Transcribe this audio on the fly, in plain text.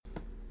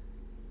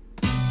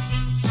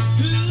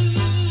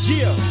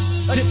Yeah,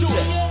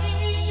 Dipset.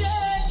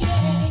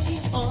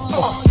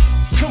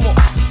 Come on.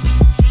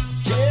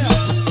 Yeah.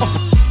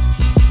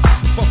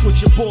 Fuck with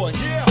your boy.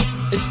 Yeah.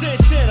 It's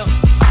Santana.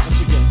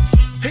 Once again.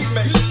 Hey,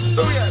 man.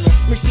 Oh, yeah, man.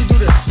 Let me see, do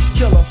this.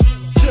 Killer.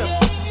 Chip.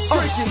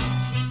 Freaky.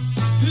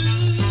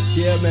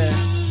 Yeah, man.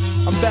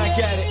 I'm back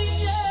at it.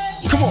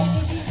 Come on.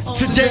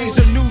 Today's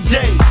a new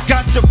day.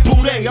 Got the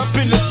booty up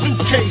in the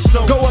suitcase.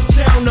 So go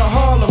uptown to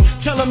Harlem.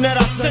 Tell them that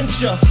I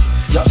sent ya.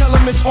 Tell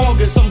them it's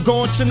August, I'm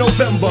going to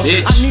November.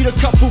 Bitch. I need a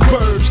couple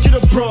birds, get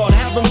a broad,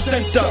 have them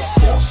sent up.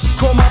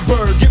 Call my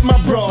bird, get my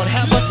broad,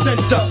 have her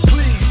sent up.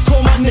 Please.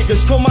 Call my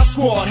niggas, call my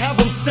squad, have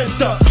them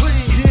sent up.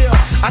 Please. Yeah,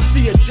 I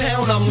see a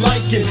town I'm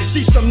liking.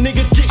 See some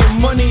niggas getting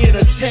money in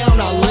a town,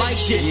 I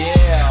like it.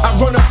 Yeah. I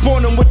run up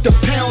on them with the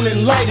pound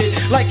and light it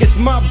like it's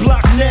my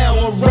block now,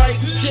 alright,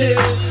 kid.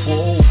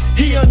 Whoa.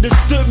 He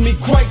understood me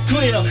quite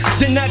clear.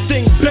 Then that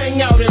thing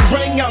bang out and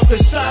rang out the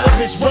side of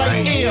his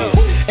right ear.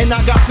 And I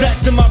got back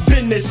to my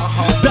business,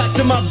 back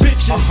to my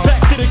bitches,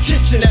 back to the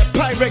kitchen, that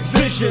Pyrex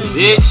vision.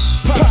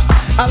 Bitch. Pop,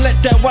 I let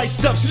that white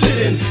stuff sit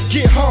in.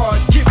 Get hard,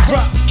 get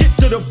rock, get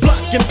to the block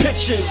and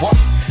pitching.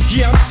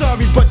 Yeah, I'm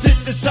sorry, but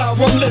this is how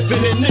I'm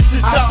living, and this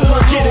is how I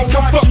get it.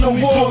 Come fuck no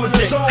more with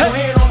it. Hey,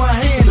 hand on my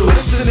handle,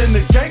 listening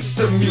to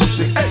gangster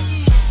music. Hey,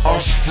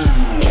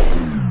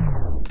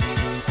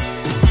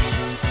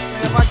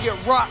 if I get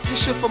rocked, this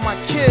shit for my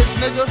kids,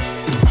 nigga.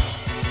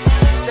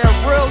 It's that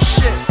real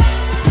shit.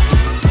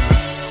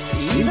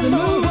 Even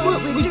though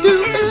what we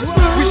do is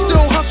wrong, we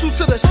still hustle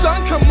till the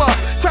sun come up.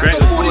 Crack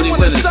the 40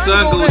 when the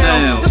sun go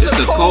down. It's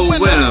a cold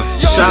winter.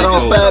 Shout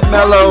out Fat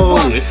Mellow.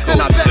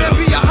 And I better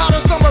be a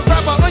hotter summer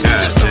rapper on you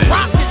just to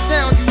rock it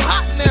down. You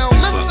hot now,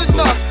 listen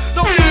up.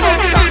 Don't you know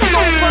cops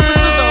on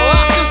purpose to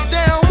lock us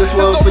down? This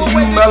one for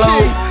you,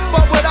 Mellow.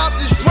 But without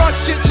this drug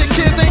shit, your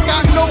kids ain't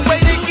got no way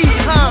to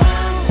eat, huh?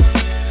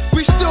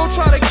 We still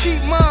try to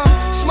keep mom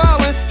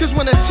smiling, cause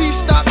when the teeth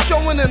stop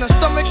showing and the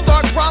stomach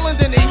start growling,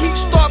 then the heat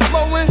start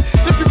blowing.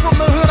 If you from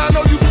the hood, I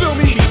know you feel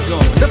me.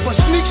 If a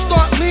sneak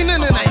start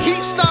leaning and the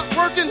heat stop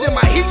working, then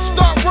my heat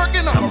start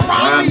working. I'ma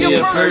rob me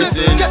a person,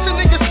 catch a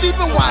nigga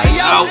sleeping while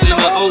he out in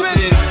the open,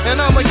 and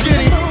I'ma get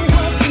him.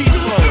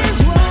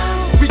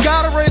 We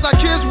gotta raise our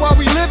kids while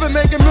we living,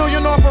 make $1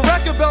 million off a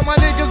record, belt my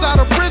niggas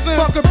out of prison.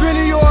 Fuck a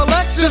Benny or a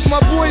Lexus, just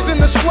my boys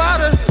in the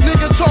squatter.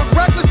 Nigga talk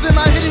reckless, then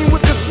I hit him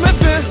with the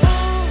Smithin'.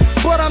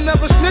 But I'm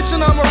never snitching,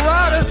 I'm a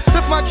rider.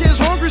 If my kid's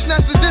hungry,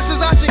 snatch the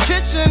dishes out your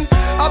kitchen.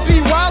 I'll be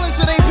wildin'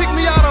 till they pick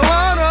me out of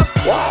lineup.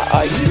 Why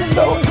are you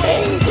so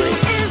angry?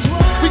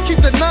 We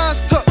keep the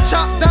nines tucked,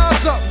 chop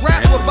dimes up,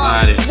 rap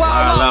about it.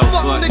 Wild out,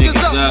 fuck niggas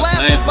up, laugh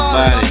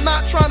about it. I'm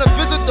not trying to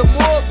visit the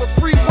morgue, but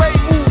freeway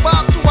move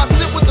out till I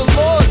sit with the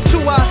Lord.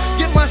 Till I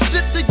get my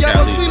shit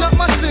together, clean up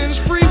my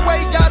sins.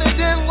 Freeway got it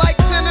in like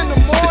 10 in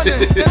the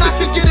morning. Then I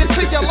can get it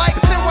to you like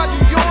 10 while you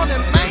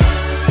yawning, man.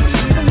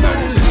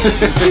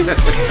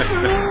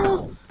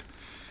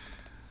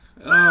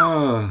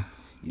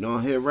 You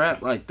don't hear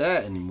rap like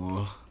that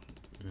anymore.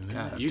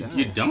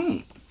 You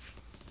don't.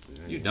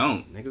 You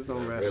don't. Niggas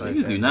don't rap like that.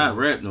 Niggas do not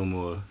rap no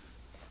more.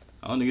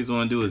 All niggas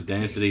want to do is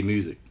dance to their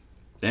music.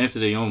 Dance to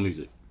their own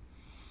music.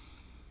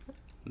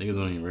 Niggas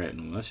don't even rap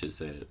no more. That shit's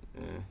sad.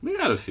 Yeah. We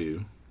got a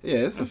few. Yeah,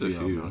 it's a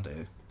few out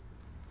there.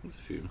 It's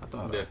a few. I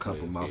thought a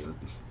couple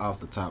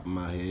off the top of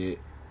my head.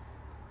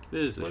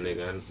 One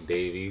nigga,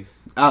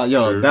 Davies. Oh,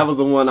 yo, That was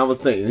the one I was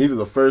thinking. He was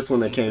the first one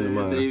that came to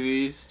mind.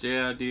 Davies,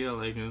 JID, I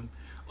like him.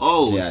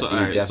 Oh, JID, so, all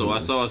right, so I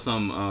saw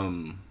some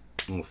on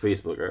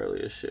Facebook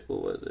earlier. Shit,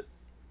 what was it?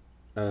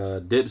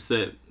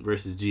 Dipset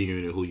versus G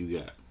Unit. Who you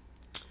got?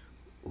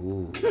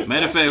 Ooh.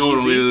 Matter of fact, hold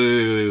on,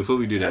 wait. Before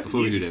we do that,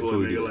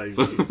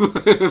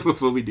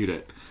 before we do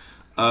that,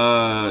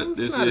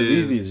 this not is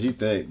as easy as you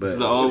think. But this is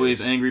the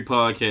Always Angry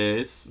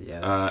podcast.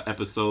 Yes.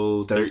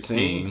 Episode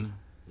 13.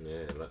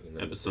 Yeah,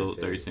 episode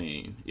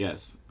 13.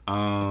 Yes.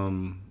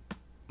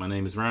 My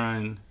name is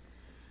Ryan,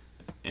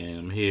 and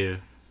I'm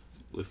here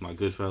with my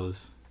good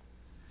fellas.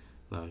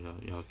 Y'all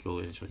go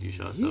ahead and introduce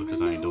yourself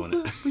because I ain't doing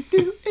it.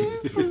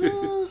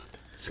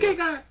 Skate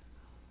guy.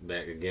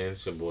 Back again,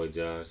 it's your boy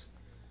Josh.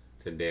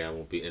 Today I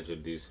won't be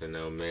introducing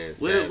no man.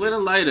 Where the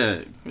light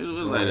at? Where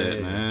the light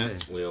at, man?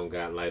 We don't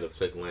got light or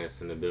Flick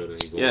Lance in the building.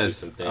 He going do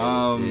some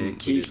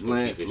things. Keep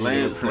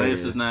Lance.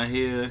 Lance is not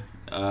here.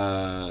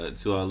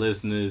 To our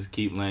listeners,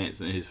 keep Lance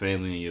and his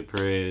family in your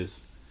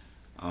prayers.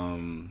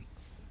 Lance,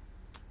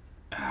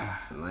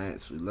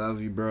 we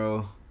love you,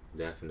 bro.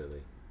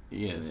 Definitely.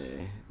 Yes.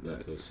 Yeah.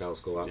 So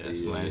shouts go out to yes,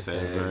 you. Lance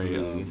had a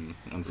very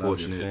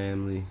unfortunate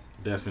family.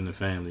 death in the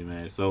family,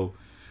 man. So,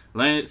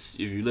 Lance,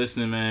 if you're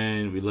listening,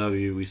 man, we love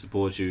you. We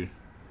support you.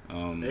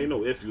 Ain't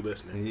no if you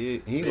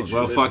listening.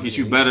 Well, fuck it,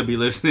 you better be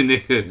listening,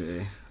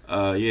 nigga.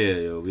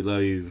 Yo, we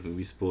love you.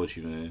 We support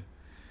you, man.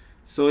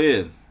 So,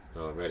 yeah.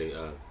 Already,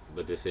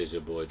 but this is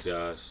your boy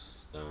Josh.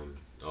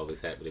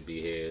 Always happy to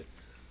be here.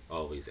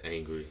 Always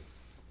angry.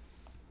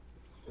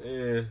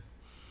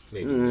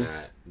 Maybe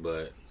not,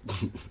 but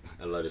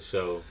I love the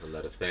show. I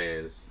love the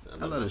fans.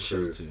 I love the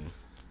show too.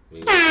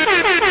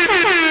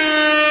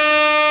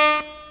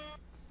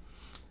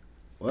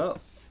 Well,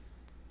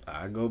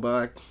 I go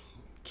by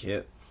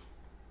Kip.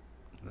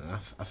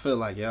 I feel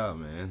like y'all,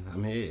 man.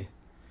 I'm here.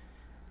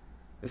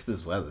 It's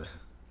this weather.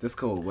 This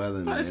cold weather,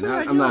 man.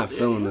 I'm not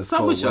feeling this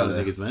cold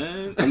weather. Niggas,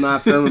 man. I'm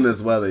not feeling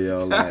this weather,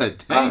 yo.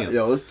 Like, damn.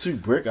 Yo, it's too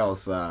brick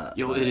outside.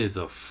 Yo, like, it is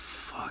a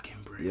fucking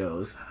brick. Yo,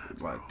 it's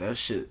like that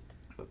shit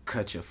will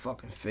cut your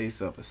fucking face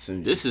up as soon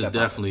as this you is step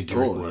definitely out the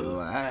door, Drake weather. yo.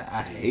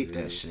 I hate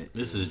that shit.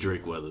 This is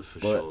Drake weather for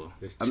But, sure.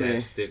 It's I mean-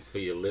 chapstick for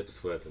your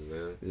lips weather,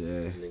 man.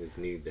 Yeah. Niggas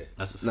need that.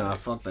 That's a fact. Nah,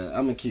 fuck that.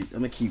 I'm gonna keep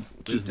It's that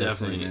same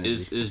definitely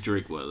energy. it's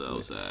Drake weather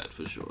outside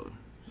for sure.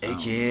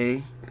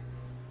 AKA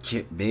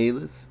Kip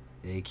Bayless,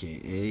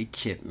 AKA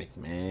Kip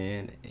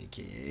McMahon,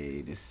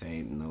 AKA this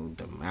ain't no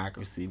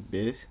democracy,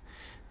 bitch.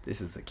 This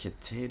is a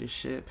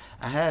dictatorship.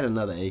 I had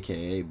another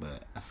AKA,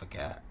 but I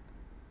forgot.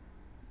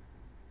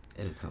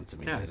 It'll come to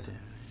me God later. damn.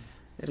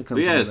 It'll come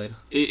But to me yes, later.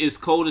 it's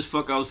cold as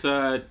fuck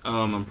outside.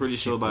 I'm pretty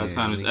sure by the Man,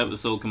 time this nigga.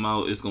 episode come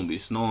out, it's gonna be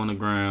snow on the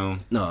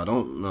ground. No,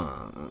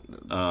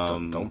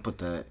 don't put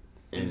that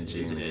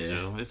energy in there.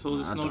 Yo, it's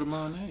supposed to I snow don't-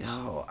 tomorrow night.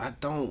 Yo, I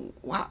don't.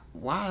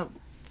 Why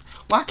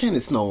can't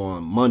it snow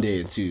on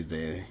Monday and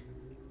Tuesday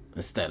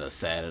instead of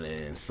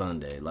Saturday and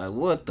Sunday? Like,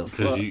 what the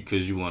fuck?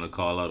 Cause you want to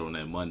call out on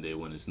that Monday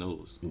when it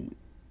snows.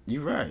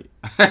 You right.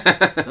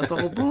 That's the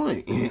whole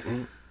point.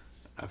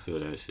 I feel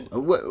that shit.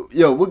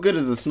 What good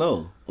is the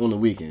snow on the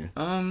weekend?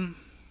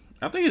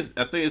 I think it's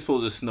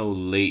supposed to snow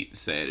late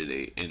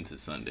Saturday into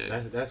Sunday.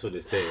 That's what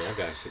it say. I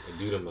got shit to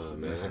do tomorrow,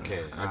 man.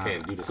 I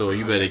can't do this. So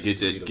you better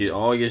get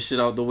all your shit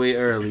out the way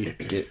early.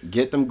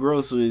 Get them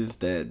groceries,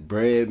 that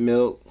bread,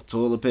 milk,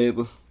 toilet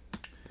paper.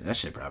 That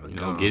shit probably You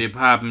know, gone. get it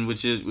popping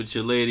with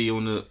your lady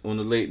on the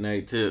late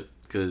night tip,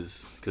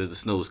 cause the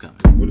snow's coming.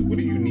 What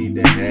do you need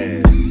to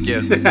have?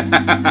 Yeah.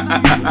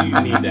 What do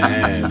you need to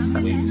have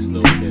when you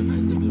snow that night?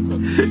 What the fuck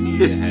do you need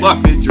to have?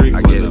 Fucking drink.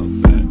 I get it.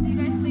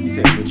 outside. You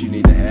said what you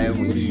need to have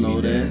when you snow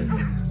there?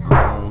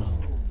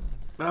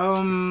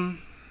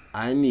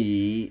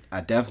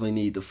 I definitely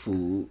need the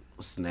food,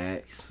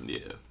 snacks.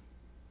 Yeah.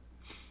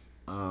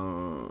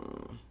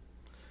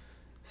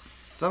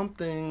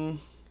 Something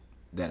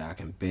that I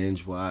can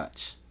binge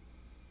watch.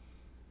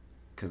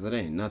 Cause it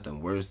ain't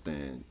nothing worse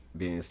than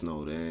being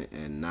snowed in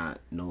and not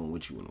knowing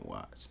what you want to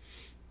watch.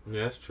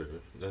 Yeah, that's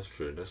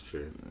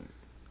true.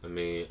 I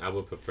mean, I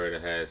would prefer to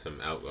have some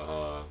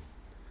alcohol,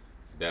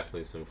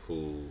 definitely some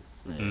food.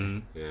 Yeah. You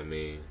know what I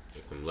mean?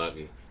 If I'm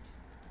lucky,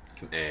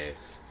 some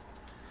ass.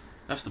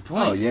 That's the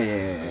point. Oh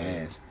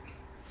yeah.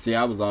 See,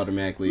 I was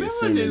automatically Remember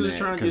assuming niggas was that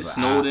trying to get 'cause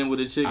snowed in with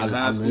a chick in I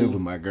high live school.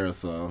 with my girl,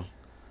 so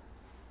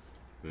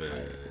Man,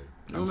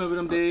 You remember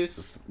them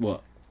days?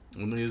 what?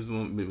 When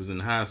niggas was in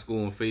high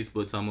school on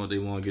Facebook talking about they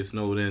want to get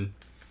snowed in.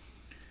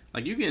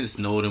 Like, you getting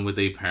snowed in with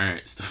their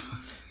parents.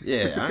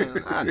 Yeah,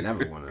 I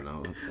never want to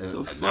know.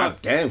 I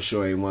fuck? damn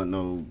sure ain't want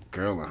no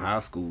girl in high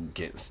school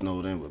getting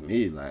snowed in with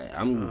me. Like,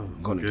 I'm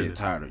gonna get goodness.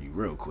 tired of you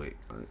real quick,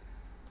 like,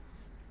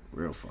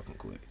 real fucking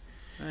quick.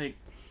 Like,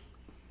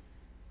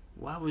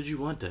 why would you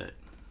want that?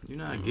 You're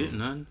not getting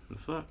none. The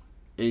fuck?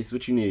 Ace,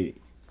 what you need?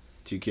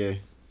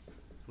 2K.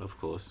 Of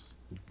course.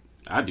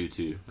 I do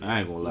too. I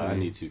ain't gonna lie. I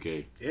need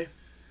 2K.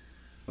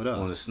 What On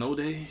a else? snow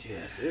day? Yeah.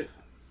 That's it.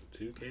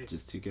 2K.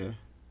 Just 2K.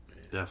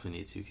 Definitely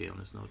need 2K on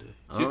a snow day.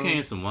 2K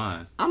and some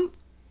wine. I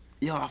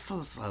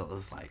feel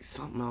it's like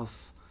something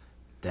else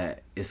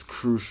that is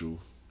crucial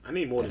I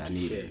need more that I than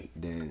need 2K.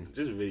 than.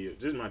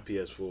 Just my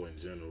PS4 in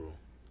general.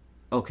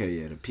 Okay,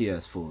 yeah, the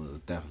PS4 is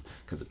definitely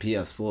because the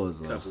PS4 is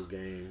Couple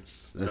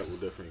games, that's-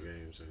 couple different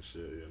games and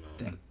shit. You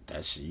know.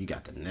 that shit. You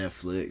got the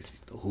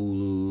Netflix, the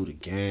Hulu, the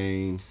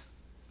games.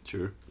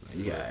 Sure. Like,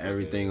 you got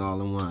everything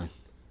all in one,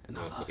 and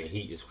I love motherfucking it.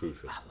 heat is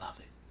crucial. I love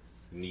it.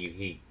 You need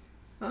heat.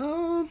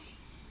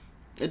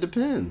 It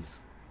depends.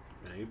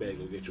 Man, you better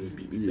go get you a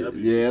BBW.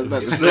 Yeah, I was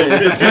about to say it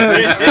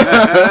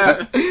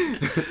depends.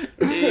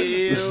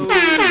 Ew.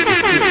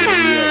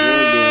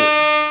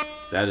 Yeah,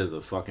 That is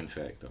a fucking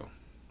fact, though.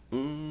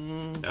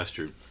 real good. That's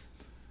true.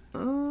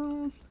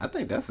 I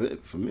think that's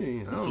it for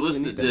me. I don't So what's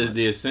really need that much.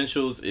 the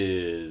essentials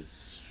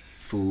is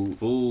Food,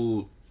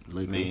 food. I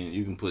liquor. mean,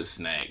 you can put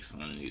snacks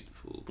underneath the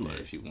food, but Yeah.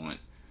 if you want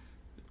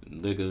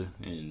liquor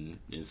and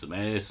some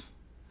ass,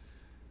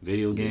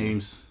 video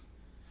games.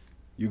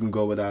 You can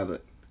go without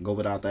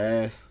the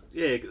ass.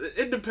 Yeah,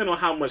 it depends on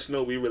how much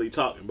snow we really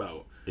talking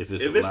about. If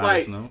it's If a it's lot like,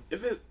 of snow,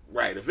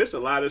 if it's a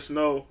lot of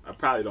snow, I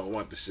probably don't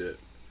want the shit.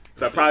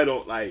 Cause I probably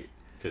don't like.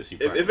 because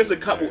If it's a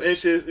couple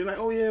inches, you're like,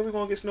 oh yeah, we're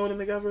gonna get snowed in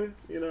together.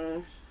 You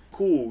know,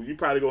 cool. You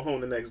probably go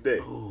home the next day.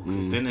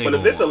 But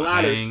if it's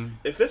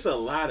a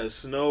lot of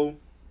snow,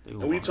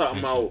 and we talking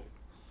about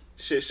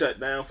shit shut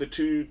down for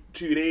two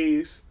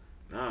days,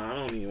 nah, I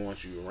don't even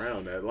want you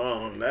around that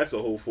long. That's a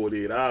whole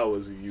 48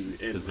 hours of you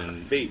in my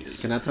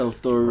face. Can I tell a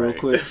story real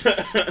quick?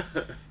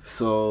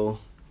 So,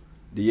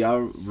 do y'all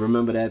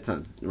remember that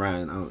time,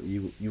 Ryan?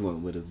 You weren't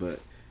with us, but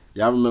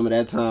y'all remember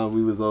that time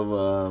we was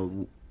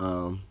over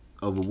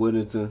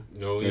Woodington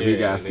and we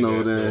got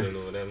snowed in.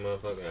 That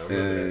motherfucker. I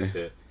remember that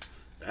shit.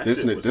 That This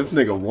shit was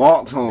nigga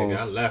walked home. Nigga,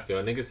 I left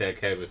y'all. Niggas had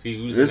cabin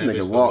fever. This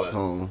nigga walked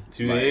home.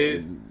 2 like,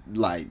 days?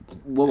 Like,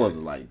 what was it,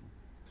 like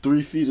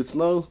 3 feet of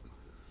snow.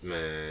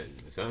 Man,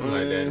 something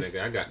like that,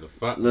 nigga. I got the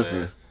fuck, Listen,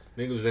 man.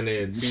 Nigga was in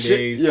there 2 shit,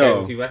 days.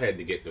 yo. People, I had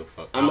to get the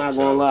fuck I'm not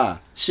gonna lie.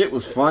 Shit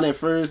was fun at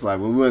first.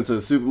 Like when we went to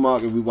the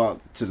supermarket, we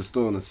walked to the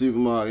store in the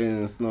supermarket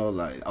in the snow.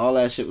 Like all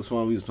that shit was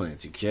fun. We was playing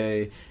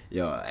 2K.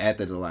 Yo,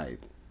 after the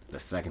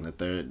second or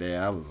third day,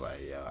 I was like,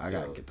 yo, I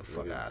gotta get the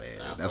fuck out of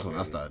here. That's when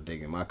I started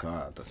digging my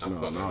car out the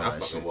snow and all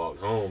that shit. I walked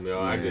home,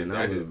 yo. Man,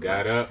 I just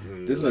got up.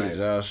 And this nigga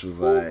Josh was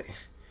like,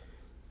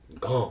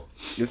 gone.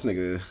 This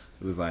nigga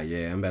was like,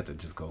 yeah, I'm about to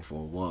just go for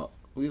a walk.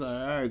 We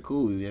like, all right,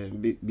 cool, yeah,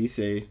 be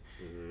safe.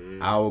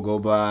 Hour go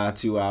by,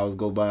 2 hours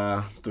go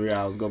by, 3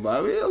 hours go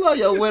by. We like,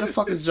 yo, where the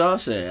fuck is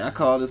Josh at? I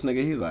called this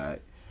nigga. He's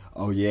like,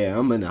 oh yeah,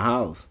 I'm in the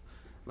house.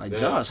 Like,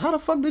 Josh, how the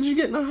fuck did you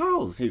get in the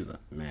house? He was like,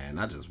 man,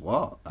 I just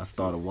walked. I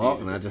started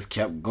walking. I just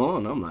kept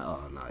going. I'm like,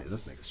 oh no,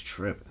 this nigga's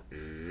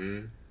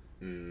tripping.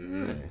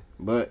 Yeah,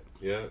 but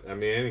yeah, I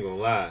mean, I ain't gonna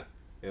lie.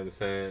 You know what I'm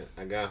saying?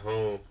 I got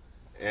home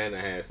and I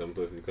had some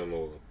pussy come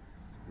over,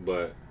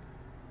 but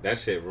that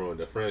shit ruined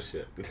the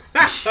friendship.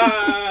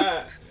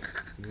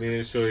 Me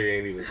and Shorty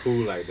ain't even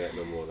cool like that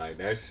no more. Like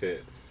that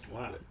shit.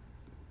 Why?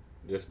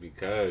 Just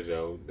because,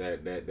 yo,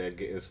 that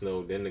getting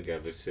snowed in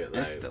together shit.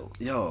 Like,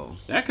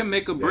 that can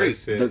make a break.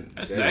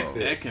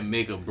 That can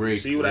make a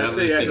break. See what I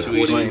say? After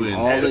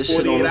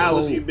 48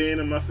 hours you been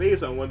in my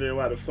face, I'm wondering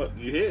why the fuck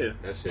you here.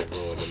 That shit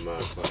ruined the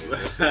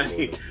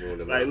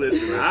motherfucker. Like,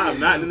 listen, I'm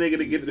not the nigga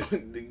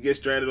to get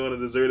stranded on a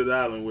deserted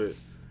island with.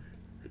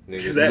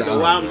 Because after a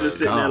while, I'm just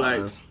sitting there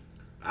like,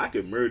 I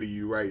could murder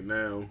you right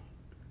now,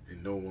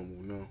 and no one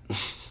will know.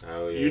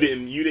 Oh, yeah. You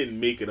didn't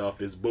make it off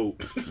this boat.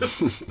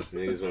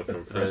 Niggas went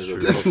from friends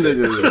with this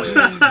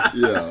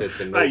nigga,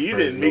 to no like you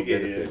didn't make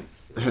it here.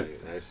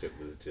 Like, that shit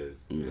was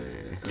just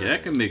man. Yeah,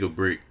 that can make a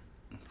break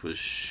for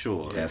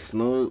sure. That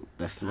snowed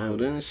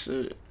in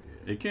shit.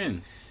 It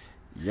can.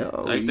 Yo,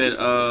 like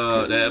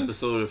that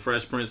episode of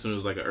Fresh Prince when it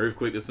was like an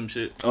earthquake or some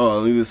shit.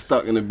 Oh, we was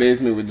stuck in the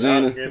basement with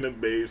Gina. Stuck in the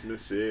basement,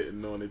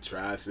 sitting on the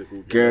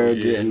tricycle. Girl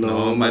getting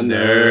on my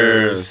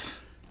nerves.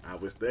 I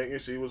was thinking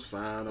she was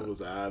fine. I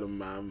was out of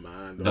my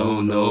mind.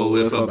 Don't know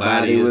if her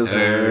body was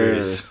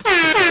hers.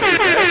 That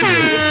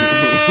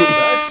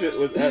shit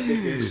was epic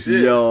as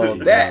shit. Yo,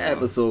 that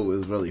episode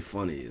was really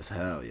funny as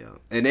hell, yo.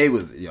 And they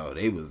was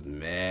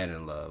mad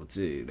in love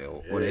too. They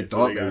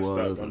thought they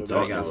was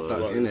until they got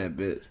stuck in that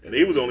bitch. And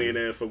he was only in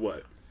there for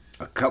what?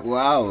 A couple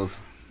hours.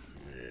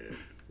 Yeah.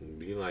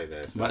 Be like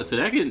that. But so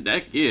that can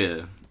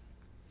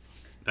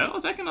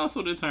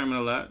also determine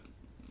a lot.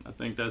 I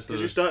think that's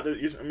because you start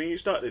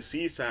to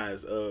see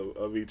signs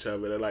of each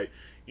other that like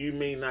you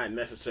may not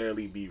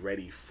necessarily be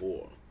ready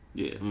for.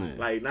 Yeah.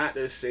 Like not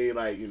to say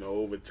like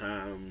over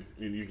time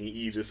you can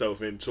ease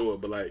yourself into it,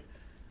 but like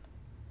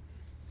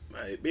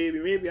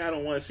baby, maybe I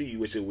don't want to see you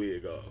with your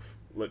wig off,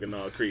 looking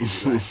all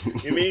crazy. Like,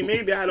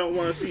 maybe I don't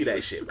want to see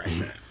that shit right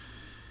now.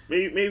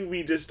 Maybe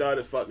we just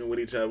started fucking with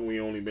each other.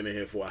 We only been in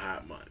here for a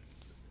hot month.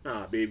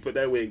 Nah, baby, put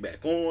that wig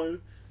back on.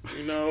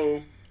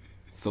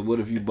 So what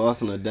if you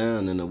busting her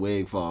down and the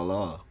wig fall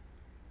off?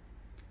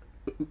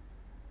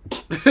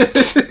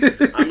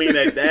 I mean,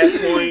 at that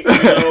point,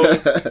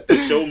 the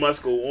show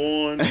must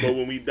go on. But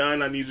when we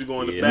done, I need you to go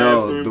in the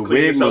bathroom, the clean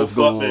wig yourself must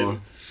up, go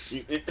on.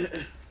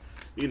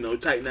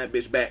 And tighten that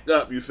bitch back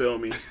up. You feel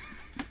me?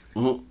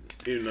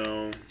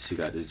 She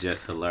got this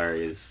just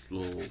hilarious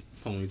little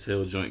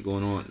ponytail joint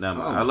going on.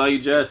 Now, I love you,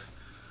 Jess.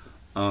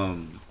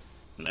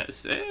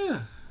 That's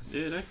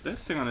Yeah,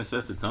 that's gonna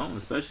set the tone,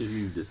 especially if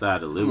you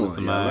decide to live with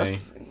somebody.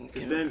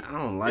 Then I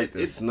don't like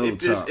this snow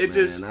talk, It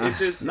just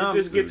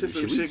get to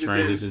some shit.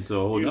 Transition to a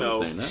whole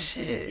other thing.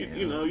 Shit.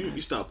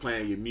 You start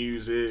playing your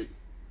music.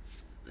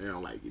 They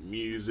don't like your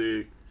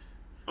music.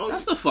 Oh,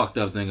 that's the fucked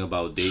up thing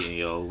about dating,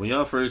 yo. When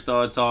y'all first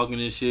started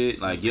talking and shit,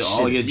 like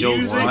all your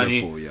jokes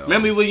funny.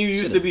 Remember when you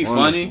used to be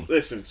funny?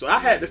 Listen, so I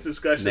had this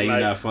discussion. Now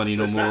you're not funny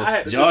no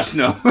more. Josh,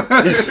 no.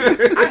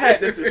 I had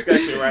this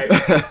discussion, right?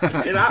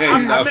 And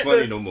I'm not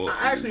funny no more.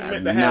 I actually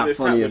meant to have this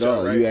funny at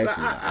all. Right? You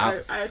actually,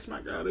 I ask my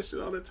girl this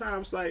shit all the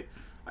time. It's like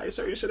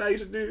certain shit I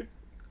used to do.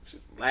 She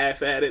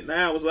laugh at it.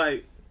 Now it's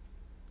like,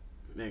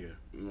 nigga,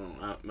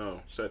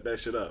 no, shut that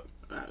shit up.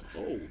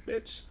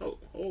 Bitch,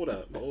 hold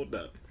up.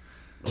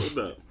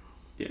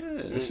 Yeah,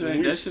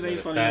 that shit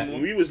ain't funny anymore.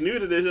 When we was new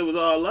to this, it was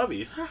all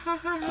lovey.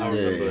 I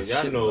remember,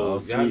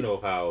 y'all know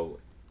how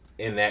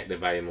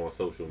inactive I am on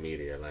social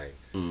media. Like,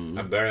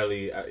 I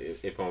barely,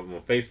 if I'm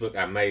on Facebook,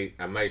 I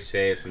might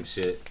share some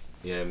shit.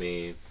 You know what I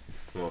mean?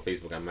 If I'm on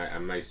Facebook, I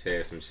might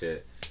share some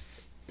shit.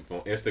 If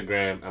on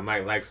Instagram, I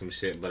might like some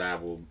shit, but I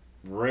will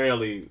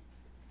rarely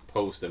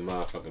post a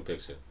motherfucking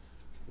picture.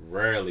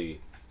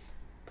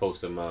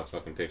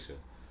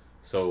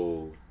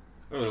 So,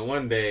 I remember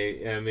one day,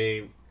 you know what I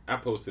mean, I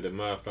posted a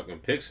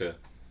motherfucking picture,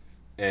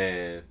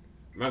 and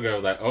my girl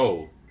was like,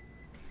 "Oh,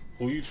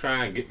 who you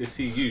trying to get to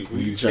see you? Who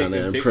you trying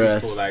to impress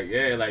impress? For? Like,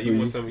 yeah, like you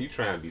want something you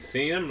trying to be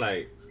seen?" I'm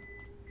like,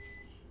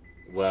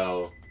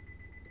 "Well,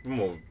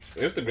 I'm on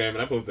Instagram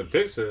and I post a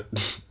picture.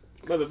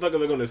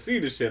 Motherfuckers are gonna see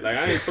the shit. Like,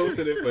 I ain't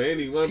posted it for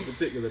any one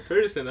particular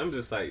person. I'm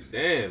just like,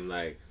 damn.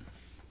 Like,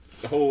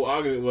 the whole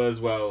argument was,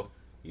 well,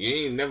 you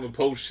ain't never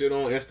post shit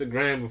on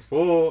Instagram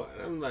before.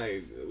 And I'm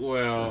like,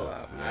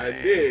 well, I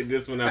did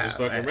this when I was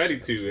fucking ready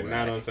to, and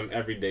not on some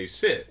everyday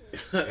shit.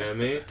 You know what I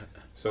mean?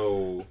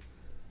 So,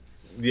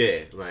 yeah,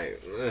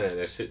 like,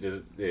 this shit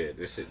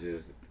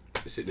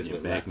just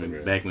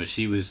went back when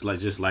she was like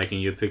just liking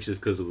your pictures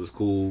because it was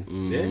cool.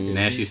 Mm-hmm.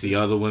 Now she see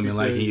other women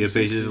liking your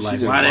pictures.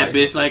 Like, why that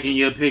bitch liking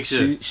your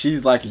picture?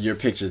 She's liking your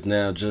pictures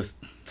now just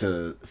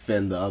to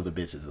fend the other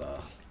bitches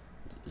off.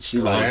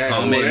 She's like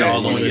commenting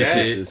all on your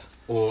shit.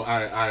 Or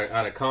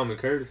out of common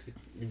courtesy,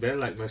 you better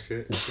like my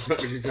shit. What the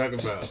fuck are you talking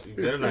about? You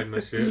better like my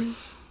shit.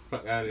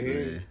 Fuck out of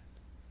here.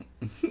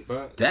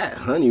 Fuck. That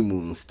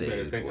honeymoon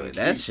stage, boy,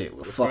 that shit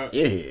will fuck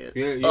your head.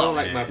 You don't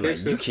like my picture.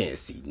 Like, you can't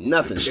see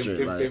nothing straight.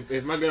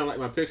 If my girl don't like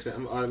my picture,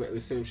 I'm automatically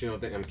assuming she don't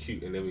think I'm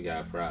cute, and then we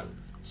got a problem.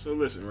 So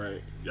listen,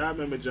 right? Y'all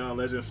remember John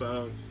Legend's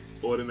song,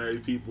 "Ordinary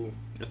People"?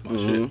 That's my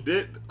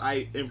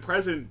shit. In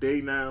present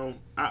day now,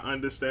 I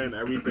understand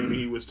everything that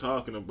he was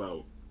talking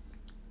about.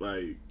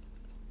 Like,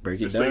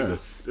 break it down.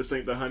 This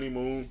ain't the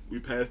honeymoon. We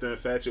passed the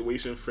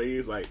infatuation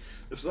phase. Like,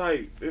 it's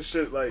like this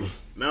shit. Like,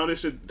 now this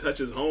shit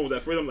touches homes.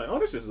 At first, I'm like, oh,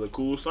 this is a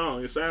cool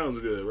song. It sounds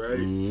good, right?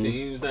 Mm-hmm.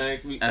 Seems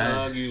like we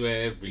argue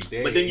every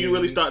day. But then you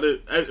really start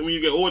to, when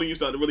you get older, you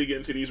start to really get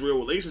into these real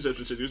relationships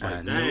and shit. You're just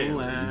like, damn,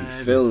 you be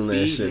feeling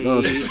that shit,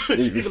 don't you?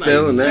 You be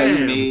feeling that.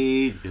 We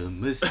made the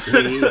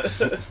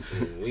mistakes.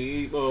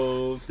 We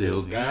both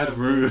still got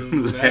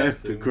room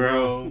left to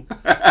grow.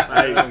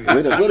 Like,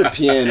 where the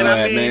piano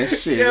at, man?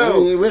 Shit.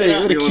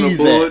 Where the keys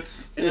at?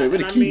 Yeah, where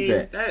the keys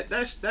at?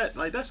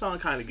 That song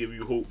kind of give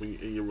you hope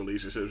in your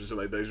relationships and shit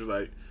like that. You're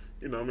like,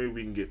 you know, maybe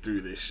we can get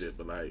through this shit,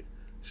 but like,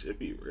 shit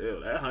be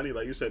real. That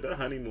like you said, that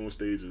honeymoon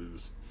stage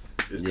is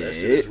that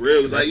shit is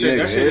real. It's like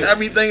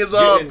everything is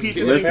all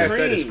peaches and cream.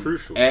 That is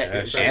crucial.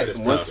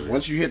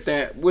 Once you hit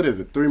that, what is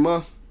it? 3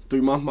 month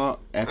mark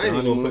at the honeymoon stage. I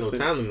ain't gonna put no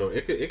time limit on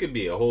it. It could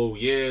be a whole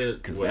year,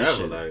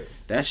 whatever.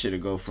 That shit'll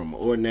go from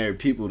ordinary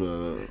people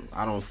to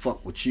I don't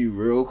fuck with you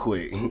real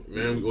quick.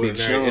 Man, Big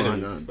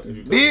Sean,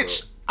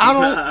 bitch. I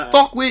don't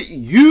fuck with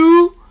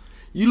you,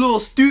 you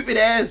little stupid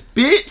ass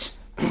bitch.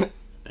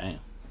 Damn.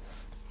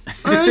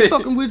 I ain't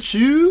fucking with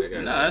you.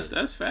 Nah,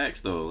 that's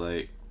facts though.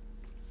 Like,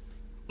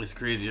 it's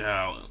crazy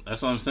how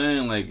that's what I'm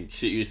saying. Like,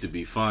 shit used to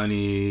be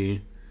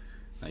funny.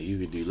 Like, you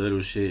could do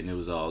little shit and it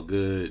was all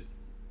good.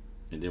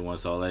 And then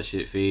once all that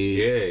shit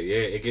fades,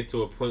 it get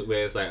to a point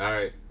where it's like, all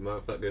right,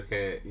 motherfuckers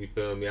can't. You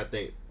feel me? I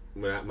think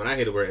when I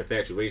hear the word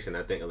infatuation,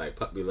 I think of like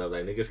puppy love.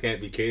 Like, niggas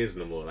can't be kids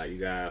no more. Like, you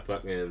gotta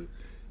fucking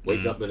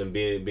wake up and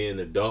being an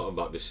adult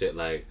about this shit.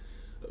 Like,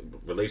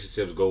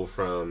 relationships go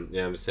from, you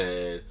know what I'm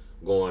saying,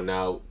 going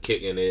out,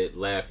 kicking it,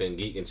 laughing,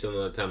 geeking, chilling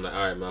all the time. Like,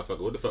 all right, motherfucker,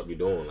 what the fuck you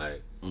doing?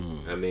 Like,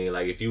 I mean,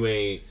 like, if you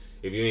ain't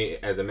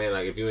as a man,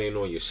 like, if you ain't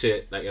on your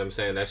shit, like, you know what I'm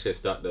saying, that shit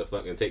start to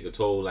fucking take a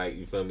toll. Like,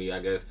 you feel me? I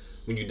guess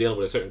when you dealing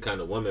with a certain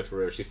kind of woman, for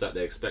real, she start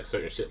to expect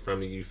certain shit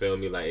from you. You feel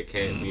me? Like, it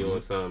can't be on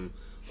some,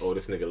 oh,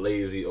 this nigga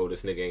lazy, oh,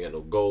 this nigga ain't got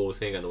no goals,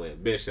 he ain't got no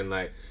ambition.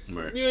 Like,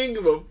 right. You ain't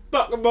give a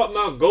fuck about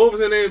my goals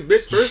and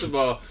ambition. First of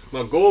all,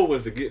 my goal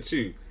was to get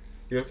you.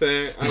 You know what I'm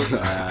saying?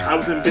 I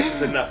was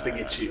ambitious enough to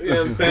get you. You know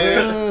what I'm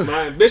saying?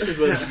 My ambition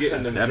was to get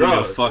in the draws.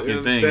 That'd be a fucking you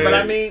know thing. But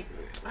I mean,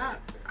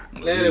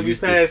 man, if we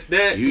passed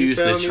that, you used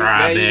to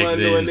try now back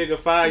you then. Do a nigga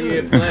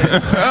 5-year plan.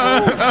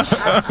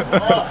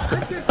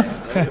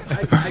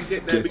 I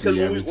get that because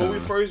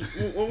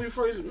when we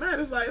first met,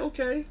 it's like,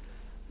 okay,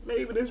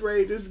 maybe this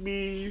raid just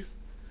be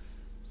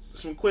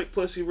some quick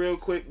pussy real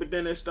quick, but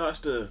then it starts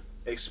to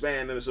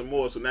expand into some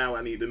more. So now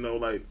I need to know,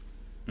 like,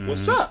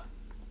 what's up?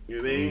 You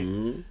know what I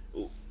mean?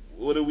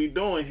 What are we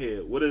doing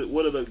here? What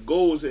are the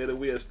goals here that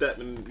we are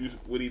stepping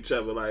with each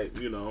other? Like,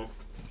 you know,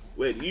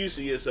 where do you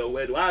see yourself?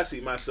 Where do I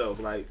see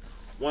myself? Like,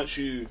 once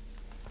you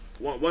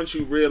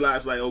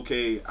realize, like,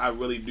 okay, I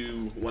really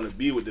do want to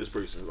be with this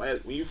person.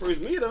 Like, when you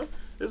first meet them,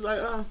 it's like,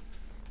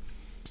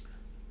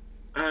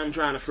 I'm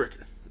trying to frick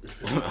her.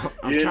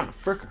 I'm trying to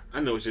frick her.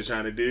 I know what you're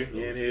trying to do.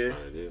 You're in here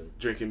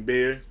drinking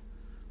beer,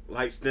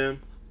 lights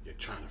dim. You're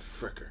trying to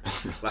frick her.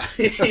 Like,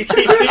 this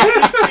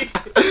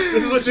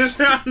is what you're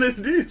trying to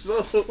do.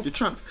 So you're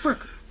trying to frick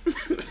her.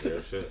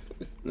 Yeah, shit.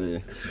 Yeah.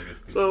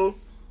 So,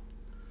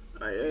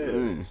 like,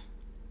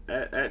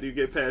 after you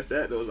get past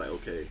that, it was like,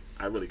 okay,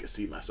 I really can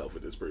see myself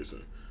with this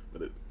person.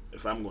 But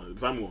if I'm going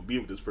to be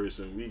with this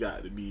person, we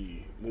got to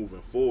be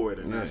moving forward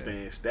and not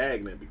staying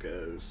stagnant,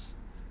 because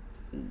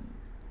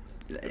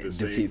it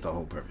defeats the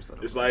whole purpose of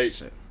it. It's like,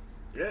 shit.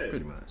 Yeah,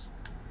 pretty much.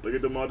 Look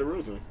at DeMar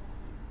DeRozan.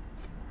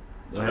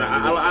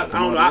 I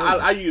don't know.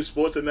 I use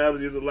sports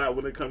analogies a lot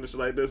when it comes to shit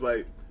like this.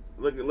 Like,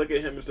 look at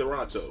him in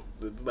Toronto.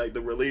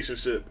 The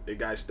relationship, it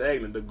got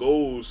stagnant. The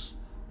goals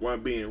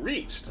weren't being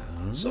reached,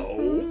 so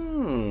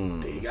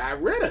they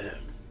got rid of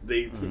him.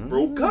 They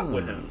broke up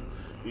with him.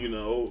 You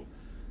know,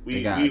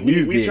 we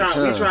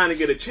trying to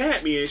get a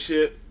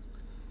championship,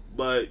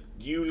 but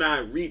you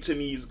not reaching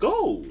these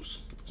goals.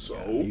 So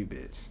you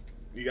bitch,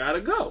 you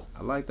gotta go.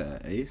 I like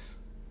that, Ace.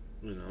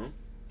 You know,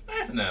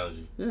 nice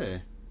analogy. Yeah,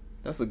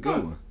 that's a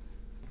good one.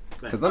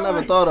 Because I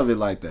never thought of it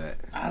like that.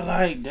 I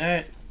like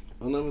that.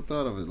 I never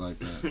thought of it like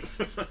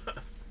that.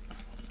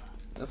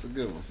 That's a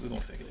good one. We're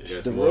gonna figure this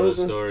shit. The moral of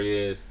the story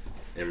is,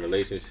 in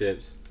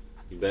relationships,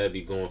 you better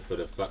be going for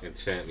the fucking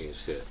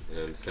championship. You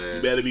know what I'm saying?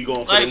 You better be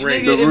going for the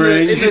ring. The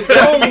ring. You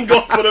better be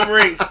going for the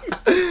ring.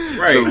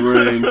 Right.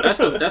 The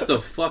ring. That's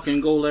the fucking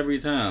goal every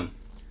time.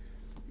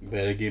 You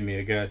better give me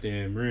a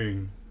goddamn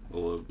ring.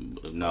 Or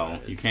no,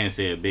 you can't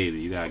say a baby.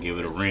 You gotta give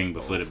it a ring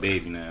before the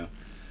baby now.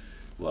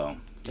 Well,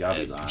 y'all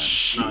be lying.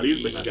 Nah,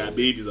 these bitches got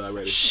babies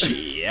already.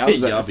 Shit, I was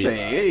about to say,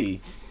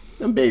 hey,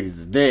 them babies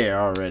are there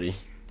already.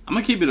 I'm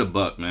gonna keep it a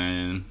buck,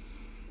 man.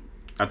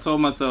 I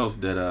told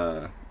myself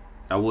that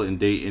I wouldn't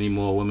date any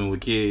more women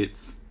with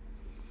kids.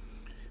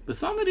 But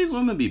some of these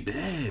women be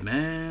bad,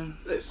 man.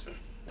 Listen.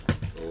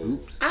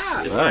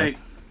 It's like,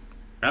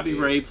 I be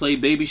ready to play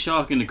Baby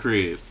Shark in the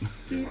crib.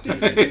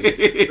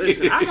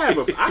 Listen, I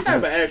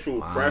have an actual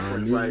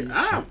preference. Like,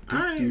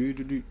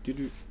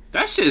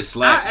 that shit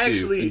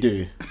slaps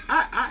too.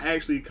 I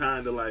actually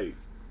kind of like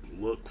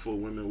look for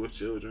women with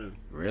children.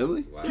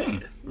 Really? Wow. Yeah.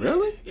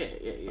 Really?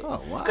 Yeah.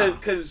 Oh, wow.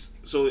 Cause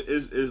so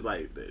it's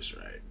like this,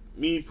 right?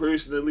 Me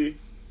personally,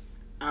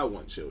 I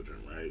want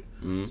children, right?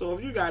 Mm-hmm. So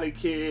if you got a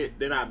kid,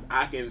 then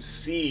I can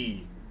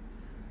see,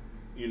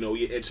 your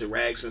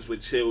interactions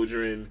with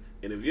children.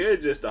 And if you're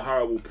just a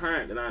horrible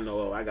parent, then I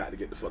know, I got to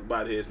get the fuck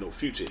out of here. There's no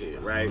future here,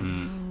 right?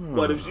 Mm-hmm.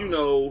 But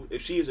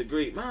if she is a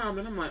great mom,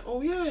 then I'm like,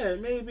 oh yeah,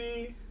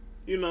 maybe,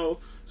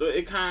 So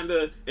it kind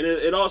of, and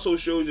it also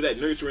shows you that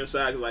nurturing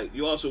side. Cause like,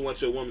 you also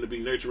want your woman to be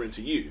nurturing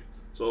to you.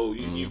 So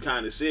you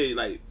kind of say,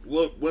 like,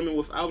 women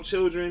without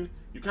children,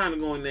 you kind of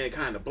go in there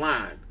kind of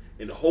blind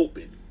and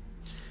hoping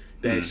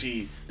that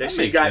she got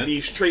sense.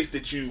 These traits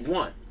that you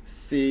want.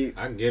 See,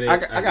 I get it.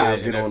 I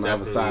gotta get on the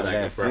other side of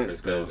that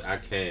fence because I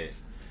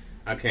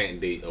can't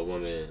date a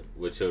woman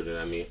with children.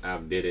 I mean,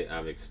 I've did it,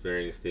 I've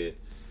experienced it,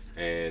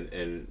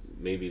 and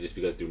maybe just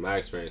because through my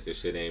experience, this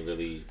shit ain't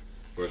really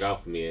work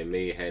out for me. It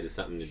may have had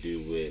something to do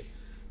with,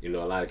 a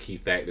lot of key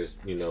factors,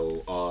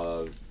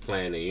 all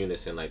playing in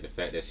unison, like the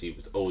fact that she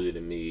was older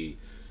than me,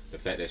 the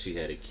fact that she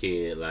had a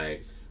kid.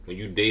 Like, when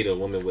you date a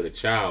woman with a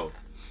child,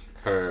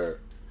 her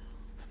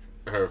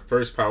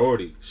first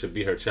priority should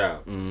be her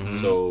child. Mm-hmm.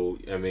 So,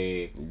 I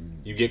mean,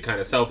 you get kind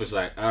of selfish,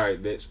 like, all right,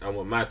 bitch, I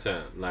want my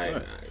time. Like,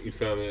 right. You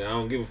feel me? I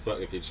don't give a fuck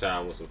if your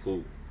child wants some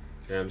food.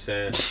 You know what I'm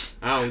saying?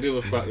 I don't give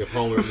a fuck if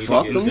homework needs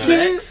to get done.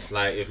 Kids?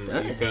 Like, if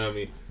you feel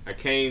me? I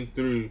came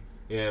through,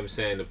 you know what I'm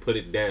saying, to put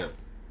it down.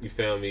 You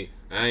feel me?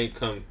 I ain't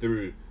come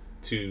through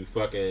to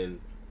fucking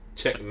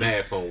check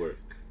math homework.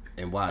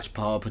 And watch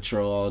Paw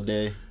Patrol all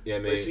day. Yeah,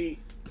 man. But see,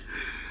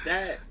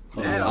 that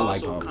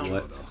also comes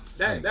with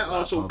that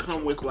also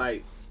come with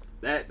like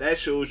that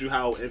shows you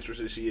how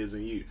interested she is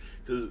in you.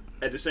 Because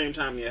at the same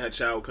time, her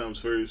child comes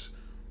first.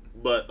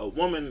 But a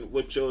woman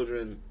with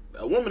children,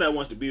 a woman that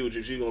wants to be with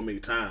you, she's gonna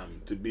make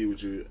time to be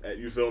with you.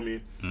 You feel me?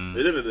 At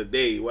the end of the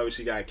day, whether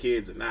she got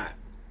kids or not.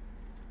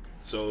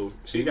 So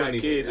she got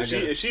kids.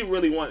 If she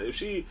really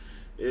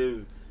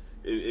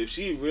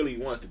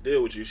wants to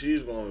deal with you,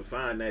 she's gonna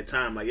find that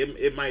time. Like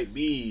it might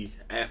be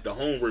after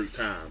homework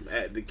time,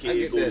 at the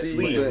kid go to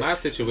sleep. In my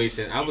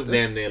situation, I was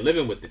damn near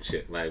living with the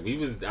chick. Like we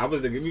was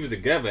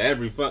together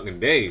every fucking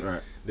day.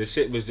 Right. The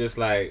shit was just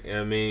like,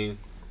 I mean,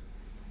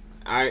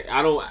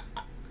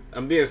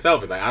 I'm being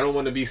selfish. Like, I don't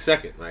want to be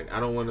second. Like, I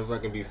don't want to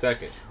fucking be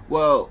second.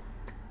 Well,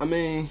 I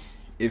mean,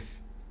 if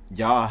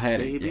y'all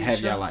have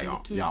y'all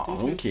like y'all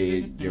own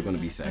kid, you're gonna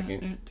be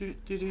second.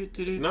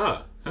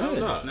 Nah, hell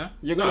no.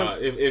 You're gonna.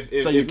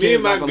 If me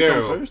and my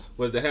girl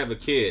was to have a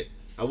kid,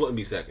 I wouldn't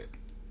be second.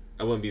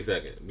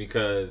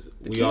 Because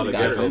we all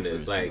together in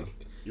this. Like,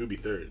 you'd be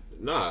third.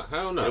 Nah,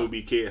 hell no. It would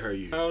be kid her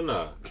you. Hell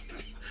no.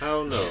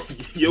 Hell no.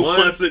 Your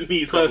wants and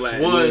needs plus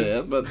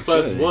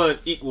one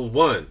equal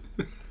one.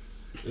 You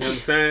know what I'm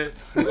saying?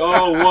 We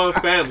all one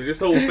family. This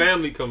whole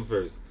family come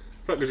first.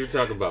 What the fuck is you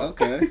talking about?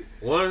 Okay.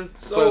 One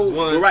plus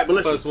one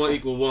plus one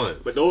equal one.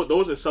 But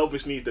those are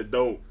selfish needs that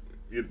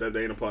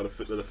ain't a part of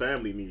the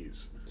family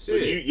needs. So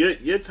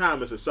your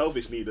time is a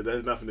selfish need that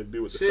has nothing to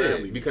do with the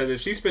family. Because if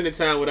she's spending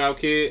time with our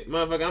kid,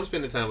 motherfucker, I'm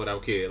spending time with our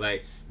kid.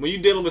 Like, when you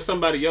dealing with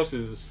somebody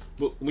else's,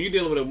 when you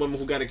dealing with a woman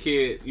who got a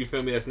kid, you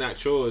feel me, that's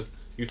not yours,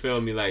 you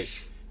feel me, like,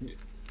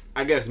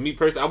 I guess me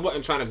personally, I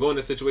wasn't trying to go in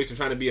this situation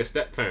trying to be a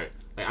step parent.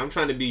 Like, I'm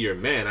trying to be your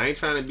man. I ain't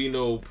trying to be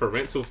no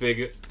parental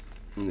figure.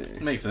 Yeah.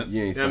 Makes sense.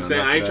 You know what I'm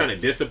saying? I ain't trying to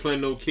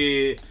discipline no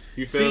kid.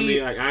 You feel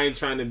me? Like, I ain't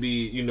trying to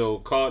be,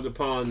 called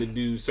upon to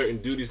do certain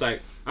duties.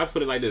 Like, I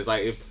put it like this.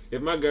 Like,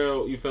 if my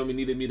girl, you feel me,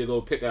 needed me to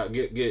go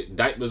get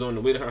diapers on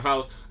the way to her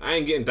house, I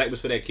ain't getting diapers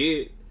for that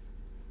kid.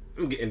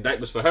 I'm getting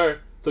diapers for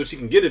her so she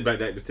can get it by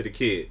diapers to the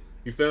kid.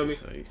 You feel me?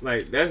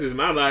 Like, that's just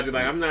my logic.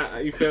 Like, I'm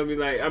not, you feel me?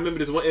 Like, I remember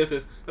this one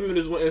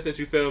instance,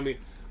 you feel me?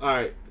 All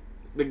right,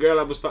 the girl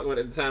I was fucking with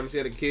at the time, she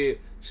had a kid.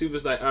 She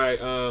was like, all right,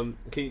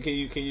 can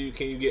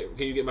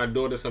you get my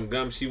daughter some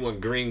gum? She want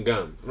green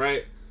gum,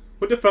 right?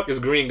 What the fuck is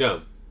green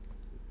gum?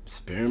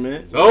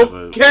 Spearmint.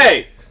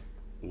 Okay.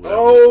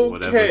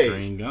 Whatever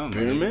green gum.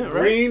 Spearmint,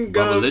 right? Green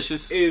gum is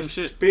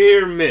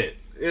spearmint.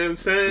 You know what I'm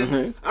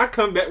saying? I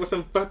come back with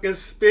some fucking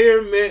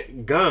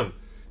spearmint gum.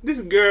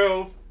 This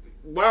girl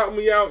wild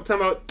me out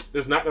talking about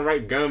it's not the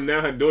right gum.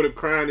 Now her daughter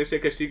crying and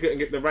shit because she couldn't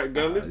get the right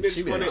gum. This bitch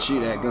she better chew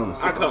that gum.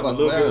 I caught a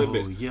little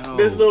bitch.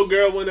 This little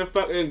girl wanted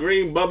fucking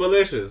green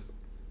bubblicious.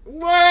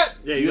 What?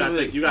 Yeah, you gotta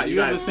think. You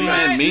gotta see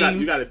that meme.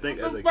 You gotta think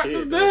as a kid. What the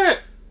fuck is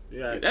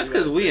that? That's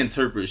because we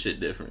interpret shit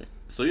different.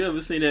 So you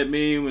ever seen that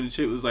meme when the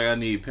chick was like, I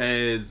need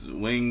pads,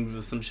 wings,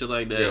 or some shit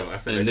like that? Yo, I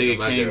and the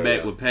nigga came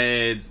back with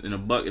pads and a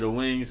bucket of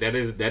wings. That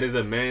is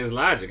a man's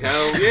logic.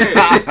 Hell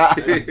yeah.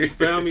 You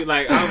feel me?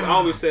 Like I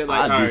always said,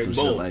 like, all right, boom.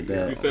 Shit like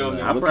that. You feel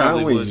me? What kind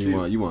of wings you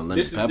want? You want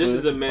lemon pepper? This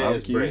is a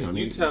man's brain.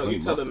 You tell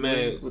the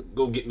man,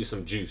 go get me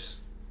some juice.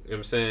 You know what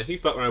I'm saying? He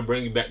fuck around and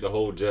bring you back the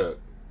whole jug.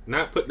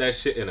 Not put that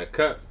shit in a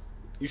cup.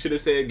 You should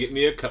have said, get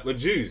me a cup of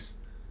juice.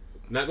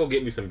 Not gonna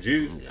get me some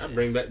juice. I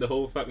bring back the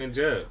whole fucking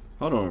jug.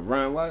 Hold on,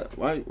 Ryan.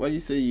 Why you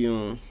say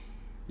you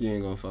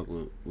ain't gonna fuck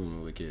with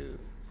women with kids?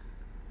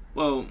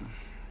 Well,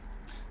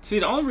 see,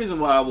 the only reason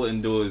why I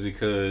wouldn't do it is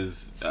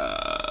because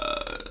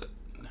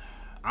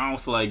I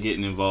don't feel like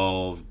getting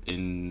involved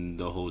in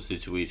the whole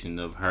situation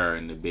of her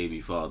and the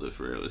baby father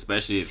for real,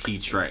 especially if he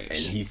trash. And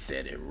he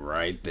said it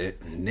right there,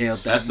 nailed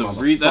that.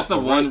 That's the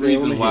one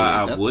reason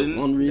why I wouldn't.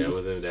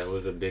 That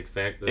was a big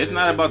factor. It's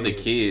not about the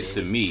kid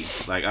to me.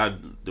 Like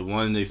the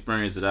one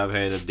experience that I've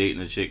had of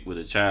dating a chick with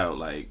a child,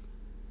 like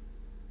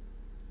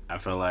I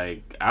felt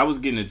like I was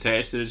getting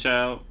attached to the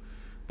child,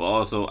 but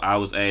also I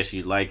was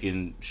actually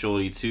liking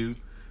Shorty too,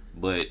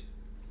 but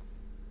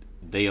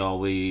they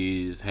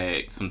always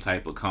had some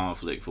type of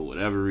conflict for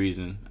whatever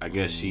reason. I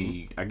guess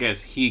he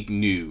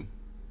knew,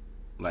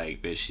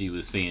 like, that she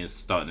was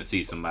starting to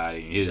see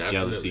somebody, and his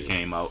jealousy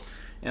came out.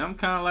 And I'm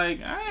kind of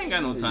like, I ain't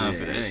got no time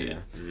for that shit.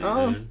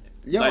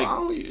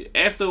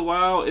 After a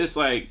while, it's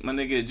like, my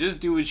nigga,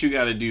 just do what you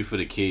gotta do for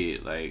the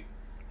kid. Like,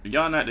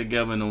 y'all not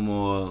together no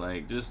more.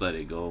 Like, just let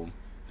it go.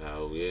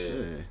 Oh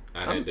yeah.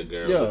 I had the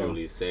girl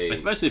literally say,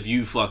 especially if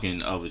you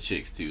fucking other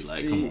chicks too.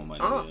 Like, come on, my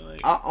nigga. Like,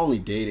 I only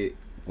dated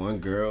one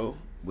girl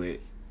that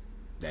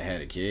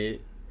had a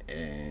kid,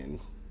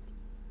 and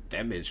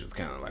that bitch was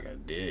kind of like a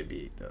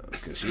deadbeat though,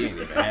 because she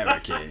didn't even have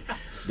her kid.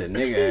 The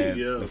nigga had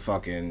the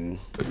fucking.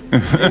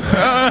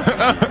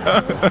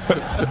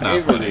 That's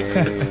not funny.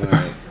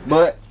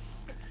 But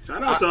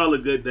shout out to all the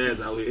good dads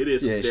out here. It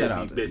is some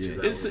deadbeat bitches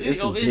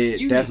out here.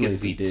 It's definitely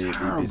some deadbeat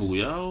terrible,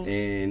 yo.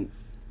 And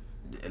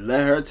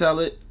let her tell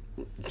it.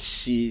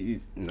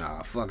 She's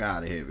fuck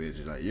out of here,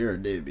 bitch. Like, you're a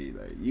deadbeat.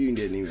 Like, you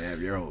didn't even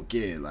have your whole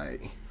kid.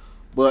 Like,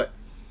 but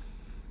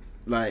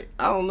like,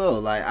 I don't know.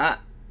 Like,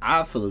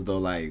 I feel as though,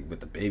 like,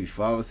 with the baby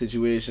father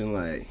situation,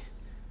 like,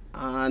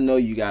 I know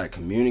you gotta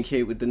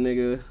communicate with the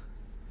nigga,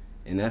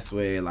 and that's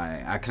where,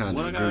 like, I kind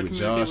of agree with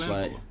Josh.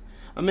 Like,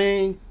 I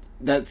mean,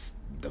 that's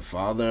the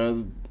father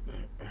of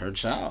her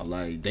child.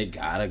 Like, they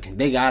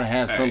gotta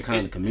have some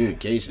kind of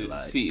communication.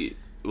 Like, see.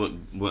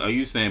 What are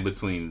you saying,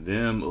 between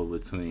them or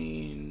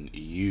between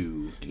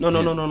you? And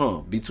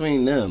No.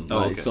 Between them. Oh,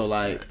 like, okay. So,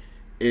 like,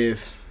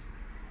 if,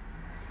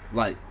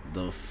 like,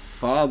 the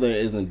father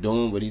isn't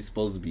doing what he's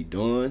supposed to be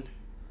doing,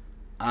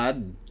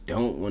 I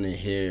don't want to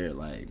hear,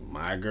 like,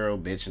 my girl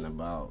bitching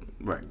about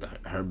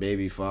her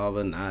baby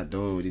father not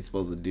doing what he's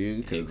supposed to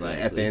do. Because, like,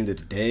 at the end of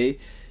the day,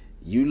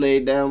 you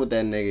laid down with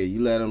that nigga, you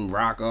let him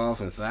rock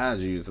off inside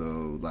you.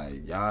 So,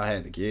 like, y'all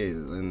had the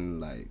kids, and,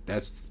 like,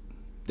 that's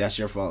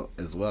your fault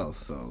as well.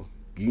 So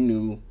you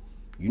knew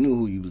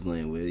who you was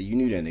laying with. You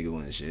knew that nigga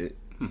wasn't shit.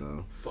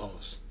 So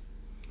false.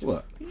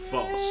 What?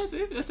 False.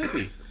 That's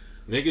iffy.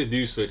 Niggas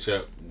do switch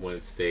up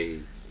once they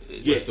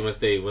changes.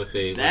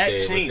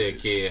 Their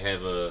kid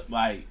have a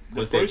like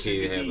once their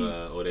kid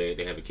have or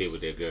they have a kid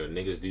with their girl.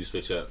 Niggas do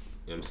switch up.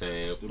 You know what I'm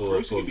saying,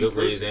 for good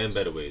ways and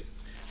better ways.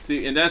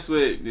 See, and that's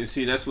where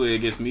it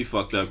gets me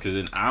fucked up, because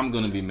then I'm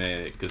gonna be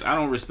mad because I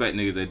don't respect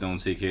niggas that don't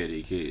take care of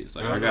their kids.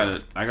 Like, I got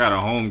a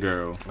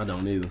homegirl. I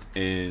don't either.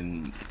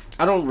 And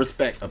I don't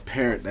respect a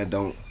parent that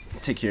don't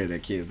take care of their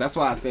kids. That's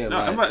why I said,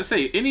 I'm about to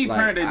say, any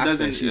parent that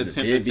doesn't attempt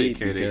to take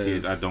care of their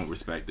kids, I don't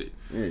respect it.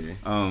 Yeah.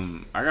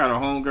 I got a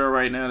homegirl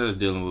right now that's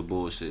dealing with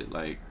bullshit.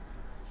 Like,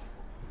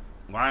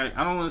 why?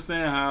 I don't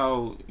understand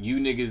how you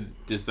niggas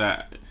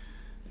decide.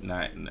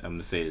 I'm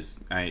gonna say this.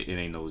 It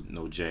ain't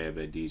no jab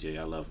at DJ.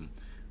 I love him.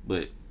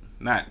 But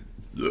not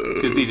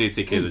because DJ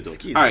take care of the door.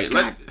 All right,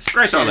 let's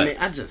scratch all that.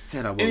 I just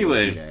said I wasn't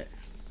gonna do that.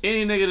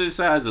 Any nigga that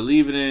decides to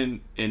leave it in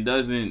and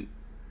doesn't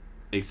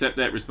accept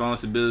that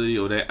responsibility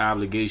or that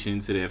obligation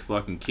to their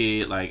fucking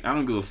kid, like, I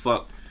don't give a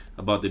fuck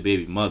about the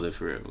baby mother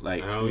for real.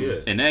 Like,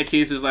 in that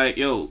case, it's like,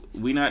 yo,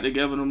 we not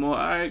together no more.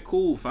 All right,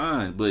 cool,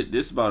 fine. But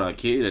this is about our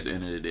kid at the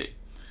end of the day.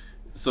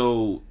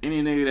 So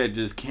any nigga that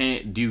just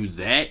can't do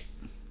that.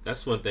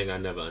 That's one thing I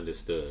never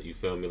understood. You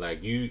feel me?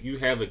 Like, you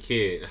have a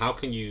kid. How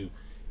can you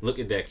look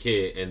at that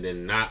kid and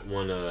then not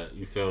want to,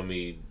 you feel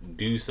me,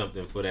 do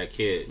something for that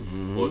kid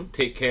or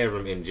take care of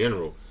him in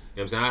general?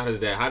 You know what I'm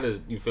saying? How does,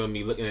 you feel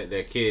me, looking at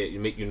that kid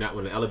make you not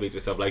want to elevate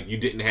yourself like you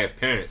didn't have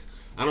parents?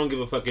 I don't give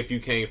a fuck if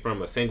you came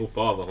from a single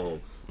father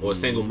home or a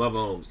single mother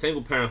home,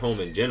 single parent home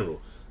in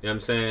general. You know what I'm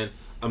saying?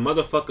 A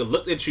motherfucker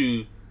looked at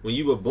you when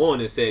you were born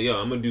and said, yo,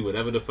 I'm going to do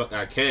whatever the fuck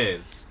I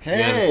can. Hey.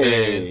 You know what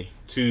I'm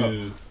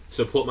saying?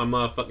 support my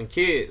motherfucking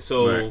kid.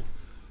 So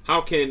how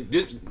can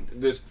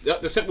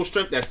the simple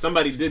strength that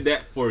somebody did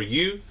that for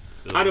you?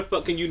 How the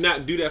fuck can you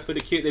not do that for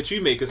the kid that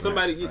you made? Because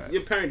somebody,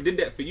 your parent did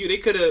that for you. They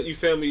could have, you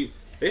feel me?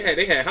 They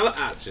had hella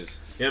options.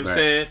 You know what I'm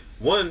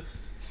saying?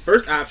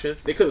 First option,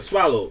 they could have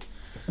swallowed.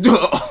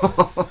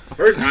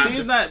 First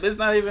option. It's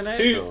not even that.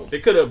 2, though. They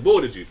could have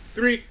aborted you.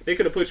 3, they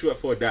could have put you up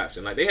for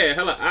adoption. Like, they had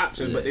hella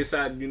options, but they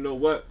decided, you know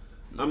what?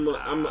 I'm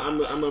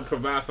gonna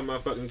provide for my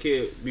fucking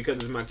kid because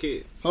it's my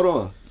kid. Hold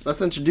on.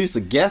 Let's introduce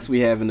a guest we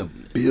have in the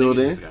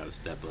building. Just gotta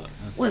step up.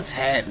 What's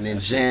happening,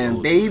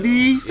 Jam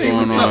baby? Say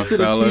what's up to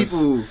the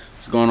people.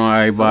 What's going on,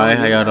 everybody?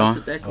 How y'all doing?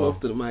 Sit that close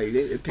to the mic.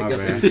 They pick up.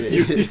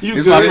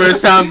 It's my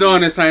first time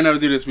doing this. I ain't never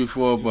do this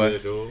before,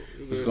 but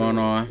what's going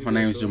on? My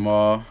name is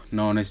Jamal,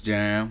 known as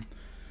Jam.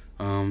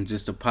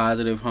 Just a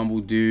positive, humble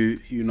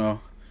dude, you know.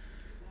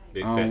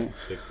 Big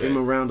facts. Give him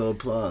a round of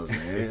applause,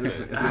 man.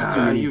 It's not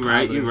too many. You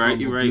right.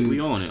 We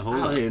on it. Hold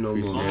on. I don't hear no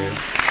more.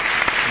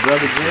 It's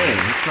Brother Jam.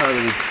 He's part of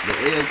the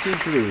ALT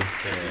crew.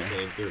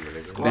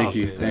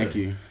 Thank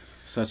you.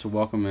 Such a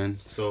welcoming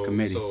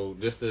committee. So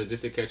just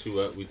to catch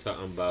you up, we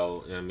talking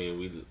about. I mean,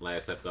 we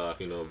last left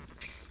off. You know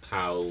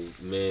how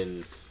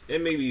men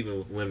and maybe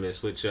even women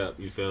switch up.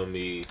 You feel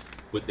me?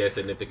 With their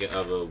significant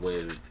other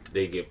when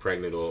they get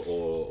pregnant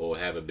or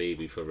have a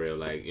baby for real.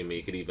 Like, I mean,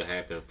 it could even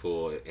happens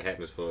for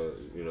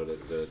you know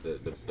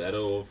the better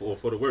or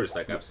for the worse.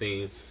 Like, I've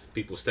seen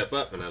people step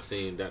up and I've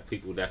seen that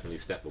people definitely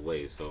step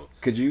away. So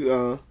could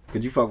you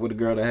fuck with a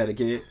girl that had a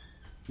kid?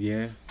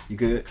 Yeah, you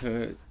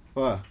could.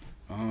 Why?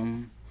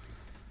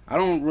 I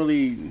don't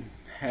really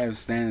have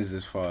standards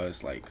as far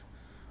as like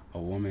a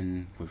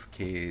woman with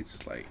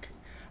kids. Like,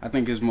 I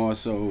think it's more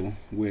so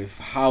with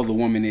how the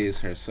woman is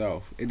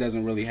herself. It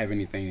doesn't really have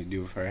anything to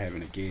do with her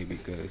having a kid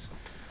because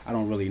I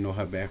don't really know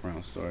her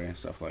background story and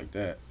stuff like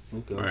that.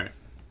 Okay. Right.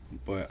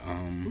 But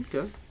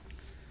okay.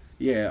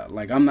 Yeah,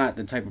 like I'm not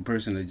the type of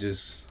person to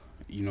just,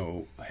 you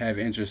know, have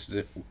interest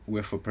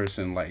with a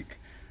person like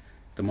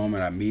the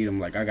moment I meet them.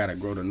 Like, I gotta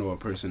grow to know a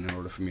person in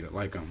order for me to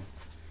like them.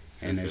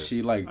 And if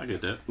she like, I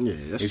get that. Yeah,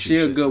 that's if she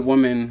a good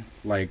woman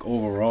like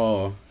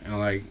overall and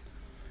like.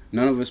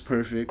 None of us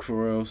perfect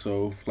for real,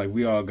 so like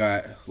we all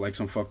got like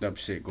some fucked up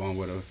shit going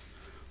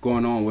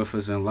on with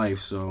us in life.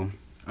 So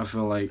I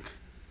feel like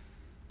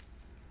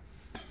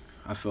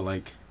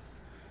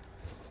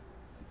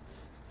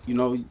you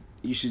know,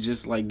 you should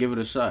just like give it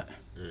a shot.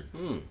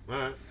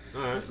 Alright.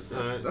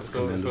 That's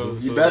commendable.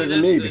 You better than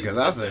me because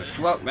I said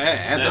fuck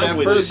that. After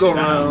that first go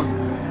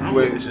round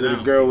with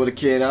a girl with a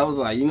kid, I was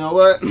like, you know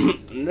what?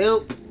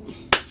 Nope.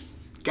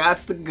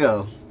 Gots to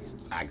go.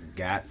 I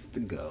gots to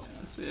go.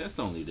 See, that's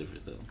the only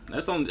difference, though.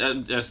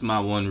 That's my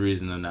one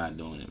reason of not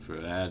doing it. For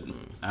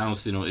I don't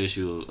see no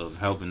issue of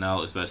helping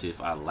out, especially if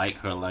I like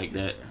her like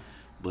that.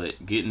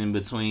 But getting in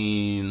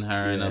between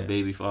her and her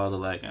baby father,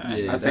 like,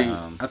 I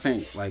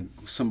think like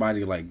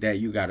somebody like that,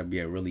 you gotta be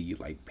a really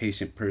like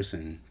patient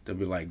person to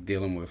be like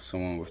dealing with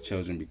someone with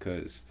children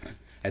because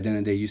at the end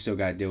of the day, you still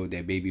gotta deal with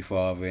that baby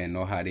father and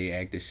know how they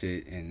act and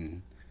shit.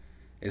 And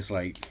it's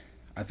like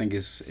I think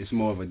it's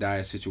more of a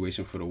dire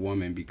situation for the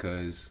woman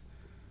because.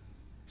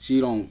 I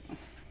don't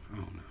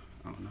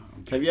know.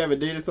 Have you ever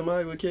dated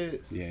somebody with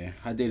kids? Yeah,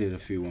 I dated a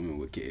few women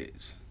with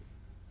kids.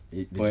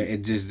 But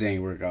it just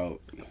didn't work out.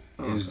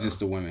 It was just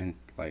the women,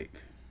 like,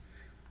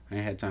 I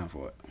ain't had time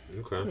for it.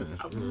 Okay.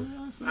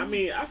 Yeah. I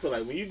mean, I feel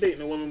like when you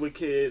dating a woman with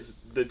kids,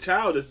 the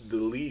child is the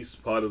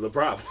least part of the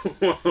problem.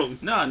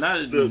 No,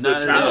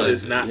 the child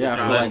is not the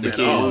problem like the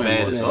kid is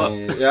bad as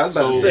fuck. Yeah, I was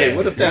about to say,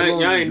 what if that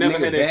y'all ain't never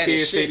had that kid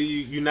say to you,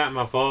 "You not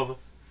my father"?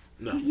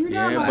 No.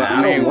 Yeah, but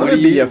I mean, what are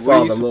you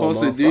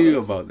supposed to do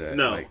about that?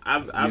 No, like,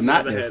 I've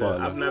never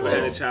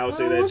had a child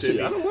say that to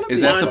me.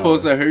 Is that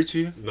supposed to hurt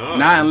you? No.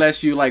 Not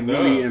unless you like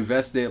really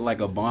invested like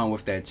a bond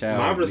with that child.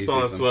 My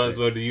response was,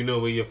 "Well, do you know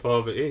where your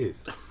father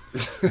is?"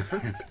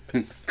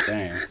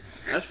 Damn.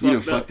 That's you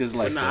done fucked his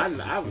life up.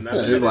 Nah, I've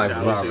never had a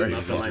child say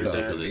nothing like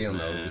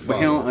that. But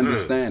he don't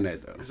understand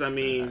that though. Because I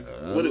mean,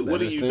 what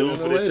are you doing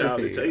for this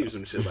child to tell you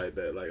some shit like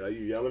that? Like, are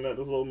you yelling at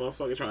this little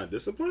motherfucker trying to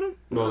discipline him?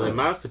 Well, in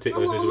my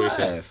particular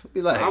situation,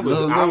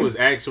 I was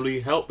actually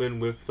helping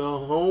with the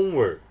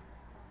homework.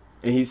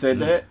 And he said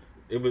that?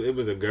 It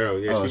was a girl.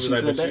 Yeah, she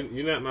was like, "But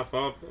you're not my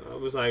father." I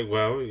was like,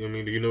 "Well, I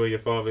mean, do you know where your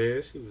father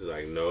is?" She was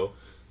like, "No."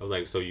 I was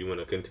like, "So you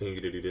want to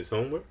continue to do this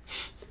homework?"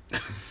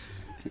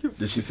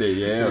 Did she say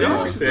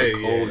yeah? She said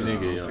cold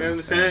nigga. You know what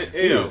I'm saying?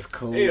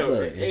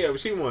 Ayo,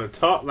 she want to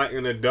talk like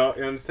an adult.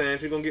 You know what I'm saying?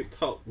 She gonna get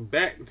talked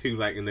back to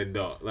like an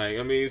adult. Like,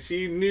 I mean,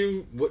 she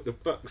knew what the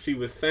fuck she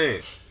was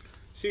saying.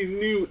 She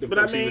knew what the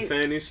fuck she was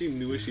saying, and she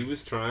knew what she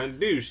was trying to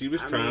do. She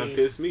was trying to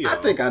piss me off.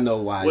 I think I know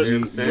why.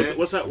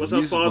 What's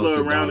her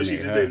father around, and she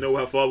just didn't know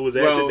where her father was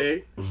at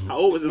today? How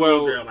old was this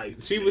little girl? Like,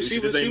 she was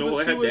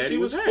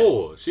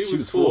 4. She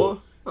was 4.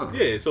 Huh.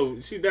 Yeah, so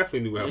she definitely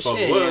knew where her father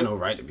she was. Had no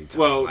right to be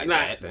talking like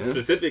not that,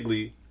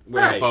 specifically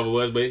where her father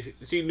was, but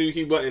she knew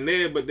he wasn't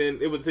there. But then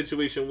it was a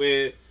situation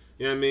where,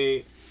 you know what I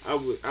mean,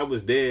 I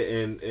was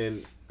there,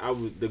 and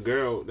the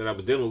girl that I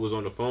was dealing with was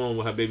on the phone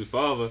with her baby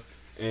father,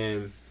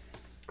 and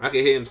I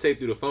can hear him say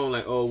through the phone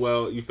like, "Oh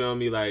well, you feel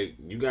me? Like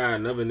you got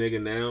another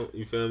nigga now.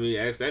 You feel me?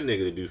 Ask that nigga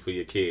to do for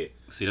your kid."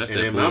 See, that's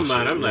and that in my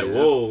mind, I'm like,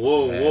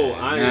 "Whoa!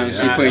 I am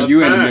she put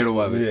you in the middle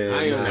of it.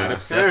 I am not a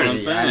parent." That's what I'm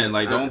saying.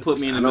 Like, don't put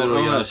me in the middle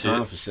of y'all shit. I don't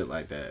have time for shit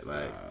like that.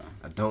 Like,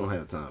 I don't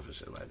have time for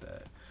shit like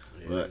that.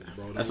 But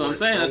that's what I'm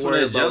saying. That's when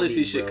that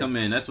jealousy shit come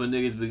in. That's when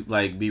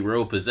niggas be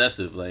real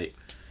possessive. Like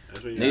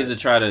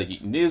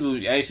niggas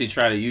will actually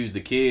try to use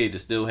the kid to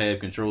still have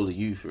control of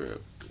you for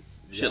real.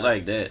 Shit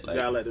like that. Like,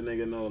 you gotta let the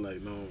nigga know,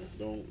 like, no,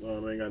 don't,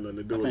 ain't got nothing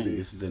to do I with think me.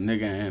 it's the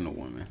nigga and the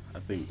woman. I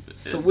think.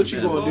 So what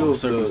you gonna do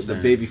if the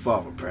baby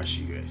father press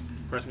you? Right?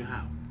 Press me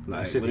how?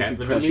 Like, what if he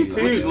press you?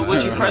 Like,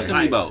 what you pressing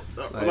me about?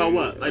 About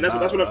what? Like, that's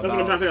what I'm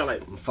trying to figure out.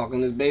 Like, I'm fucking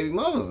this baby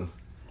mother.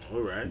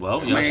 All right.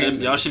 Well,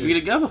 y'all should be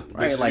together.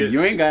 Right, like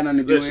you ain't got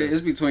nothing to do with it.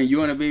 It's between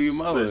you and the baby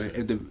mother.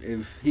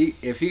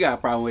 If he got a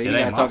problem with it, he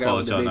gotta talk it out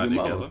with the baby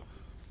mother.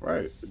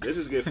 Right.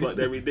 Bitches get fucked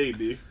every day,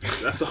 D.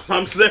 That's all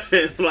I'm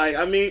saying. Like,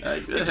 I mean,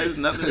 that has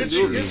nothing to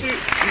do with it. You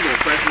gonna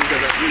press me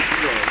because you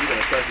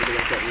gonna press me because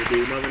I'm fucking your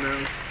baby mother now?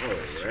 All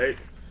right.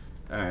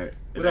 All right.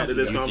 And after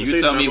this conversation,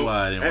 you tell me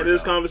why. After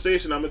this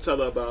conversation, I'm gonna tell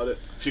her about it.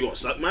 She gonna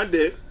suck my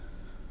dick.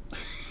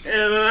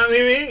 And I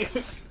mean,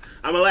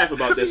 I'm gonna laugh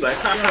about this. Like,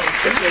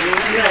 this nigga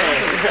was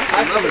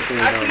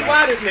mad. I see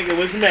why this nigga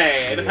was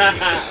mad.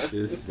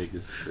 This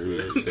nigga's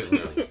crazy.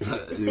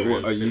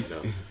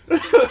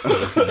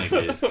 This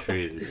nigga is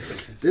crazy.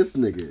 This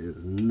nigga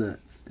is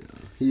nuts. Yo.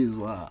 He's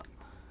wild.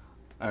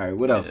 All right,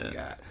 what else we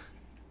got?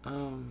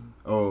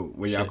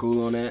 Were y'all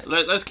cool on that?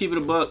 Let's keep it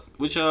a buck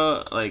with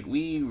y'all. Like,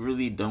 we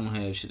really don't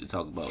have shit to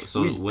talk about.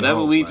 So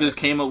whatever we just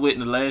came up with in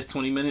the last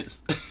 20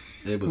 minutes,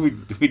 we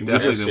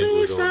definitely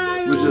we're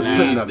just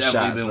putting up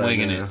shots been right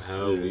winging now.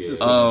 it.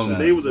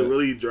 Today was a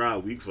really dry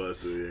week for us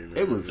today, man.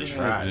 It was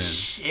dry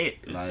shit.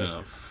 It's been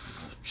a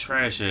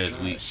trash ass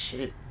week.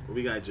 Shit.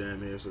 We got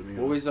Jam here, so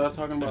what was y'all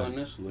talking about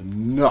initially?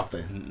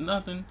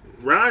 Nothing.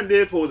 Ryan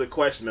did pose a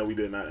question that we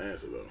did not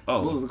answer though.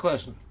 Oh, what was the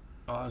question?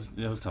 I was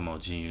talking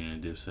about G-Unit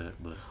and Dipset,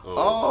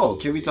 but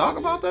can we talk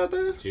about that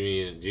then?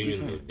 G-Unit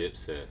and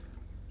Dipset.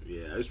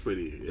 Yeah, it's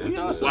pretty.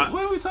 What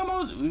are we talking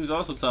about? We was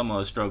also talking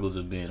about struggles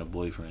of being a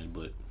boyfriend,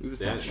 but we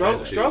was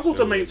struggle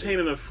to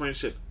maintaining a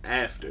friendship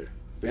after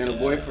being a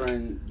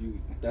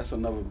boyfriend. That's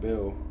another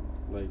bill.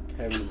 Like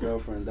having a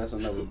girlfriend, that's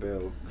another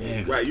bill.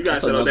 Yeah, right, you gotta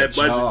set up that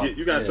budget.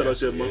 You gotta set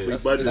up your monthly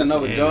budget. That's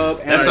another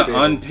job. That's an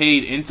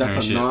unpaid internship.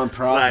 That's a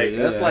non-profit.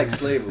 That's like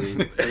slavery.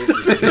 Right.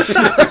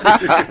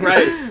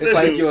 It's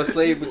like you're a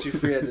slave, but you're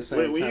free at the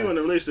same time. When you're in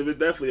a relationship, it's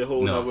definitely a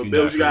whole other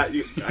bill.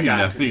 I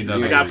gotta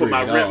put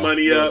my rent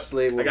money up.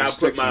 I gotta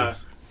put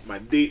my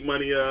date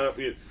money up.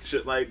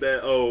 Shit like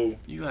that. Oh,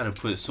 you gotta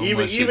put so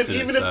much shit to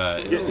the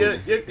side.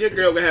 If your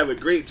girl can have a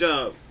great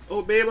job.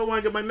 Oh, babe, I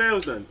want to get my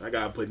nails done. I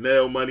got to put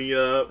nail money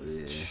up.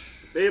 Yeah.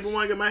 Babe, I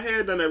want to get my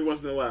hair done every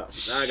once in a while.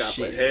 Now I got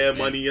to put hair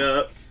money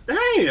up.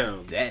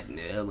 Damn. That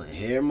nail and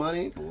hair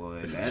money? Boy,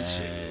 that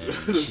shit.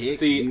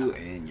 See, you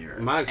and your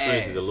my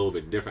experience is a little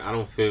bit different. I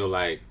don't feel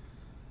like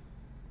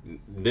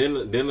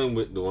dealing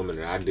with the woman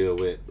that I deal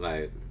with,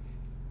 like,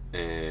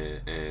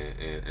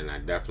 and I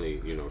definitely,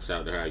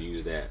 shout out to her. I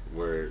use that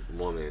word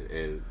woman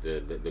in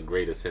the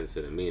greatest sense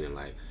of the meaning.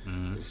 Like,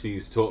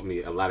 she's taught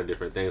me a lot of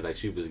different things. Like,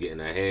 she was getting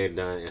her hair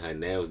done and her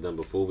nails done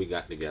before we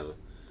got together.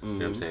 You know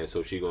what I'm saying?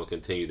 So she gonna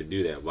continue to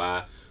do that.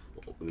 Why?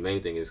 The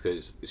main thing is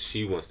because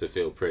she wants to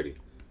feel pretty.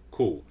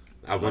 Cool.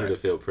 I want her to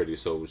feel pretty,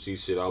 so she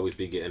should always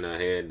be getting her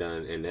hair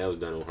done and nails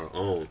done on her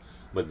own.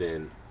 But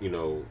then, I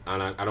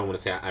don't want to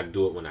say I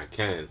do it when I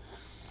can.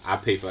 I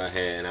pay for her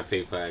hair and I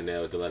pay for her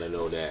nails to let her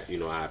know that,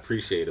 I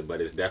appreciate it, but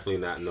it's definitely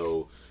not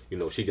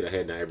she get her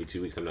hair done every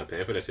 2 weeks. I'm not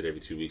paying for that shit every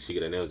 2 weeks. She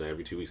get her nails done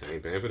every 2 weeks. I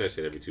ain't paying for that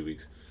shit every 2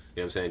 weeks.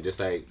 You know what I'm saying?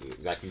 Just like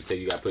you say,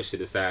 you got to put shit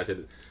aside,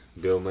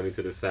 bill money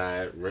to the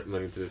side, rent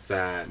money to the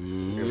side, you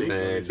know what I'm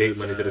saying? Date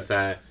money to the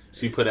side.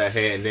 She put her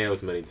hair and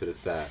nails money to the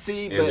side.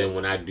 Then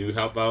when I do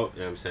help out, you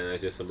know what I'm saying,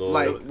 that's just a little...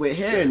 Like, with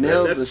hair and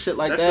nails and shit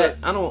like that,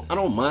 I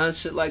don't mind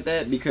shit like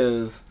that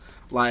because,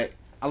 like,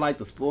 I like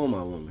to spoil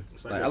my woman.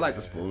 I like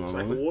to spoil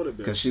my woman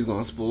because she's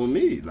gonna spoil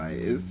me. Like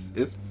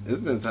it's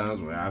been times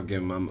where I've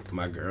given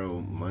my girl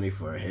money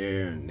for her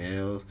hair and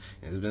nails.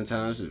 And it's been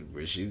times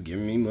where she's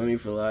giving me money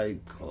for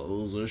like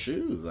clothes or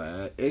shoes.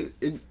 Like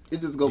it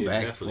just go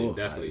back and forth.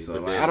 Definitely. Like,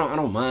 so I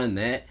don't mind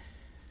that.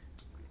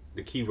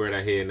 The key word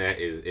I hear in that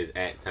is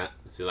at time.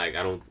 So like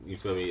you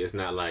feel me? It's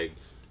not like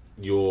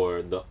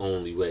you're the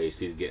only way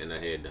she's getting her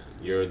hair done.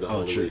 You're the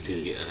only way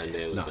she's getting her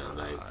nails done.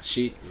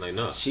 She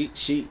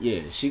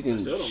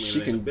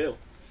can bill.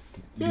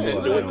 Yeah,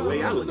 do it the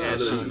way I look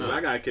at it. I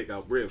gotta kick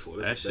out bread for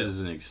this. That shit is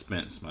an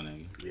expense, my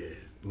nigga. Yeah.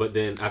 But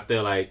then I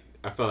feel like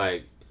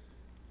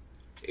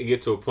it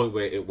get to a point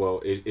where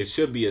it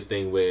should be a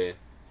thing where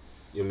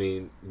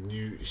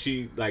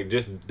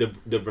just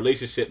the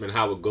relationship and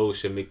how it goes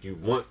should make you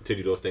want to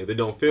do those things. It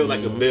don't feel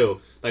like a bill.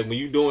 Like when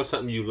you're doing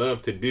something you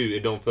love to do, it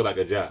don't feel like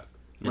a job.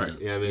 Right.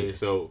 You know what I mean?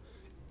 So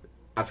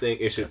I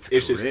think it should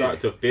start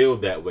to feel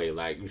that way.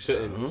 Like you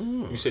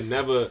should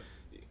never,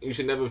 You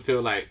should never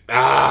feel like,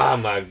 ah,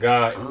 my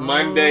God,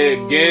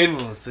 Monday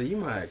again. So you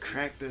might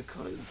crack the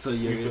code. So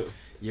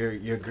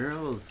your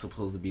girl is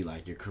supposed to be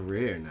like your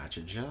career, not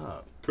your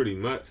job. Pretty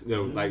much, you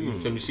know, like you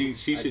feel me. She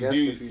should do.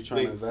 If you're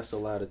trying to invest a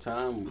lot of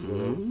time,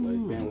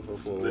 like being with her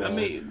for a while. I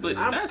mean, but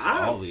that's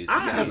always.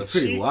 I am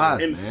cheap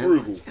and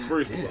frugal.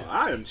 First of all,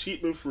 I am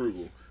cheap and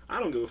frugal. I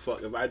don't give a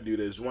fuck if I do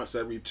this once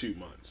every 2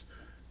 months.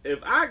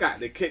 If I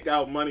got to kick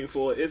out money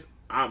for it,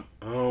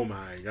 oh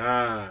my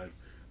God.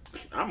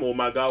 I'm on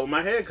my God with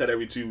my haircut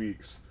every 2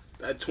 weeks.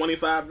 That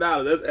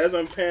 $25. As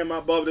I'm paying my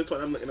barber,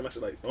 I'm looking at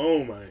myself like,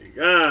 oh my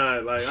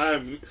God,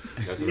 like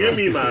give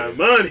me my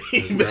money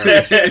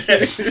back.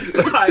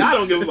 Like I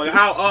don't give a fuck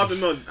how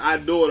often I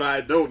do it or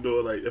I don't do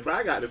it. Like if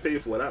I got to pay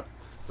for it,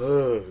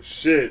 oh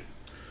shit.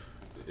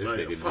 Like,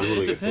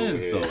 it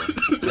depends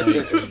though.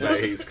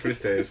 Everybody hates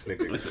Chris ass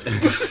Snickers.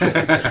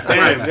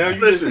 Damn, now you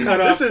just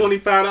cut off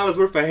 $25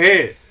 worth of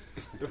hair.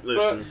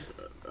 Listen,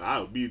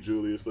 I'll beat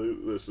Julius.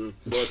 Listen,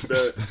 fuck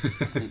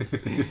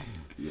that.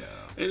 Yeah.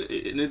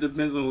 It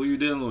depends on who you're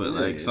dealing with.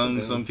 Like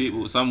some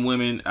people, some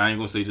women. I ain't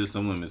gonna say just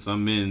some women.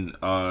 Some men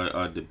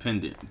are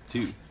dependent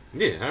too.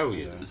 Yeah, hell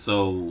yeah.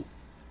 So,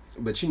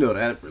 but you know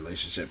that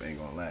relationship ain't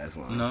gonna last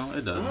long. No,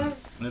 it doesn't.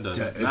 It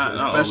doesn't.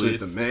 Especially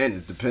if the man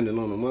is dependent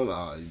on the woman.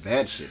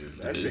 That shit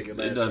is.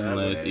 It doesn't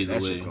last either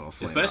way.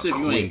 Especially if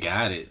you ain't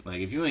got it.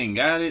 Like if you ain't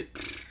got it,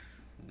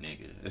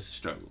 nigga, it's a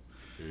struggle.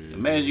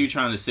 Imagine you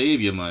trying to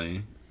save your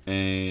money,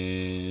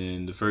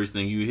 and the first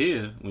thing you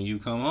hear when you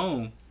come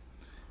home,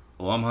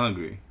 "Oh, I'm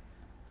hungry."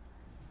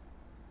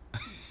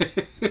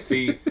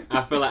 See,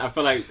 I feel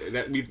like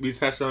that we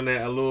touched on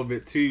that a little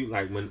bit too.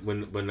 Like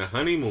when the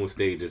honeymoon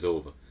stage is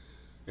over, you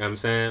know what I'm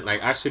saying?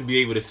 Like I should be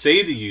able to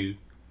say to you,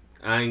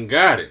 I ain't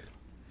got it.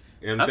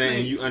 You know what I'm saying?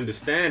 And you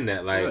understand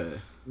that, like,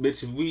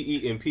 bitch, if we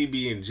eating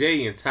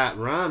PB&J and top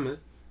ramen,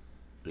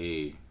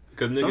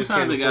 because niggas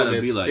can't afford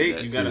that steak,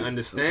 like you gotta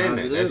understand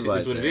that. That's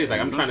just what it is.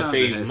 Like I'm trying to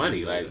save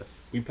money. Like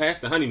we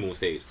passed the honeymoon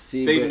stage.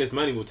 Saving this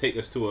money will take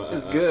us to a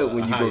good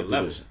when you go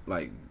level.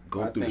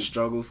 Go through the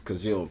struggles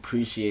because you'll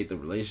appreciate the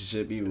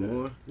relationship even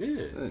more.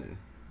 Yeah.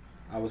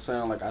 I was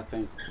saying, like, I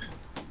think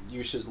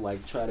you should,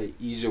 like, try to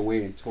ease your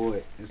way into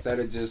it. Instead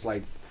of just,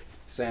 like,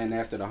 saying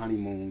after the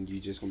honeymoon, you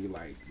just gonna be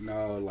like,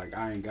 no, like,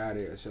 I ain't got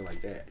it or shit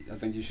like that. I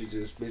think you should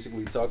just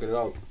basically talk it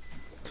out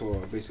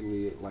to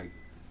basically, like,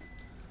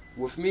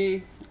 with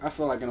me, I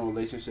feel like in a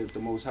relationship, the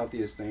most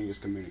healthiest thing is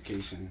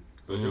communication.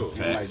 For sure.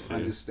 And, like,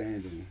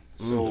 understanding.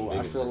 So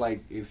I feel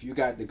like if you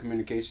got the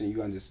communication,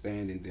 you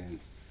understand, and then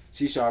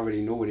she should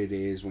already know what it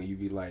is when you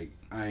be like,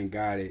 I ain't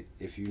got it.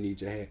 If you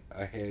need your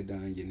hair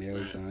done, your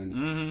nails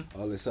done,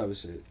 all this other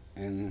shit.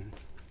 And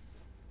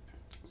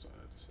that's all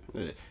I have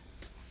to say.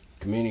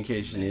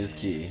 Communication is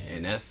key,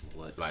 and that's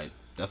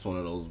one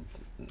of those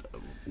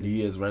New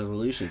Year's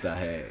resolutions I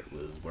had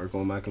was work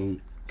on my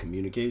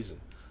communication.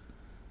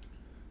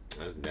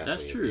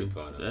 That's true.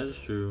 That is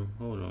true.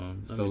 Hold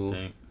on. Let me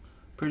think.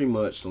 Pretty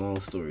much, long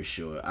story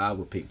short, I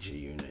would pick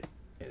G-Unit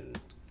and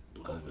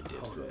over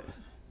Dipset.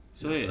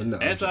 So yeah,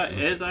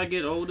 as I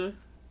get older,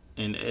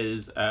 and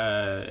as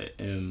I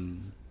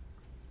am,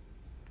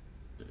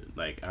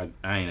 like I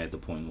ain't at the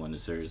point wanting to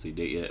seriously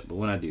date yet, but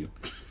when I do, you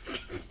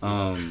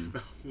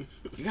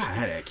gotta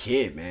have that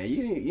kid, man.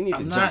 You need to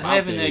I'm jump not out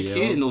having there, that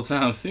kid no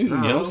time soon,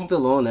 nah, yo. I'm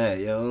still on that,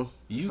 yo.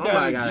 You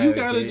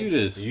gotta do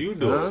this. You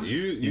do it.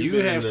 You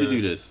have to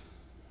do this.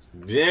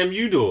 Damn,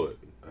 you do it.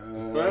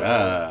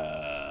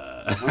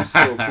 I'm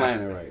still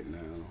planning right now.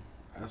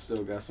 I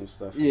still got some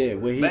stuff. Yeah,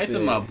 back to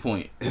my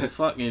point.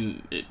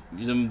 Fucking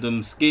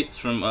them skits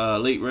from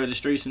Late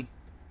Registration.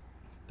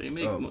 They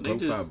make they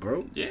just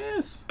broke.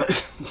 Yes.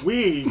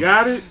 We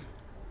got it.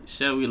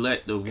 Shall we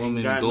let the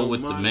woman go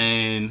with the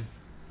man?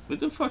 What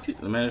the fuck? As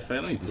a matter of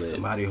fact, let me play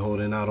somebody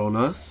holding out on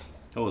us.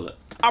 Hold up.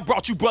 I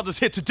brought you brothers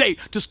here today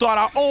to start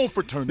our own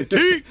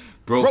fraternity.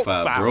 Broke.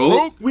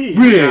 We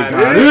ain't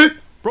got it.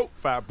 Broke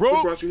 5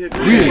 broke. Brought you here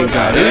we ain't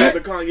got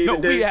it. No,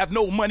 we have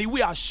no money.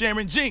 We are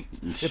sharing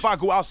jeans. If I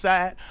go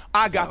outside,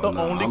 I got the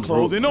only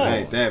clothing on.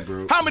 Ain't that,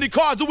 bro? How many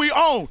cars do we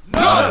own?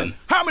 None.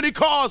 How many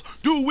cars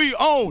do we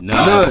own?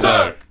 None.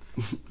 Sir.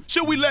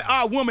 Should we let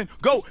our woman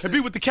go and be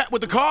with the cat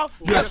with the car?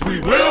 Yes,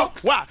 we will.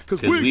 Why?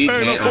 Because we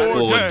can't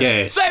afford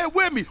gas. Say it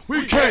with me.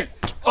 We can't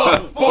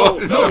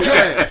afford no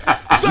gas.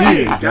 We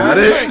ain't got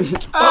it.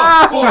 Can't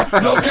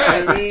afford no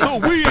gas. So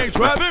we ain't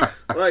driving.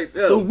 Like,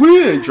 so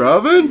we ain't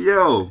driving.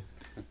 Yo,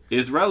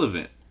 it's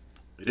relevant.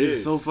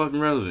 It's so fucking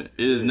relevant.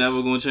 It is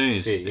never gonna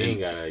change. Shit, you ain't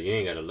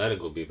gotta let her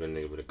go beat a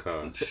nigga with a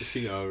car.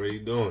 She already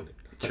doing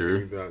it.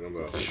 True. What you talking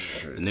about?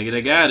 The nigga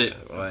that got it.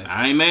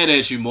 I ain't mad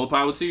at you. More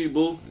power to you,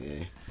 boo.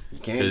 Yeah. You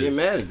can't get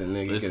mad at the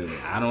nigga. Listen,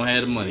 I don't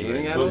have the money.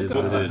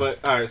 But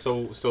all right,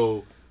 so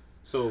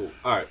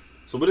all right.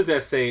 So what does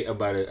that say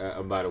about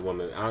a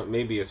woman?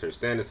 Maybe it's her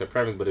standards, her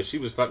preference. But if she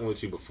was fucking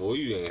with you before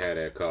you ain't had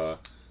that car,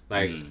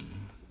 like,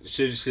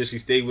 should she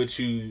stay with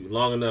you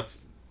long enough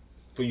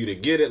for you to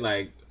get it?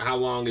 Like, how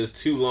long is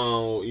too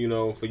long? You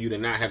know, for you to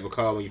not have a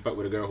car when you fuck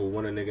with a girl who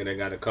want a nigga that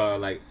got a car?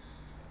 Like,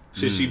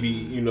 should she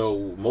be,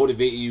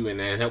 motivating you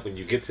and then helping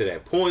you get to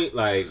that point?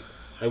 Like,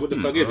 Like, what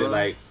the fuck is it?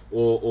 Like,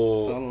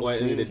 or at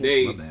the end of the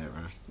day, my bad,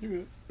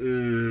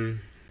 right?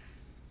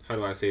 How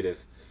do I say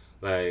this?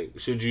 Like,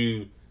 should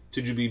you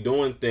be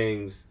doing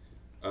things,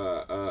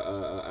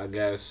 I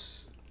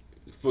guess,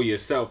 for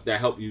yourself that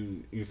help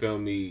you feel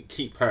me,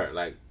 keep her?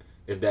 Like,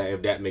 if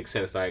that makes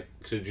sense. Like,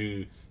 should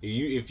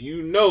if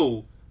you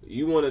know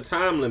you want a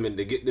time limit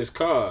to get this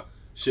car,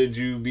 should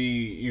you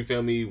be, you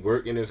feel me,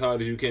 working as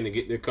hard as you can to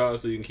get the car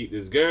so you can keep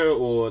this girl?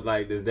 Or,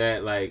 like, does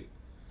that, like,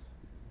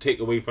 take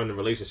away from the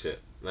relationship?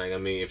 Like, I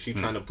mean, if she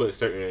trying to put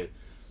certain,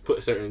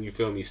 you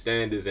feel me,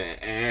 standards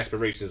and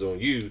aspirations on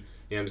you, you know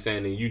what I'm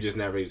saying, and you just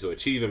not ready to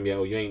achieve them yet,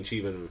 or you ain't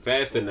achieving them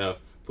fast enough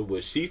for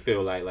what she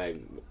feel like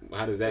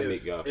how does that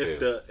make y'all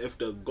feel? If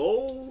the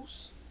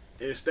goals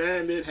and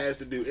standard has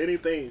to do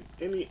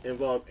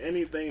involve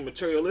anything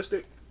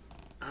materialistic,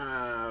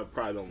 I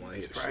probably don't want to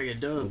hear this shit.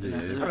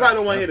 I probably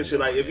don't want to hear this shit.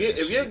 Like,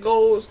 if your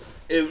goals,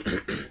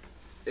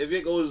 if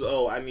your goals,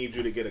 oh, I need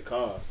you to get a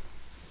car,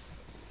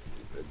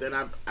 then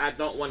I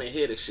don't want to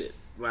hear this shit.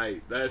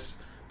 Like, that's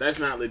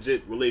not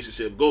legit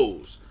relationship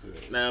goals. Yeah.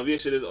 Now, if your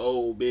shit is,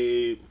 oh,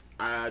 babe,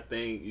 I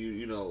think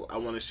you know, I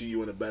want to see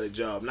you in a better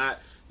job.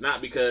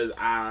 Not because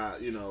I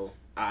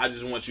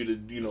just want you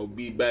to,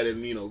 be better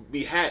and,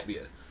 be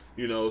happier.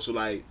 So,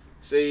 like,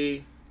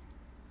 say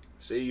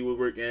you were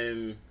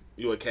working,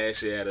 you were a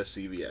cashier at a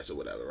CVS or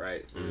whatever,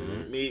 right?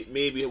 Mm-hmm.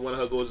 Maybe one of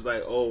her goals is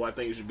like, oh, I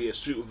think you should be a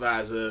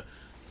supervisor.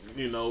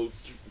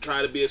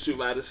 Try to be a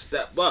supervisor,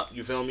 step up.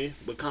 You feel me?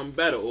 Become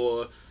better,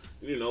 or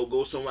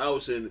go somewhere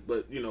else and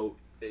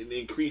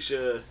increase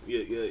your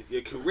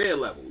career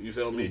level. You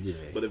feel me? Yeah.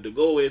 But if the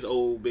goal is,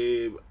 oh,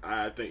 babe,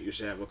 I think you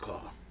should have a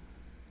car.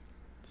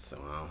 So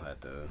I don't have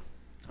to.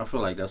 I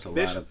feel like that's a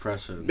lot of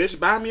pressure. Bitch,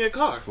 buy me a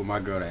car. For my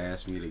girl to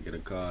ask me to get a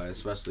car,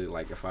 especially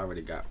like if I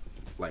already got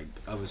like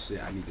other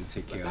shit I need to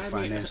take care of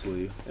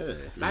financially.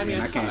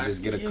 I can't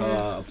just get a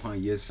car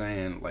upon you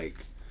saying like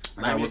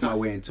I gotta work my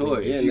way into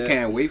it. If you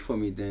can't wait for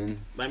me, then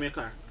buy me a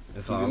car.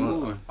 It's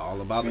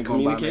all about the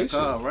communication.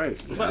 Car,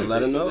 right?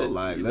 Let her know.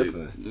 Like,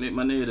 listen,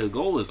 my nigga, the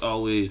goal is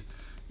always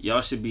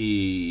y'all should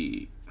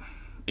be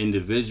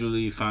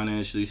individually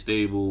financially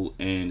stable,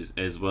 and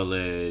as well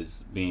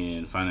as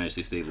being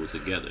financially stable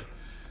together.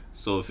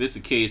 So if it's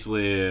a case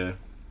where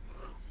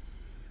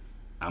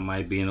I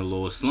might be in a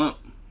little slump,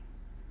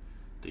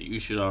 then you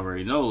should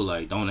already know,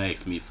 like, don't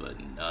ask me for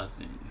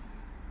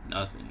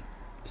nothing.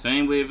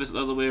 Same way if it's the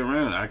other way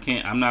around.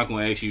 I'm not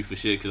gonna ask you for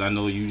shit because I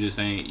know you just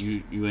ain't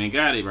you ain't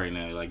got it right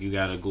now. Like, you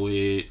gotta go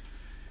ahead,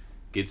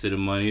 get to the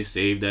money,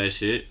 save that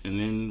shit, and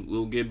then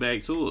we'll get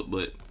back to it.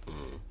 But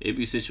it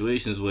be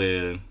situations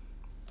where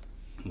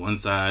one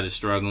side is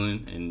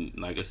struggling, and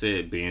like I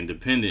said, being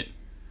dependent.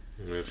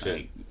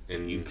 Like,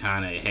 and you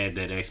kind of had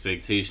that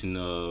expectation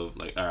of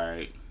like, all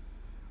right,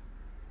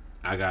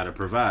 I gotta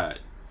provide,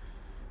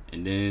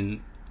 and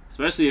then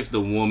especially if the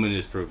woman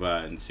is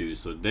providing too,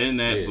 so then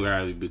that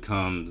probably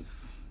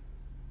becomes,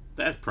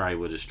 that's probably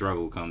where the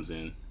struggle comes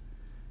in.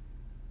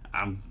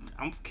 I'm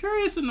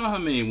curious to know how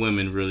many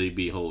women really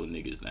be holding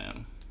niggas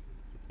down.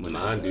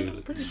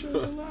 I'm pretty sure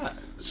it's a lot.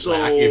 So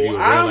like, I give you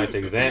a real life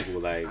example.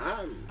 Like,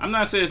 I'm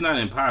not saying it's not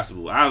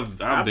impossible. I've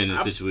been in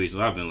situations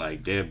where I've been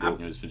like dead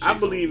broken. I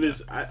believe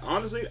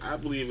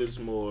it's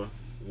more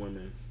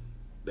women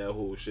that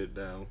hold shit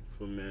down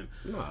for men.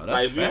 No, that's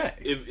like,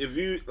 fact. If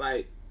you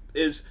like,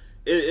 it's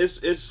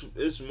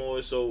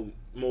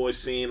more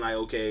seen like,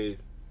 okay,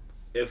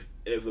 if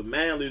a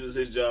man loses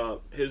his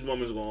job, his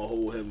woman's gonna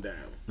hold him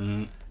down,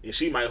 and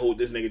she might hold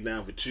this nigga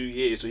down for 2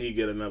 years so he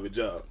get another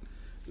job.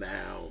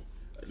 Now,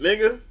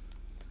 nigga,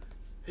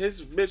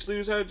 his bitch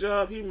lose her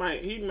job, he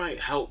might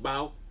help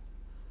out,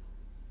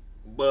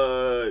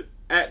 but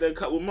after a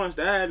couple months,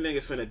 that nigga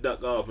finna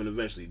duck off and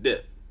eventually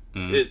dip.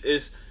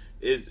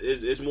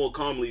 It's more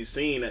commonly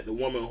seen that the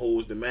woman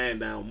holds the man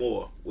down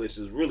more, which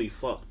is really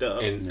fucked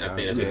up. And I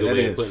think that's a good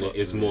way of putting it.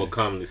 It's more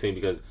commonly seen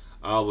because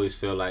I always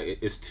feel like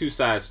it's two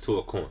sides to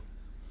a coin.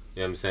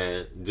 You know what I'm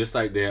saying? Just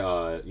like there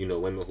are,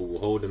 women who will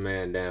hold the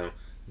man down,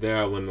 there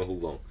are women who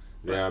won't.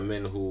 There are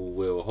men who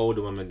will hold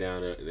the woman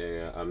down.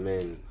 There are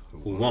men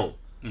who won't.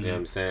 You know what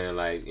I'm saying?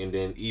 Like, and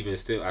then even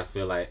still, I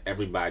feel like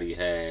everybody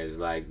has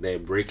like their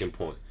breaking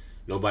point.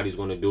 Nobody's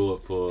gonna do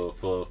it for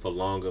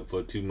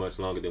too much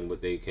longer than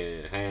what they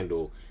can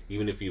handle.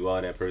 Even if you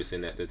are that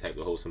person that's the type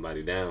to hold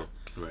somebody down,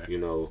 right?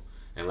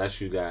 Unless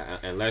you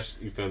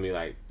feel me,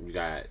 like you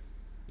got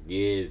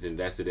years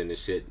invested in the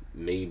shit.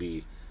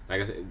 Maybe,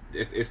 like I said,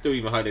 it's still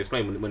even hard to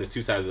explain when it's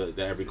two sides of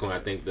every coin. I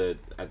think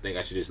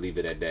I should just leave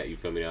it at that. You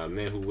feel me? There are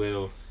men who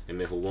will and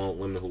men who won't.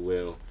 Women who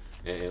will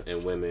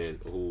and women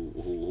who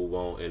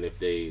won't. And if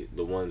the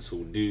ones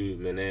who do,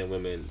 men and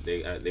women,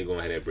 they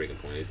gonna have that breaking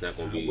point. It's not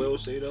gonna be. I will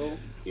say though,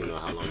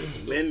 how long they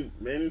can do.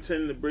 Men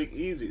tend to break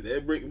easy. Their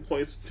breaking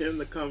points tend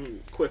to come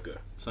quicker.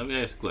 So let me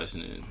ask a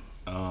question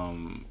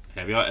then.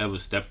 Have y'all ever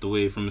stepped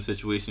away from a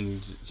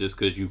situation just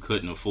because you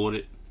couldn't afford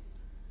it?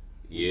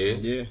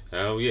 Yeah.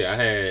 Oh yeah. I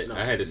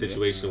had a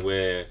situation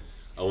where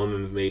a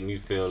woman made me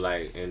feel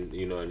like, and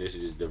this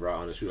is just the raw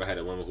honest truth. I had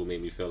a woman who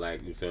made me feel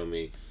like, you feel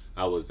me,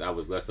 I was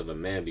less of a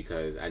man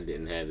because I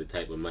didn't have the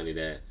type of money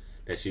that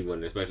she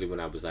wanted, especially when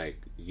I was like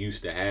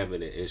used to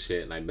having it and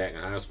shit. Like back in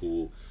high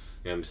school,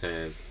 you know what I'm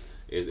saying?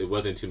 It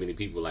wasn't too many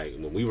people. Like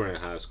when we were in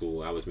high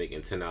school, I was making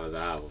 $10 an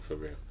hour for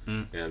real. You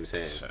know what I'm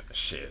saying?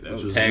 Shit, that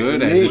was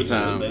good at the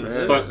time.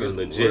 Fucking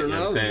legit. You know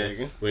what I'm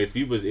saying? Well, if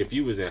you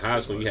was in high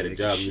school, and you had a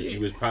job. You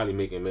was probably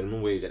making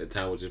minimum wage at the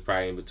time, which is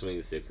probably in between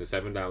 $6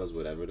 and $7,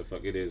 whatever the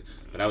fuck it is.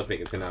 But I was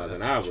making $10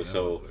 an hour.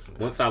 So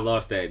once I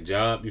lost that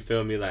job, you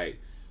feel me? Like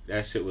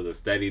that shit was a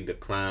steady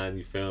decline.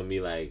 You feel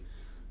me? Like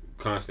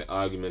constant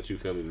arguments, you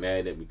feel me,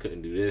 mad that we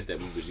couldn't do this that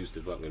we was used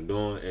to fucking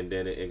doing, and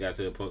then it got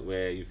to the point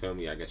where, you feel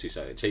me, I guess she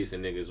started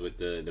chasing niggas with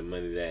the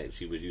money that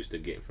she was used to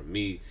getting from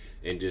me,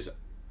 and just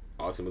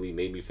ultimately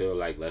made me feel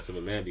like less of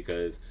a man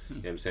because, you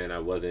know what I'm saying, I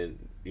wasn't,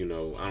 you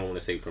know, I don't want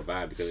to say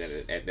provide because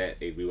at that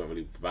age we weren't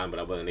really providing, but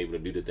I wasn't able to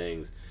do the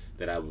things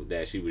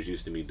that she was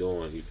used to me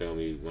doing, you feel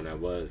me, when I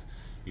was,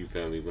 you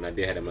feel me, when I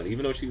did have the money,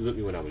 even though she was with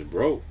me when I was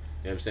broke,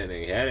 you know what I'm saying, I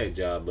ain't had that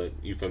job, but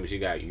you feel me, she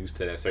got used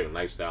to that certain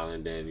lifestyle,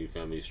 and then, you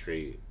feel me,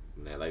 straight,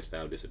 that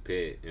lifestyle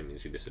disappeared. I mean,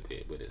 she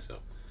disappeared with it. So,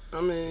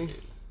 I mean,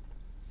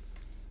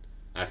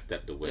 I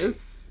stepped away.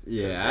 It's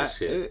you know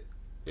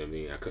what I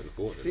mean, I couldn't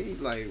afford it. See,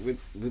 like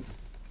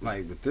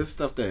with this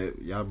stuff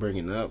that y'all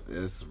bringing up,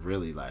 it's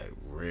really like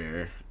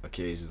rare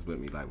occasions with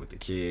me. Like with the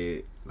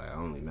kid, like I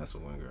only mess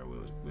with one girl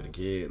with a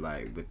kid.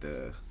 Like with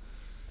the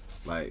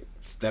like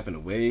stepping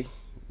away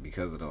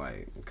because of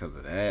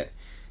that.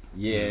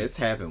 Yeah, it's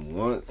happened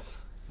once,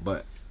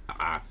 but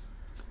I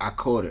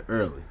caught it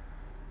early,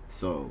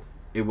 so.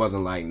 It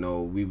wasn't like,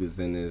 no, we was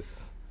in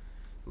this,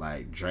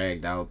 like,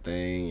 dragged out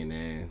thing, and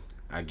then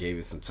I gave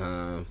it some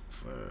time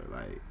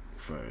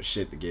for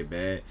shit to get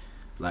bad.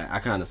 Like, I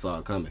kind of saw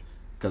it coming.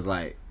 Because,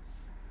 like,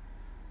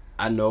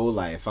 I know,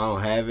 like, if I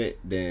don't have it,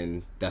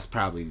 then that's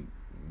probably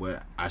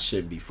what I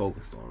shouldn't be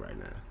focused on right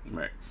now.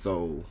 Right.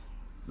 So,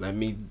 let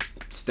me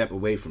step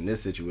away from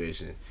this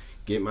situation,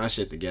 get my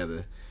shit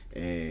together,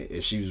 and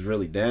if she was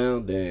really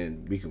down,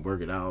 then we can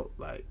work it out,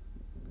 like,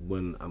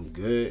 when I'm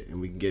good,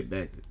 and we can get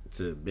back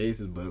to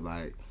basis, but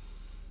like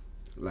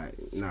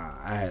nah,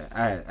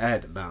 I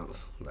had to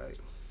bounce like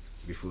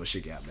before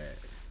shit got bad.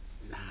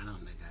 Nah, I don't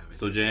think I ever.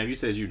 So Jam, you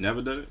said you've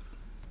never done it?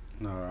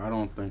 No, I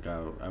don't think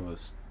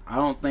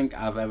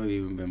I've ever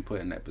even been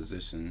put in that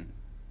position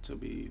to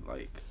be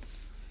like.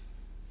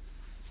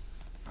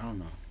 I don't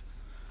know.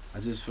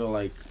 I just feel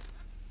like.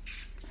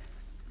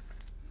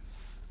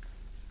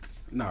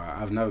 No,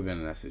 I've never been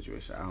in that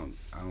situation.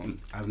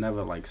 I've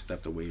never like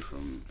stepped away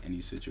from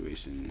any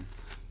situation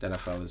that I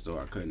felt as though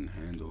I couldn't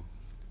handle.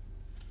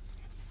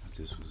 I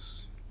just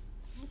was.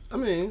 I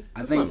mean,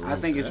 I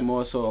think it's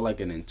more so like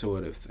an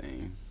intuitive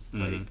thing.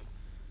 Mm-hmm. Like,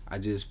 I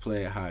just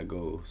play it how it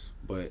goes.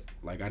 But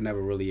like, I never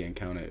really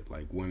encountered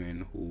like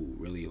women who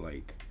really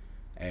like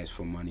ask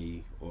for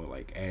money or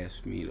like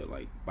ask me to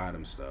like buy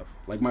them stuff.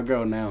 Like my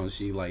girl now,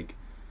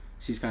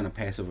 she's kind of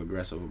passive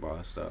aggressive about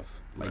her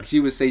stuff. Like right. She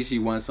would say she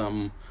wants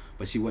something,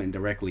 but she wouldn't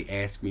directly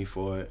ask me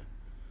for it.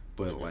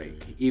 But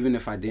like, even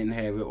if I didn't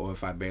have it or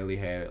if I barely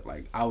had it,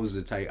 like I was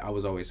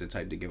always the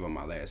type to give her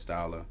my last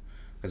dollar,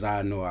 because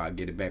I know I'll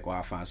get it back or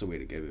I'll find some way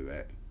to give it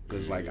back.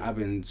 Because like I've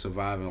been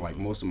surviving like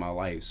most of my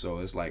life, so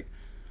it's like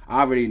I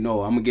already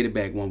know I'm gonna get it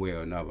back one way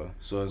or another.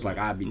 So it's like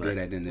I'll be good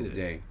at the end of the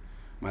day.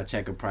 My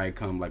check will probably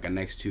come like the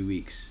next 2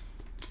 weeks.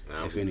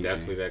 I was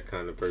definitely that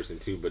kind of person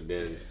too, but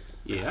then.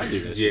 Yeah, I do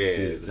that shit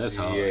too. That's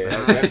hard. Yeah,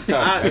 that's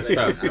tough. That's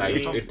tough. Like,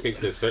 it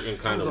takes a certain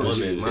kind of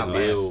woman to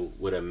deal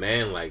with a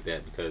man like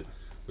that, because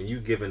when you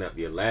giving up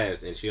your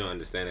last and she don't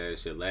understand that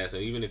it's your last,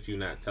 and even if you're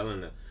not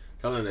telling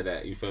her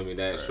that, you feel me,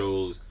 that shows,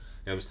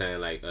 you know what I'm saying,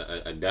 like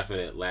a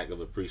definite lack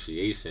of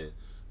appreciation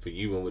for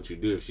you and what you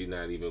do if she's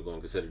not even going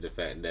to consider the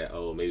fact that,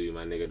 oh, maybe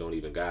my nigga don't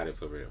even got it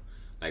for real.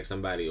 Like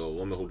somebody or a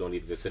woman who don't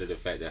even consider the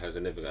fact that her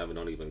significant other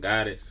don't even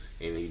got it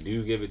and he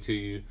do give it to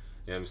you.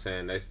 You know what I'm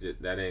saying? That's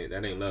just that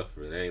ain't love for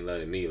me. That ain't love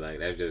to me. Like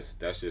that's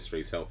just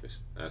straight selfish.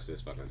 That's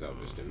just fucking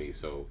selfish to me.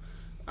 So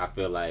I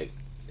feel like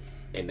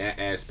in that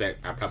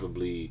aspect I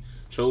probably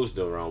chose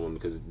the wrong one,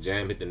 because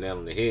Jam hit the nail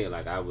on the head.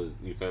 Like I was,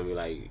 you feel me,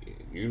 like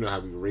you know how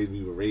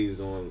we were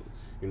raised on,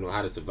 you know,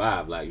 how to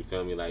survive. Like you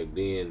feel me, like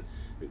being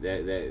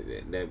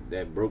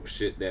that broke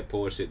shit, that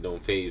poor shit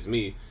don't phase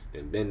me.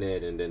 Then been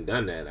there and then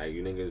done that. Like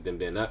you niggas then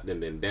been up, then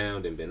been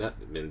down, then been up,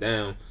 then been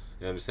down.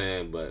 You know what I'm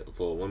saying? But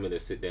for a woman to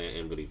sit there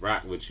and really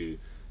rock with you, you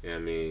know what I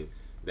mean,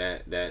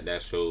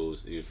 that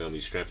shows, you feel me,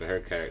 strength in her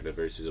character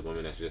versus a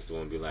woman that's just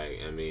want to be like,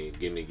 I mean,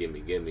 give me,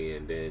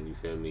 and then, you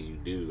feel me, you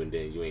do, and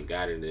then you ain't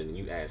got it, and then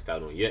you asked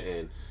out on your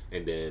end,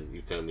 and then,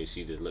 you feel me,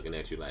 she just looking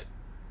at you like,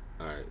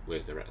 all right,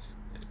 where's the rest?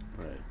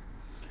 Right.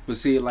 But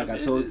see, like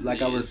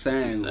I was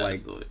saying, like,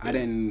 I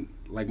didn't,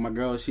 like my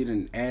girl, she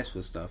didn't ask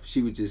for stuff.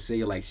 She would just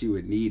say like she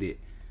would need it,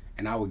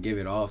 and I would give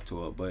it off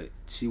to her, but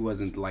she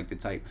wasn't like the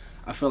type.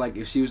 I feel like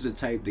if she was the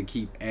type to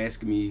keep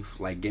asking me,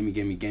 like,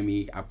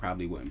 gimme, I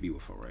probably wouldn't be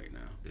with her right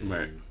now.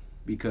 Right.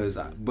 Because,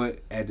 but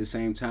at the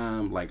same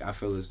time, like, I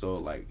feel as though,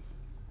 like,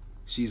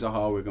 she's a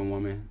hardworking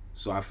woman,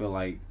 so I feel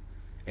like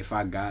if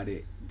I got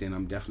it, then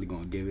I'm definitely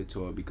going to give it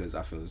to her, because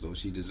I feel as though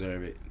she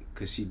deserves it.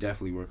 because she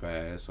definitely work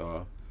her ass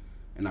off,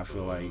 and I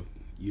feel like,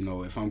 you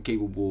know, if I'm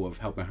capable of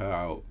helping her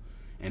out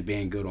and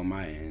being good on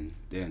my end,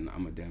 then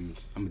I'm a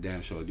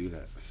damn sure do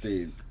that.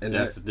 See, and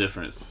that's the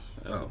difference.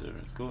 That's the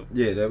difference. Go ahead.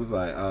 Yeah, that was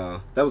like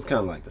that was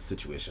kind of like the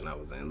situation I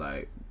was in.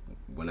 Like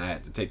when I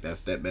had to take that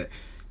step back,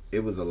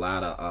 it was a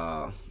lot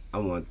of I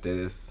want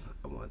this,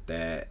 I want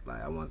that,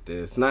 like I want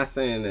this. Not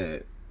saying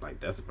that like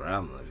that's a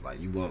problem.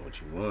 Like you want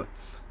what you want,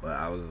 but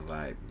I was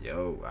like,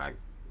 yo,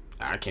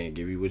 I can't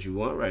give you what you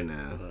want right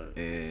now,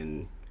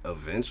 and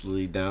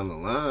eventually down the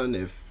line,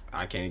 if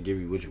I can't give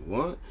you what you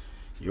want,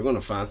 you're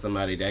gonna find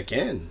somebody that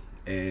can.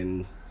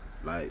 And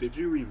like, did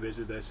you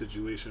revisit that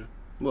situation?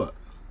 What?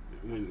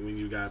 When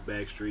you got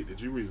Backstreet,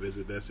 did you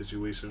revisit that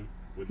situation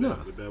with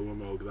that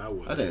woman? Because I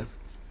wouldn't. I didn't.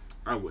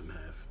 I wouldn't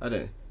have. I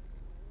didn't.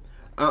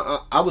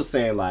 I was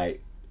saying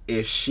like,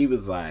 if she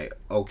was like,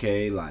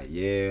 okay, like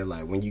yeah,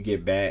 like when you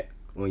get back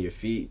on your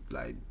feet,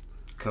 like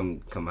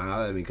come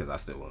holler at me because I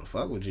still want to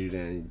fuck with you,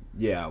 then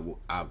yeah,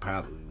 I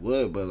probably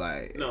would, but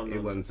like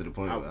it wasn't to the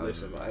point where I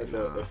was just like,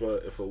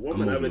 if a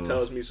woman ever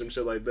tells me some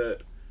shit like that,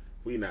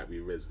 we not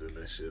revisiting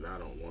that shit. I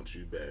don't want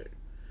you back,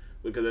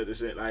 because at the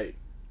same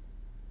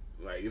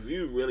like if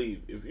you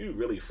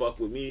really fuck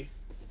with me,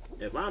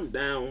 if I'm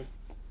down,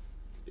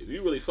 if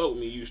you really fuck with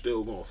me, you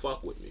still gonna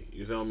fuck with me.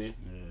 You feel me?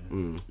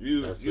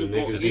 Yeah. That's what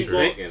niggas be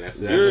thinking. That's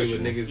exactly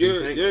what niggas be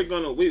thinking. You're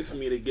gonna wait for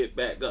me to get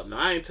back up. Now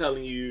I ain't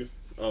telling you,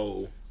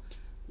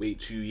 wait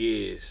 2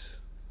 years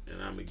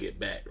and I'm gonna get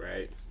back,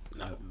 right?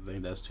 No, I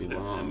think that's too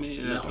long. I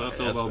mean, that's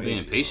also about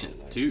being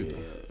patient too. Yeah.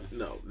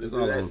 No,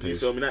 you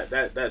feel me?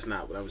 That's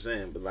not what I'm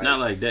saying. But like, not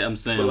like that. I'm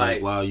saying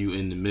like while you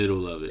in the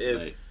middle of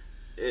it.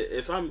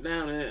 If I'm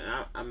down there,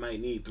 I might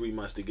need 3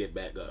 months to get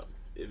back up.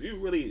 If you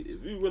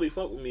really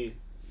fuck with me,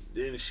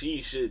 then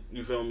she should,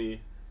 you feel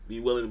me, be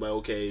willing to be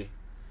okay.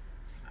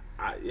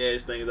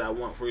 It's things I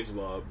want. First of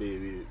all,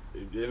 baby,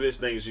 if it's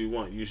things you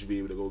want, you should be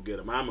able to go get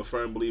them. I'm a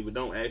firm believer.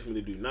 Don't ask me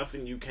to do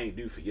nothing you can't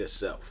do for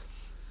yourself.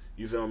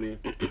 You feel me?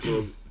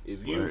 So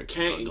if you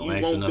can't and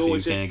you won't do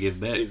it,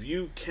 if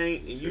you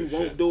can't and you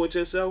won't do it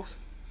yourself,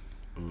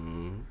 I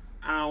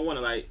don't want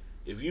to. Like,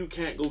 if you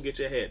can't go get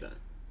your hair done,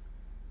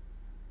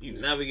 you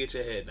never get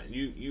your hair done.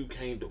 You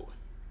can't do it.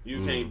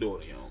 You can't do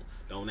it on your own.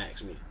 Don't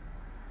ask me.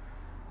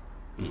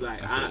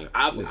 Like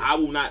I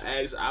will not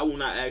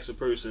ask a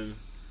person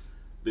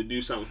to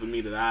do something for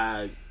me that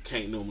I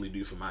can't normally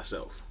do for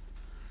myself.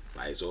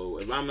 Like, so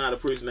if I'm not a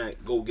person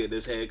that go get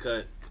this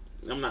haircut,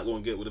 I'm not gonna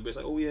get with a bitch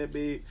like, oh yeah,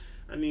 babe,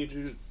 I need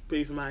you to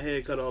pay for my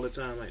haircut all the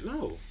time. Like,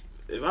 no.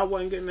 If I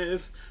wasn't getting that,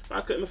 if I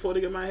couldn't afford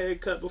to get my hair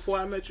cut before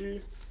I met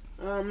you,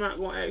 I'm not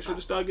gonna ask you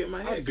to start getting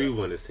my hair cut. I do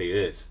want to say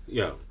this,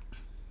 yo.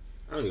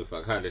 I don't give a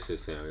fuck how this shit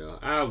sound, yo.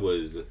 I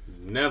was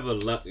never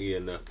lucky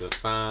enough to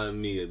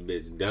find me a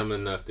bitch dumb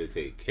enough to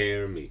take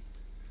care of me.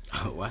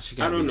 Oh, why she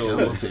gotta be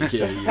dumb to take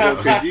care of you?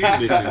 These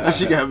bitches why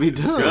she gotta be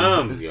dumb?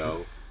 Dumb,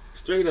 yo.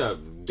 Straight up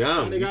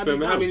dumb. You feel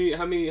me?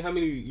 How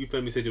many you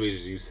feel me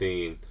situations you've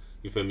seen,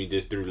 you feel me,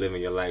 just through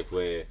living your life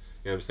where, you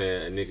know what I'm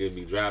saying, a nigga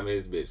be driving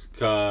his bitch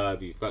car,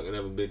 be fucking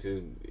other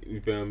bitches, you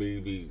feel me,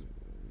 be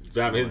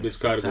driving his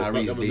bitch car to go fuck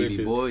other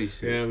bitches.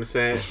 Boys, you know what I'm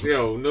saying?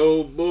 Yo,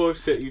 no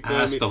bullshit, you feel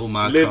me? Stole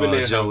my living car,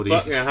 in Jody. her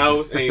fucking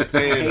house, ain't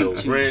paying no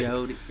rent.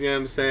 Jody. You know what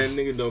I'm saying?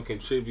 Nigga don't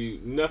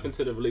contribute nothing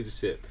to the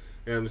relationship.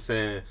 You know what I'm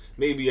saying?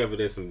 Maybe other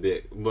than some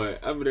dick.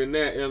 But other than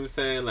that, you know what I'm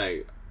saying?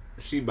 Like,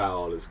 she buy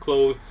all his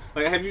clothes.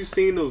 Like, have you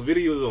seen those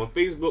videos on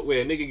Facebook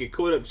where a nigga get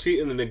caught up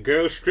cheating and the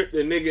girl stripped the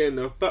nigga in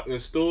the fucking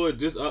store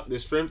just up the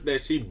strength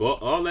that she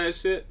bought all that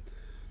shit?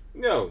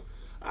 Yo,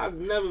 I've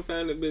never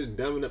found a bitch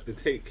dumb enough to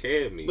take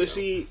care of me. But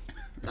see,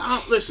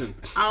 I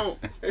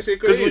don't. That shit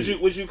crazy.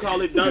 Would you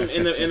call it dumb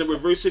in a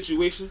reverse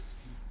situation?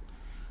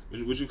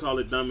 Would you call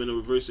it dumb in a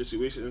reverse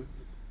situation?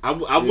 I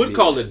would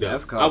call it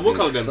dumb. I would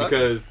call it dumb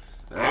because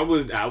I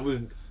was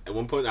at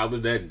one point I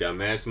was that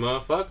dumbass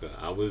motherfucker.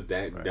 I was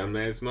that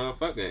dumbass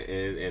motherfucker,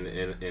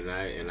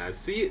 and I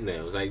see it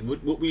now. It's like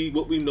what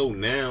we know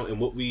now and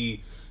what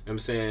we, I'm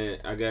saying,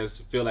 I guess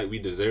feel like we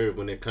deserve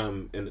when it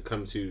come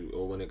to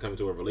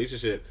a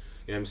relationship.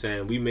 You know what I'm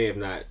saying? We may have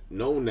not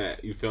known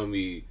that. You feel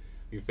me?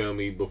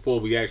 Before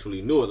we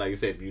actually knew it. Like I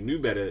said, if you knew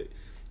better,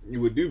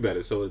 you would do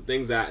better. So the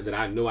things that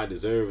I know I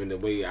deserve and the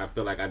way I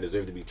feel like I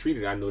deserve to be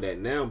treated, I know that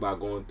now by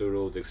going through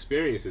those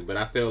experiences. But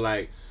I feel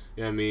like,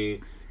 you know what I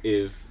mean,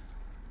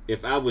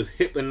 if I was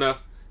hip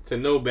enough to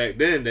know back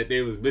then that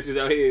there was bitches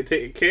out here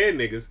taking care of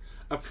niggas,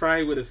 I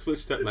probably would have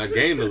switched up my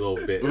game a little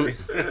bit.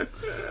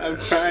 I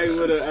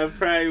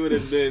probably would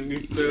have been,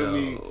 you feel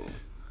me?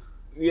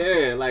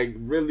 Yeah, like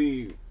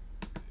really.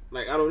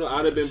 Like, I don't know,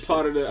 I'd have been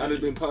part of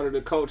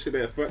the culture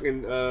that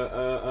fucking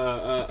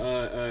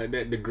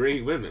that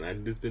degrade women.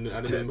 I'd have been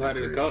part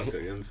of the culture,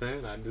 you know what I'm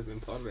saying? I'd just been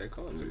part of that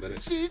culture, but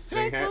it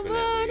ain't happened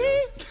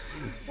that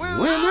way.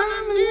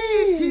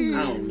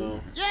 I don't know.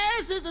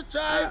 Yes, it's a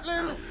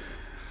trifling.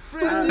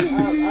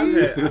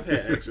 I've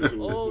had exes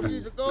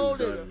who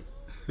done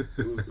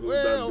It was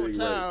done big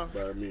right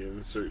by me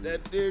in certain.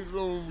 That dig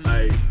on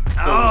like.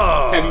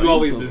 Have you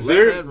always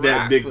deserved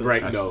that big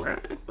right though?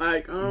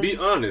 Like, be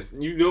honest.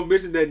 You know,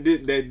 bitches that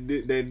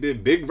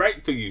did big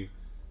right for you.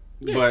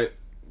 Yeah. But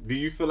do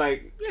you feel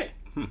like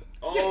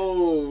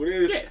oh,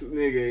 this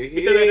nigga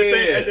here.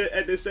 Because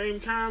at the same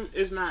time,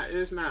 it's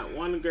not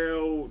one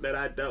girl that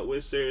I dealt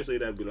with seriously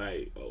that'd be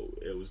like, oh,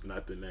 it was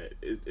nothing that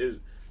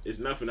it's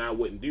nothing I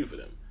wouldn't do for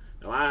them.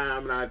 Now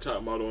I'm not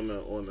talking about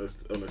on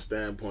the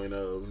standpoint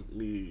of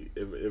me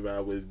if I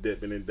was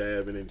dipping and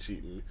dabbing and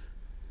cheating.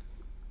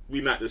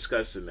 We not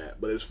discussing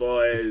that. But as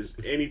far as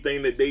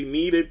anything that they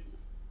needed,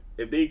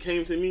 if they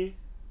came to me,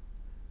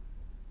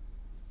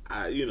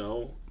 I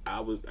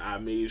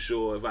made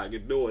sure if I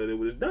could do it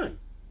was done.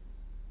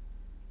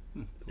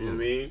 You know what I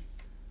mean?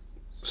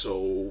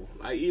 So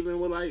like even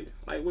with like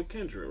with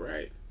Kendra,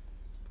 right?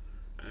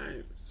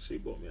 She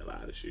bought me a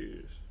lot of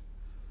shoes.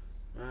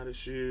 I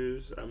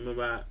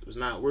remember I was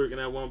not working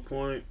at one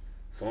point.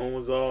 Phone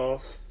was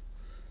off.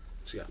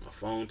 She got my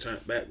phone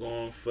turned back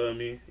on for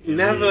me.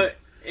 Never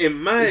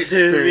in my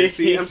experience.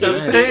 See, I'm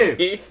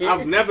saying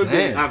I've never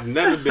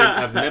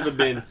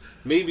been.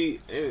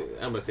 Maybe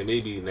I'm gonna say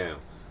maybe now,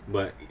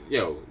 but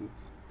yo,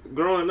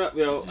 growing up,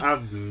 yo,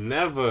 I've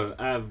never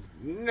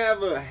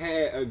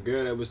had a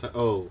girl that was like,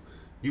 oh,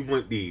 you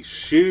want these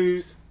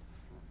shoes?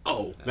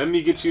 Oh, let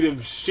me get you them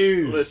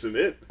shoes.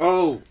 Listen,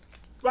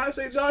 I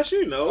say, Josh,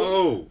 you know.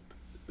 Oh,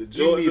 the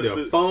Jordans. You need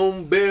a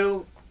phone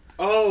bill.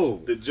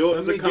 Oh, the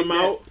Jordans will come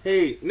out.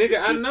 Hey,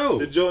 nigga, I know.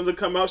 The Jordans will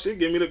come out. She'll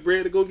give me the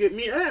bread to go get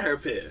me and her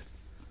pair.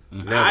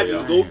 I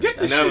just go get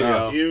the shit. You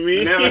know what I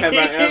mean? Never have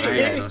I ever. I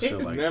ain't no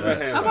shit like Never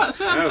that. have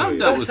I've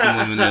dealt with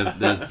some women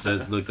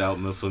that's looked out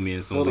for me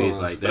in some ways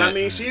like that. But I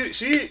mean, she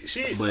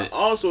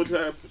also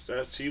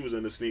she was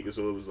in the sneakers,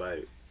 so it was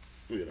like,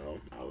 you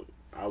know,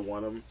 I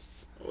want them.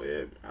 Oh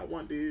yeah, I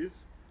want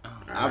these.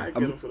 I get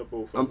them for the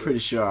both. I'm pretty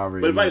sure I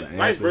already. But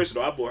vice versa,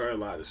 though, I bought her a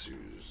lot of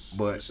shoes,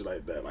 and shit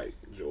like that, like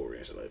jewelry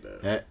and shit like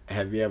that.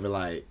 Have you ever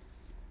like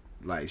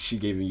she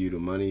giving you the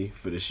money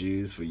for the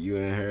shoes for you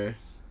and her?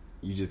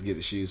 You just get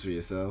the shoes for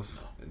yourself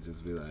and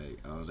just be like,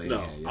 oh, they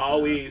no,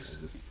 always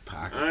just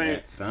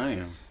pocket that.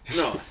 Damn.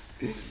 No,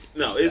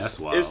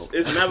 it's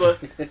never.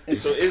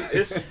 So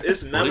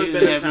it's never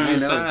been a time.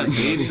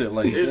 It's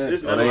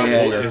never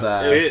been a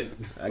time.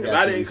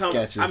 I didn't come.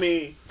 Sketches. I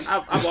mean,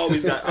 I've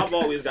always got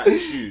the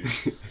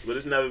shoes, but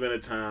it's never been a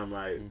time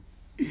like,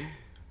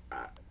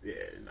 nah.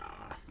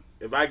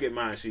 If I get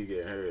mine, she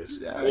get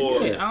hers.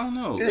 Or I don't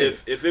know.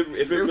 If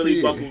it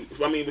really buckle,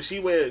 I mean, but she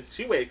wear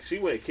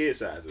kid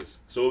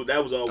sizes, so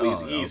that was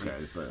always easy.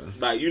 Okay, so.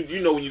 Like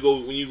you know when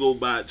you go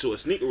buy to a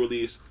sneaker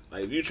release.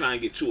 Like, if you try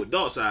and get 2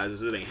 adult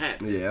sizes, it ain't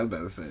happening. Yeah, I was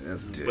about to say,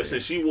 that's dead. But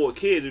since she wore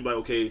kids, you're like,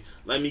 okay,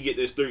 let me get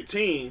this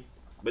 13,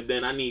 but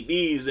then I need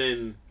these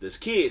in this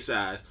kid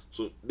size,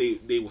 so they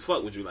will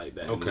fuck with you like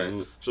that. Okay.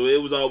 Mm-hmm. So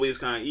it was always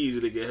kind of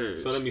easy to get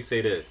hers. So let me say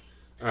this.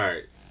 All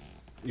right.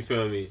 You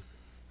feel me?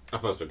 I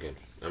fucks with Kendra.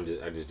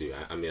 I just do.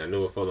 I mean, I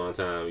knew her for a long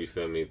time. You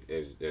feel me?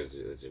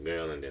 As your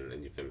girl, and then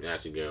you feel me?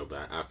 Not your girl,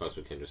 but I fucks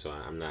with Kendra, so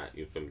I'm not,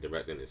 you feel me,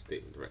 directing this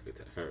statement directly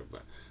to her.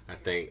 But I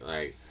think,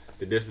 like,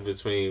 the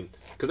difference between,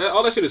 because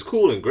all that shit is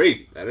cool and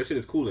gravy. Like, that shit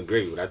is cool and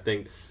gravy. But I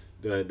think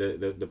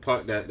the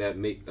part that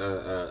make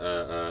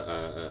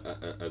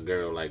a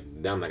girl like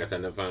dumb, like I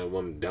said, I never found a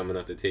woman dumb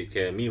enough to take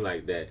care of me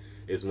like that,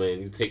 is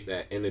when you take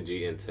that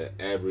energy into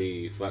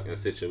every fucking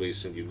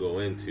situation you go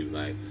into.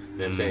 Like, you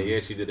know what I'm saying?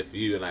 Yeah, she did it for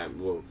you, and like,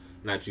 well,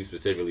 not you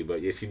specifically,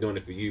 but yeah, she doing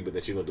it for you, but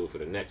then she gonna do it for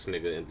the next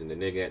nigga, and then the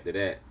nigga after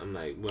that. I'm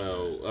like,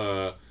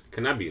 well,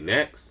 can I be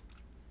next?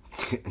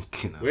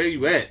 Where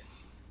you at?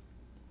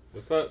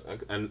 The fuck?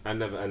 I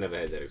never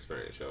had that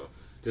experience, yo.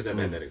 Just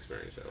never had that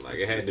experience, yo. Like,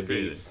 it had to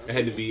be.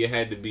 You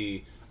had to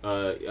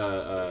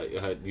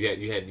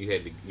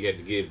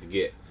give to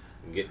get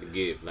to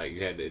give. Like,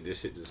 you had to. This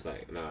shit just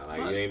like, nah. Like,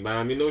 you ain't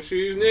buying me no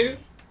shoes, nigga.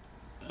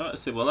 I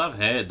said, well, I've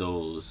had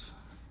those,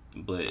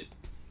 but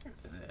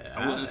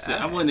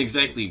I wasn't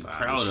exactly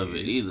proud of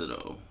it either,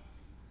 though.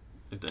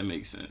 If that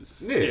makes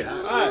sense.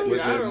 Yeah.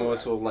 Was it more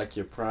so like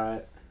your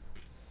pride?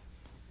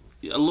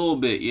 A little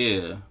bit,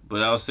 yeah.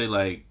 But I'll say,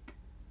 like,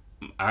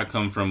 I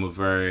come from a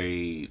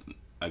very,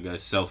 I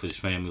guess, selfish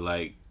family.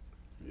 Like,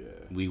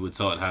 we were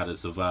taught how to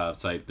survive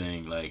type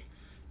thing. Like,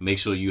 make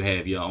sure you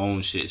have your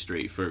own shit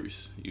straight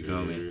first. You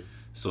feel me?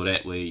 So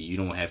that way you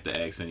don't have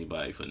to ask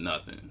anybody for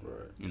nothing.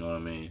 Right. You know what I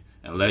mean?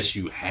 Unless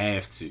you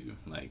have to.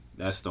 Like,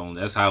 that's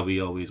how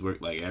we always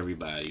work. Like,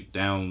 everybody,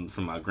 down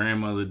from my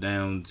grandmother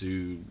down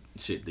to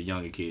the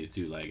younger kids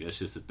too. Like, that's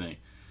just a thing.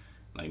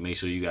 Like, make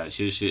sure you got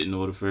your shit in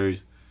order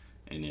first,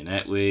 and then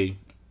that way,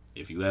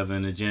 if you ever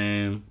in a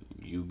jam,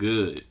 you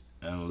good.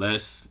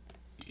 Unless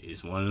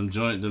it's one of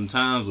them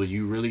times where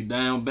you really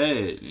down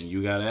bad and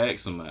you gotta ask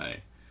somebody.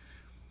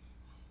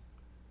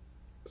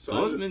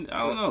 So it's been,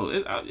 I don't know.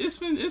 It's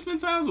been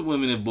times when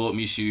women have bought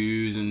me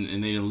shoes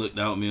and they done looked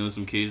out me on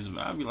some cases.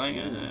 I'd be like,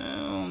 I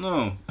don't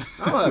know.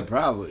 Oh,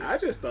 probably. I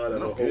just thought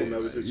of a whole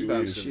nother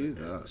situation.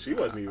 She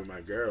wasn't even my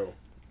girl.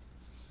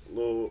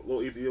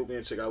 Little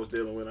Ethiopian chick I was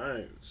dealing with.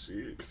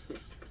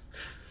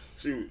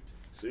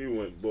 She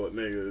went and bought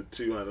nigga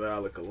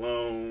 $200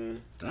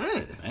 cologne.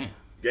 Damn.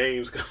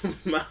 Games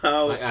come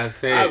out. Like I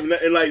said,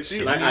 I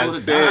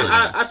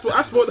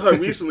spoke to her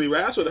recently,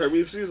 right? I spoke to her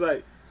recently. She was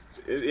like,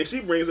 and she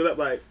brings it up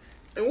like,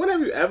 and what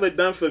have you ever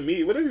done for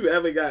me? What have you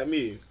ever got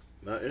me?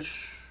 Nothing.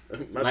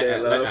 My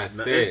bad, love. Like I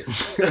said.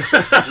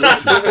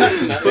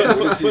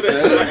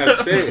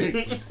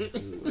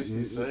 What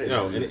she say?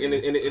 No, and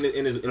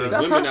his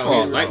women out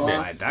here like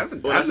that.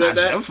 That's not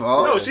your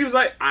fault. No, she was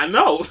like, I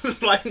know.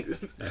 Like,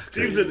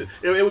 she was it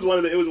was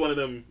one of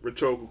them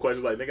rhetorical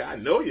questions. Like, nigga, I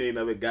know you ain't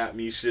never got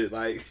me shit.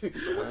 Like,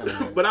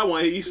 but I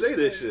want to hear you say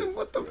this shit.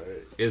 What the?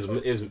 Is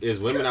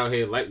women out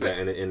here like that,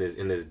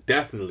 and there's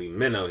definitely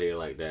men out here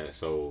like that.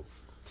 So.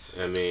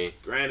 I mean,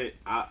 granted,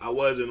 I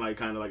was in like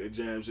kind of like a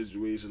jam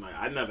situation. Like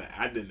I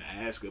didn't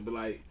ask her, but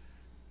like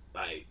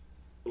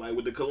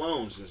with the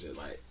colognes and shit.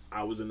 Like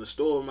I was in the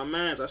store with my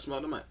mans, I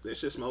smelled them. Like that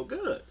shit smelled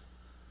good.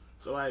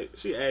 So like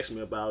she asked me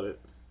about it.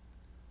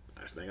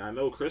 Next thing I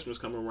know, Christmas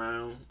coming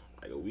around.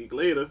 Like a week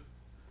later,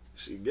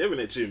 she giving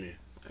it to me.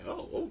 Like,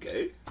 oh,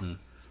 okay,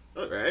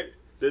 all right.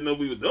 Didn't know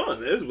we were doing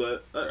this,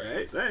 but all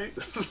right,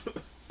 thanks.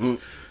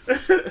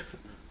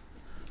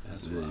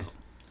 That's wild.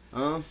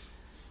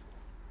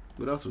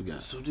 What else we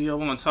got? So do y'all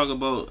want to talk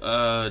about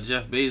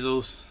Jeff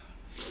Bezos?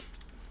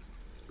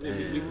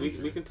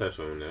 We can touch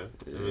on that.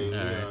 Yeah. I mean,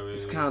 Right.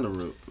 It's kind of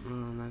rude.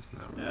 No, that's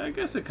not rude. Yeah, I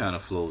guess it kind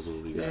of flows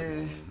what we got.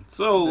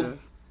 So,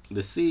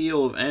 the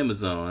CEO of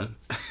Amazon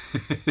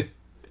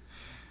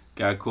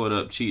got caught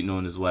up cheating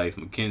on his wife,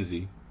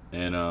 Mackenzie,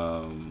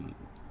 and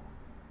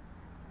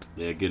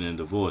they're getting a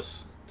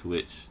divorce, to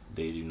which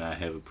they do not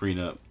have a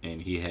prenup,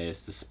 and he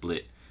has to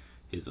split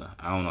his,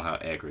 I don't know how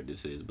accurate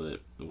this is,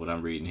 but what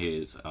I'm reading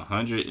here is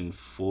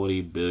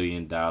 $140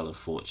 billion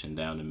fortune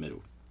down the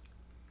middle.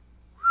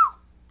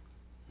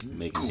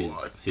 Making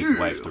his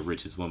wife the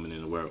richest woman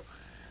in the world.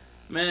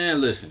 Man,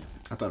 listen.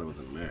 I thought it was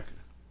in America.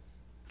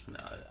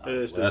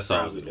 It's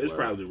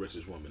probably the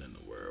richest woman in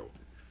the world.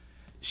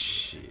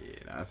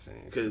 Shit, I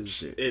seen some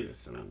shit with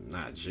some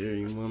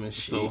Nigerian woman.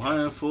 So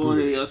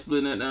 140, y'all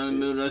splitting that down the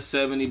middle, that's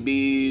 70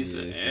 B's.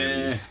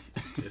 Yeah,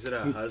 is it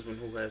her husband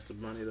who has the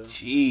money though?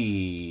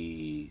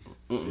 Jeez.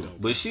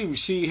 But she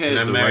has Can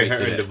I the marry right her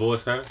to and that.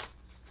 Divorce her?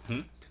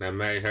 Can I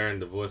marry her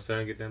and divorce her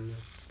and get them money?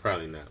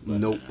 Probably not. But,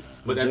 Nope.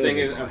 But the thing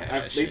is,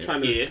 they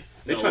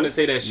trying to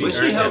say that she earned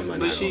that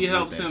money. But she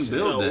helped him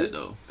build that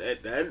though.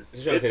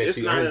 She's trying to say that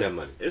she earned that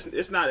money.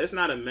 It's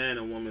not a man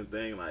and woman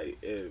thing. Like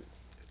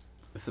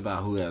it's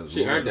about who has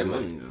she earned that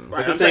money.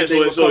 Right. I'm saying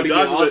if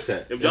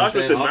Josh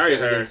was to marry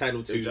her,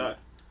 entitled to.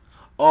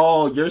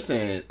 Oh, you're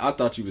saying? I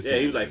thought you were saying.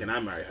 Yeah, he was like, "Can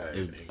I marry her?"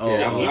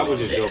 I was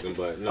just joking,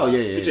 but no. Oh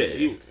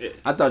yeah.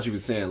 I thought you were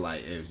saying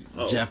like if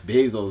Jeff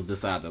Bezos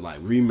decided to like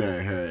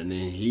remarry her and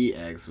then he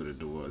asked for the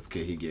divorce,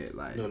 could he get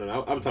like? No.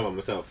 I'm talking about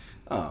myself.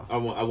 Oh. I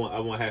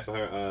want half of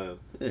her.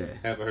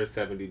 Half of her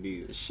 70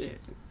 B's. Shit.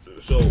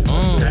 So.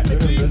 Now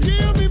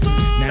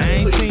I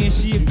ain't saying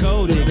she a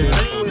gold nigga,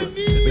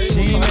 but she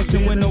ain't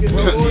messing with no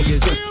broke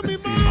niggas.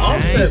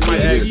 Offset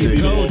might actually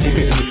be the one who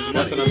receives money.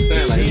 That's what I'm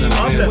saying. Like,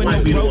 Offset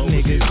might be the one who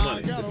receives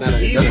money.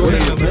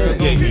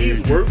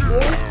 He's worth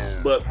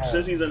more, but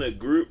since he's in a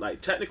group,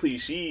 like technically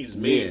she's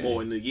made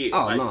more in the year.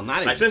 Oh like, no,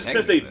 not like even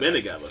since they've been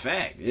together.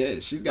 Fact, yeah,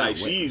 she's got like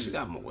way, she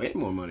got way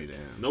more money than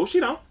him. No, she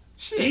don't.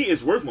 Shit. He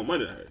is worth more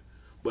money than her,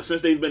 but since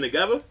they've been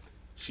together,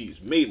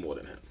 she's made more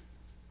than him.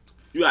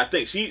 You gotta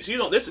think she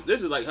don't. This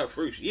is like her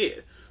first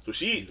year, so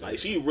she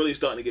really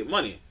starting to get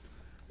money.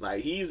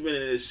 Like he's been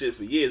in this shit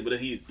for years, but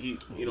he's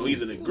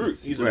in a group,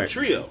 he's in a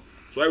trio,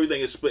 so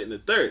everything is split into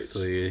thirds.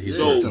 So yeah,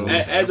 so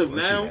as of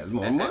now, she has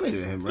more money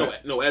than him,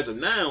 right? No, as of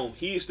now,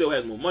 he still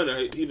has more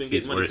money. He's been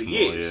getting money for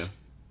years.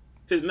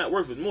 His net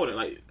worth is more than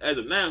like as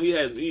of now.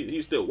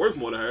 He's still worth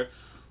more than her,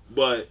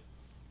 but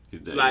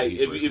like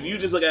if you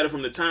just look at it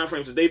from the time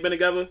frame since they've been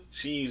together,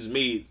 she's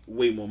made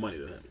way more money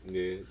than him.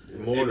 Yeah,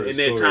 in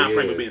their time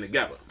frame of being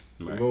together.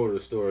 The moral of the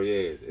story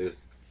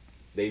is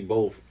they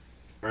both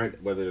earned,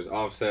 whether it's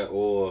Offset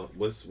or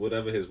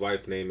whatever his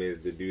wife's name is,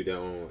 the dude that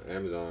on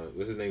Amazon.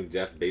 What's his name?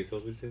 Jeff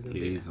Bezos. What's his name?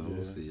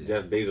 Bezos. Yeah.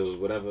 Jeff Bezos.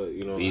 Whatever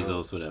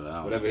Bezos.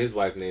 Whatever his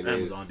wife's name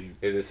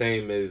is the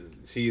same as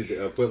she's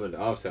the equivalent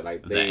to Offset.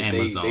 Like they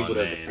would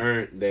have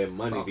earned their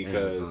money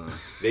because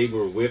they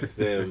were with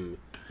them.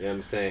 You know what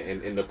I'm saying?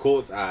 And in the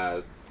court's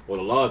eyes, or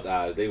the law's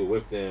eyes, they were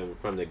with them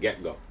from the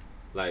get-go.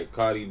 Like,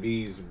 Cardi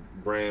B's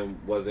brand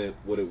wasn't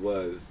what it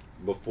was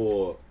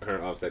before her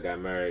and Offset got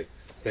married.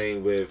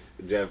 Same with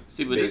Jeff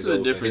See, but Bezos this is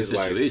a different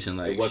situation.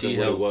 Wife. Like, it wasn't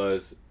what it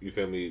was, you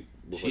feel me?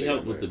 She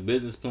helped with the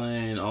business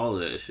plan,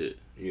 all of that shit.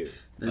 Yeah.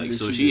 Like,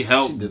 so she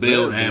helped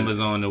build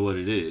Amazon to what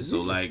it is.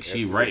 So, like,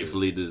 she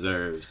rightfully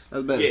deserves. I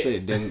was about to say,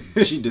 then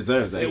she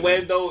deserves that. And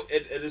when though,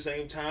 at the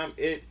same time,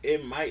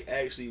 it might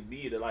actually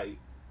be that, like,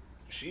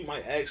 she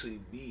might actually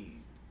be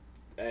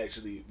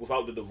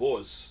without the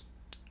divorce.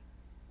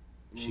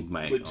 She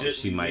might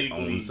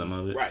own some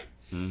of it. Right.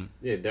 Mm-hmm.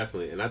 Yeah,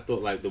 definitely. And I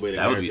thought like the way the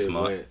that would be narrative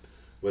smart. went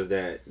was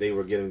that they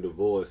were getting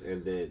divorced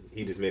and then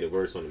he just made it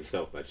worse on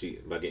himself by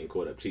getting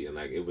caught up cheating.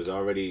 Like it was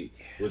already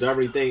a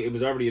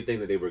thing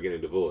that they were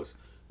getting divorced.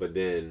 but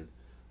then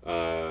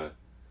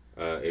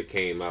it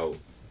came out,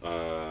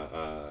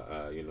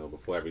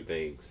 before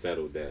everything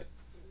settled that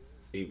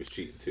he was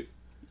cheating too.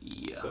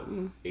 Yeah.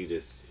 So he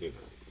just,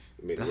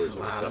 made that's a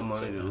lot of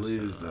money to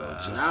lose, though.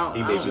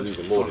 He may be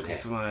losing more than that.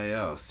 Somebody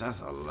else.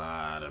 That's a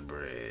lot of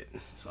bread.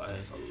 That's a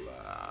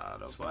lot of.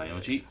 That's why you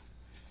don't cheat.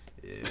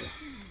 Yeah.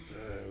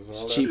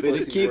 It's cheaper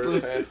to keep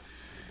her.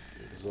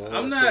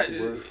 I'm not.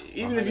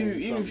 Even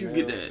if you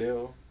get that.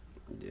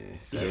 Yeah,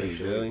 $7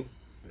 billion.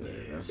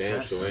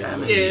 Damn sure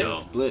ain't. Yeah,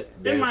 split.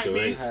 It might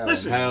be.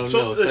 Listen,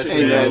 listen.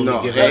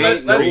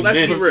 Let's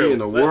be real. In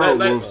the world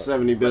worth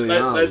 $70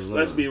 billion.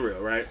 Let's be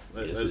real, right?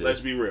 Let's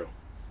be real.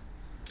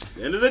 At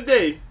the end of the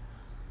day,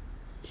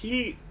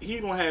 he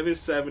gonna have his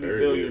 $70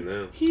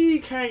 billion. He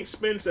can't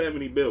spend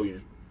 $70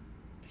 billion.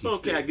 So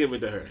okay, I give it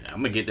to her. I'm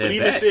gonna get that but back.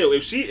 Even still,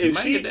 if she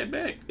get that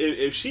back.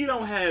 If she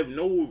don't have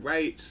no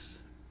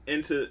rights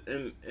in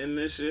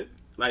this shit,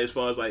 like as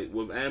far as like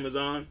with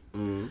Amazon,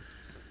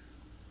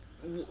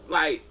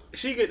 like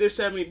she get this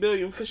 $70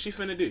 billion, what she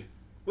finna do?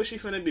 What she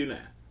finna do now?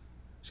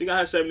 She got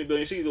her $70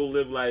 billion. She can go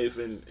live life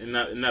and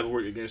never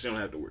work again. She don't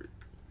have to work.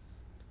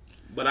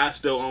 But I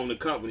still own the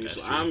company,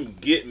 so I'm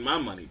getting my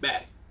money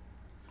back.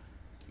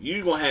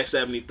 You gonna have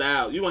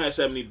 70,000. You gonna have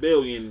 $70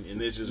 billion,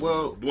 and it's just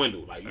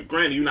dwindle. Like,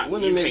 granted, you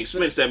can't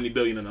spend $70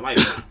 billion in a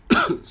lifetime.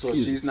 So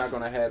she's not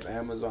gonna have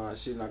Amazon.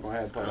 She's not gonna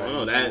have. I don't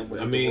know that.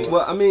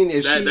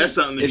 If that's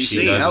something that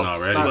she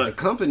helped start the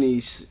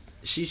company,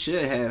 she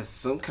should have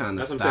some kind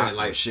of stock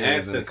or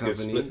shares in the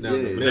company.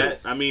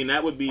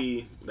 That would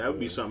be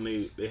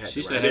something they had.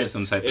 She should have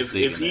some type of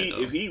stake in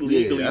that, if he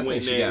legally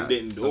went there and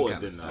didn't do it,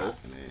 then no.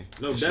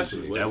 No,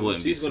 definitely. That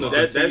wouldn't be smart.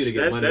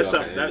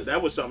 That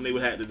was something they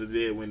would have to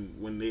do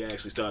when they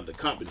actually started the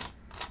company.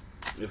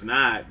 If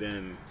not,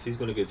 then she's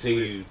going to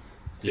continue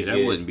to that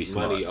get wouldn't be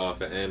smart. money off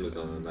of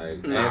Amazon.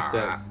 Like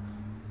assets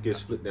get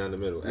split down the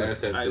middle.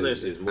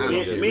 Assets is more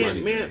than just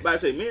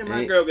money. Me and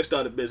my girl can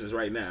start a business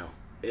right now.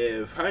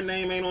 If her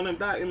name ain't on them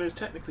documents,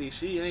 technically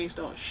she ain't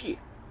starting shit.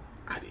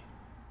 I did.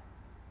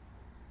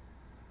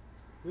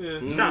 Yeah.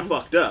 It's not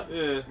fucked up.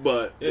 Yeah.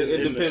 But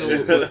it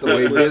depends on the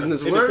way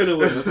business works.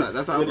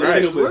 That's how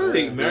business works.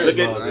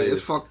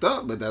 It's fucked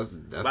up, but that's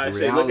the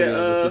reality of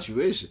the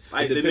situation.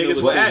 Like the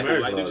niggas with Apple.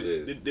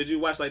 Like did you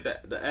watch like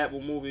the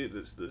Apple movie,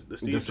 the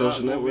Steve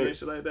Jobs movie and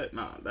shit like that?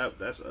 Nah,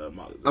 that's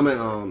Mark. I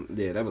mean,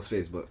 that was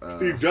Facebook.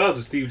 Steve Jobs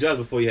was Steve Jobs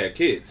before he had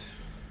kids.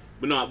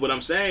 But no, what I'm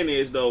saying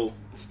is though,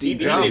 Steve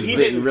Jobs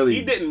didn't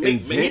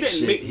make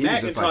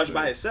Macintosh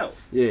by himself.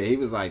 Yeah, he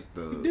was like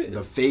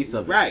the face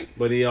of it. Right.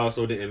 But he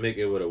also didn't make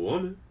it with a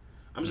woman.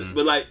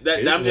 But like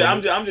that,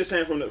 I'm just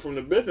saying from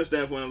the business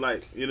standpoint,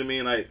 like, you know what I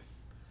mean, like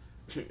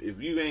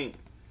if you ain't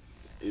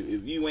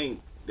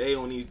they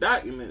on these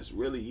documents,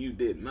 really you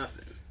did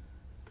nothing.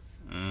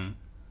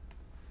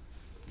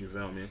 You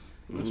feel me?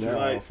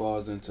 That all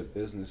falls into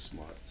business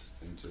smarts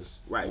and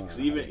just right. Cause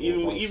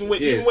even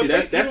with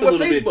that's a little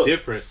bit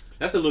different.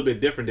 That's a little bit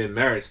different than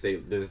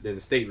than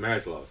state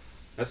marriage laws.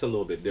 That's a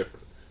little bit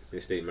different than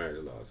state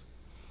marriage laws.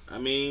 I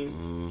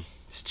mean,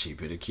 it's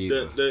cheaper to keep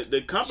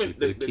the company.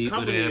 The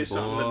company is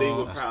something that they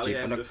would probably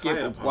have to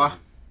fight upon.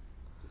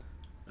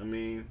 I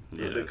mean,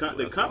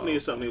 the company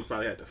is something they would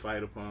probably have to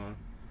fight upon.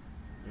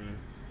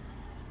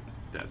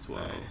 That's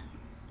wild.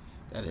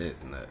 That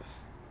is nuts.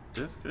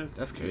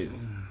 That's crazy.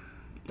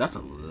 That's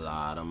a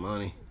lot of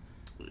money.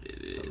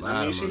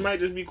 I mean, she might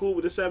just be cool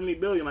with the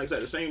 $70 billion. Like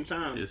at the same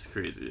time, it's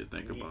crazy to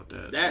think about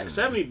that. That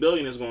 $70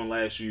 billion is going to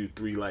last you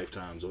 3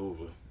 lifetimes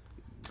over.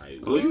 Like,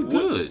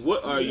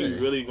 what are you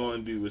really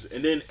going to do?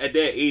 And then at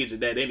that age,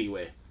 at that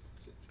anyway.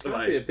 Can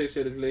I see a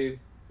picture of this lady?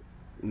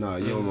 No,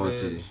 you don't want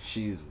to.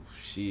 She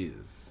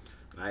is.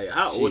 Like,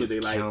 how old are they?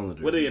 Like,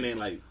 what are they in?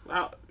 Like,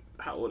 how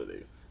old are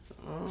they?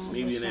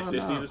 Maybe in their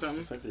 50s or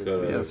something.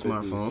 Yeah,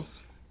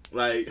 smartphones.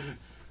 Like.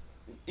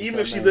 Even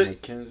if she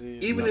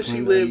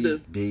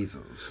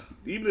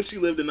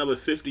lived another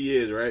 50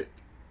 years, right?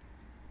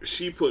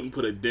 She put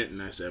a dent in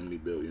that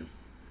 $70 billion.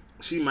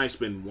 She might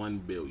spend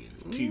 $1 billion,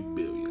 $2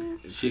 billion.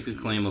 She could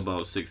claim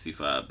about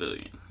 $65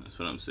 billion. That's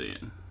what I'm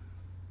saying.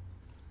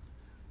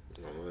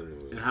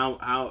 And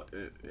how?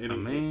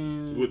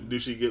 Do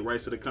she get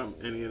rights to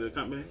any of the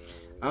company?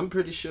 I'm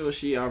pretty sure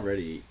she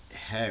already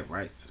had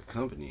rights to the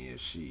company if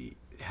she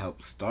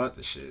helped start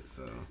the shit.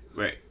 So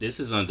right, this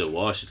is under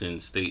Washington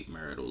state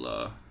marital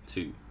law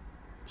too,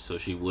 so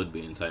she would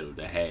be entitled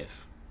to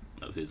half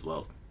of his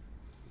wealth.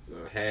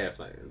 Half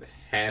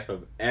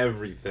of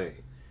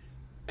everything.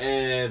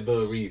 Your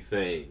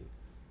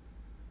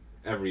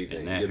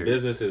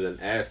business is an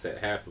asset.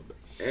 Half of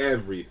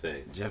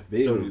everything. Jeff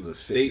Bezos is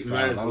state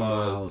marriage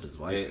laws his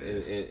wife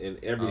in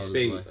every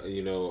state,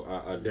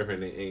 are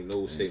different. Ain't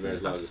no state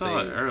marriage laws the same.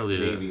 I saw it earlier.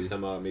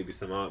 Maybe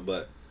some are,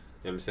 but.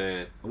 You know what I'm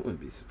saying? I wouldn't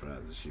be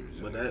surprised if she was.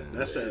 But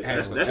that's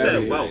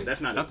that wealth.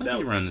 That's not. I think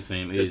you run the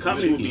same age. The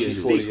company would be a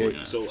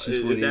state. So is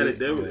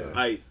that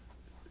like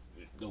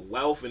the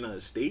wealth in the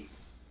estate?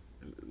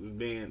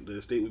 The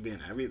estate would be in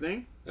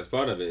everything. That's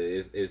part of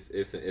it.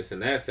 It's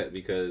an asset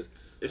because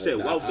it said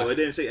wealth though. It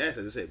didn't say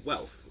assets. It said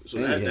wealth. So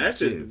that's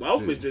just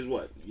wealth is just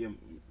what?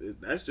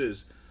 That's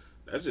just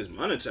That's just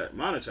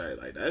monetary.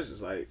 Like that's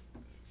just like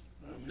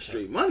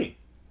straight money.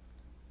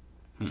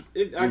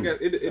 It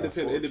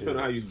depends on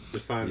how you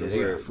define the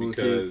word,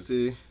 because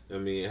I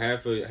mean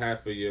half of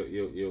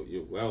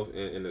your wealth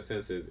in a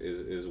sense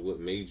is what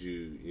made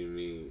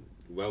you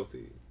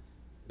wealthy.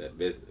 That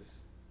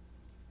business,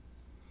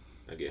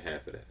 I get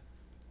half of that.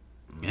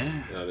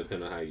 Yeah. It all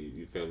depends on how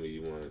you feel me.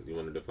 You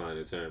want to define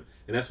the term,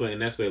 and that's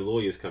where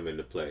lawyers come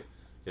into play. You know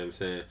what I'm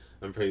saying?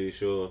 I'm pretty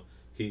sure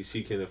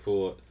she can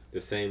afford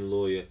the same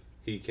lawyer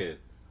he can,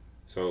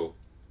 so.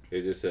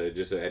 It's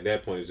just at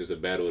that point, it's just a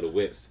battle of the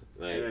wits.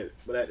 Like,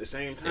 but at the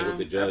same time,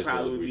 that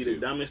probably would be the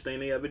dumbest thing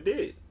they ever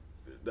did,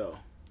 though.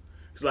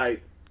 It's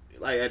like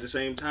at the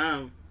same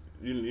time,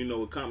 you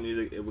know, with companies,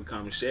 it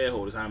becomes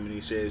shareholders. How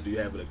many shares do you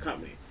have in a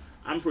company?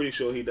 I'm pretty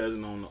sure he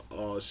doesn't own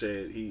all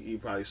shares. He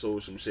probably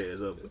sold some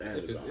shares of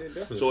Amazon.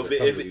 So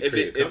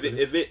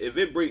if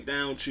it break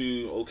down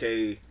to,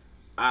 okay,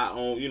 I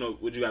own, you know,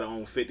 would you got to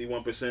own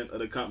 51% of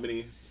the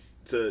company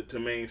to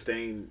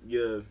maintain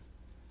your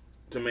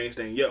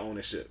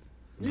ownership.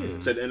 Yeah.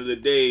 So at the end of the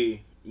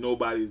day,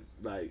 nobody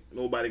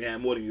can have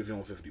more than you if you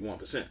own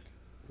 51%.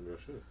 No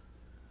shit.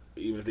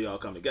 Even if they all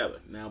come together.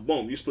 Now,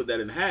 boom, you split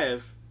that in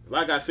half. If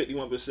I got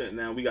 51%,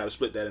 now we got to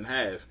split that in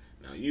half.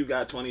 Now you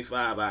got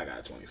 25, I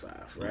got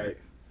 25, right?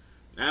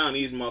 Now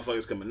these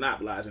motherfuckers can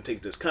monopolize and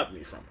take this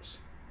company from us.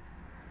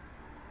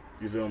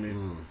 You feel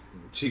me?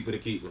 Cheaper to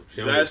keep them.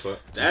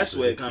 That's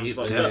where it comes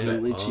fucked up.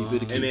 Definitely cheaper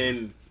to keep. And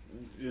then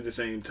at the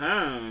same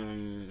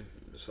time,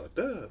 it's fucked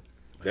up.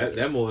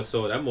 That more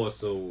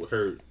so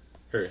hurt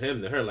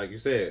him than her, like you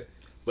said.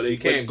 But he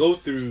can't go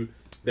through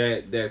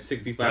that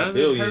 65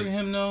 billion. Hurt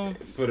him though.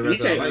 For the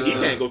rest of his life. He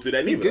can't go through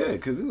that neither. Good,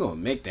 because he's gonna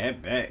make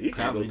that back. He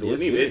can't go through it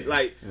neither.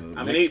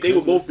 I mean, they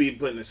will both be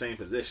put in the same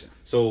position.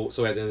 So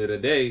at the end of the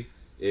day,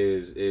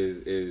 is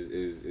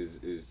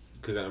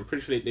because I'm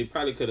pretty sure they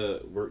probably could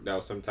have worked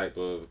out some type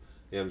of, you know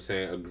what I'm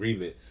saying,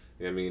 agreement.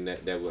 I mean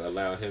that would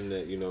allow him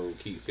to, you know,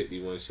 keep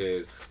 51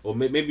 shares, or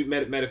maybe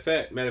matter of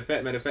fact,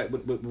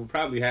 what will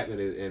probably happen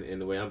in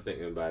the way I'm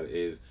thinking about it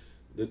is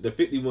the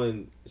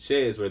 51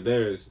 shares were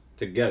theirs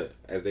together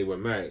as they were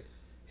married.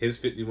 His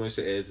 51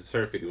 shares is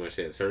her 51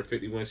 shares. Her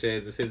 51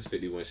 shares is his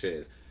 51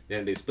 shares.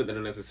 Then they split that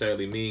don't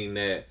necessarily mean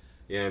that,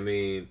 you know what I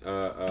mean,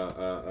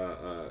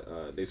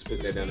 they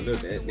split that down the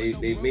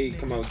middle. They may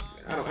come out.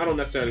 I don't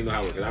necessarily know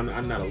how it works.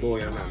 I'm not a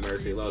lawyer. I'm not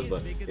married to laws,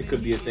 but it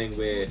could be a thing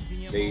where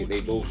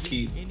they both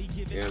keep. You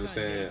know what I'm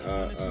saying?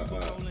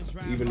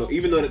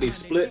 Even though that they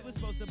split,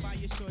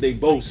 they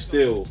both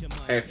still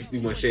have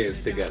 51 shares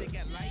together.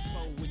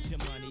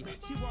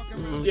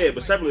 Yeah,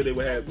 but separately they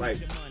would have like.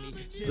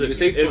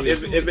 Listen,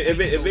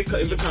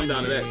 if it come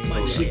down to that,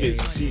 like she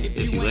gets.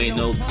 If you ain't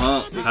no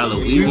punk, holla,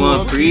 we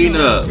want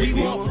prenup.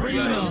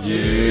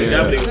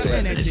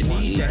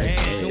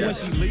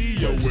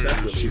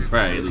 She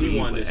probably. If he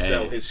wanted to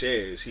sell his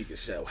shares, he could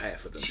sell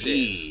half of them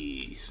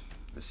shares.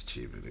 That's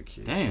cheaper to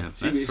keep. Damn,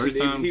 that's the first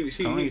time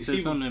Kanye said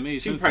something that made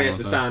sense. She probably have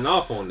to sign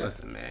off on that.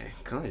 Listen, man,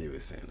 Kanye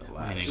was saying a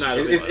lot. It's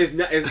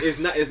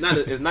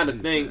not a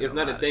thing. It's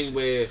not a thing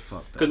where,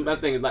 because my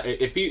thing is like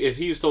if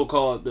he's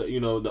so-called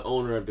the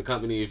owner of the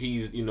company, if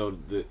he's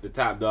the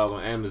top dog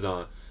on Amazon,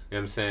 you know what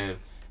I'm saying,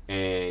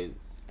 and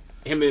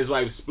him and his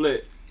wife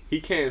split,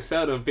 he can't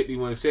sell them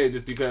 51 shares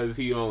just because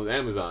he owns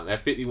Amazon.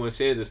 That 51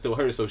 shares is still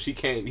hers, so he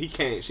can't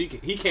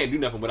do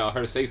nothing without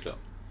her say so.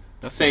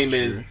 That's same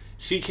as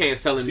she can't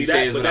sell any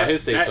shares without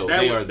his say so.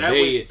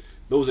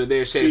 Those are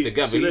their shares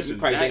together. Listen, you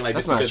probably think like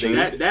that's just not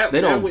because true.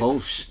 They don't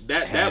both.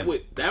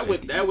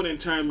 That would in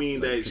turn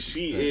mean that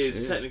she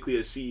is technically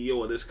a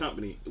CEO of this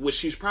company, which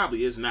she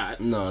probably is not.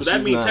 No, so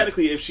that means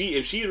technically, if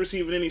she's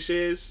receiving any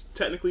shares,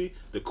 technically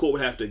the court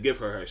would have to give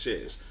her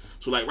shares.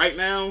 So like right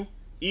now,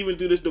 even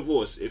through this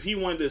divorce, if he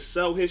wanted to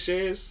sell his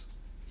shares,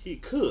 he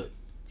could.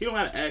 He don't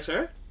have to ask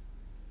her.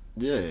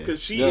 Yeah,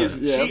 because she is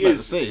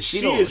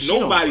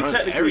nobody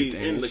technically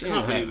in the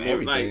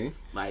company.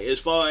 Like as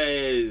far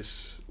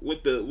as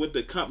what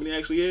the company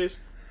actually is,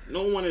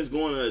 no one is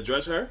going to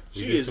address her.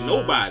 She is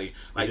nobody.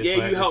 Like you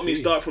helped me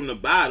start from the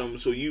bottom,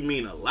 so you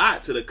mean a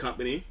lot to the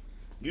company.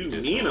 You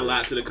mean a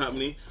lot to the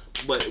company,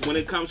 but when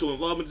it comes to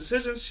involvement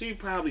decisions, she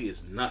probably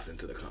is nothing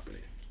to the company.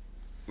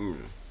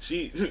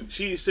 She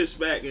sits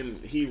back and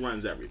he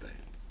runs everything.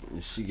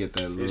 And she get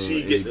that little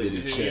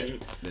check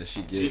that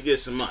she gets. She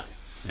gets some money.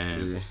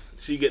 And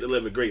she get to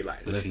live a great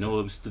life. But you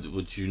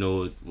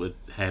know what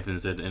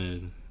happens at the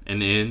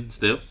end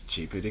still? It's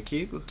cheaper to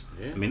keep her.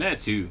 Yeah. I mean that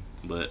too,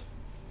 but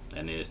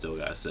that nigga still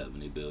got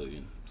 70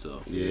 billion.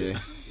 So yeah.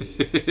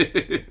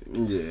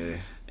 Yeah.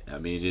 I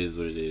mean it is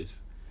what it is.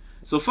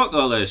 So fuck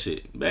all that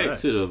shit. Back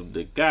to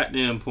the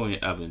goddamn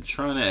point I've been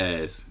trying to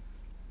ask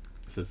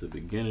since the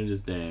beginning of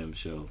this damn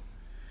show.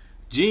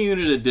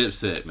 G-Unit or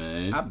Dipset,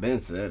 man? I've been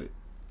said it.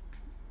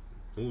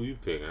 Who you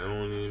pick? I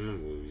don't even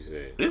remember what you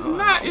said. It's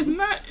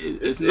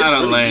not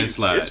a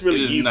landslide. It's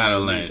really not a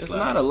landslide. It's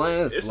not a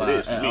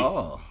landslide at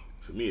all.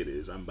 For me, it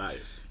is. I'm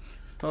biased.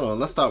 Hold on,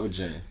 let's start with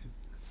Jane.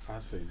 I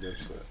say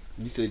Dipset.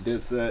 You say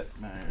Dipset,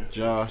 man.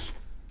 Josh.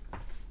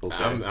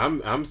 Okay.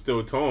 I'm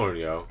still torn,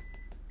 yo.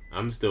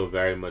 I'm still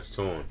very much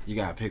torn. You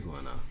gotta pick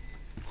one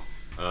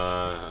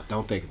though.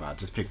 Don't think about it.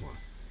 Just pick one.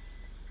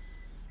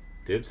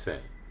 Dipset.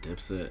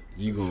 Dipset.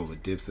 You going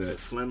with Dipset?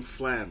 Flim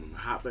flam,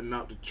 hopping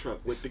out the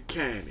truck with the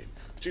cannon.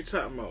 What you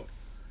talking about?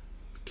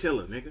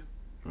 Killer, nigga.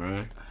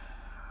 Right.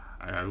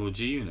 I gotta go with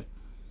G Unit.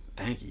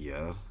 Thank you,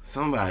 yo.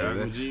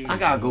 Somebody. I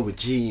gotta go with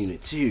G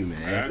Unit too,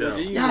 man.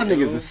 Y'all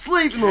niggas is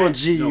sleeping on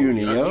G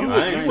Unit, yo.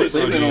 I ain't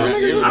sleeping on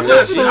G Unit. I'm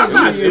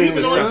not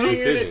sleeping on G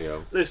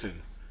Unit.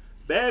 Listen,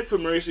 Bad for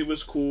Mercy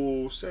was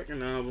cool.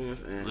 Second album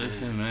was.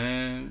 Listen,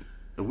 man.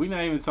 We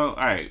not even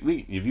talking. All right,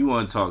 if you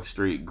want to talk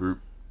straight group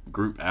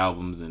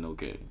albums, then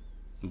okay.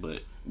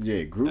 But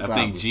yeah, group. I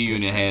think G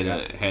Unit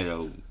had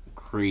a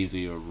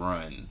crazier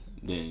run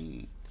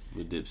than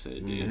what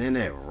Dipset did. And then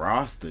that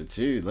roster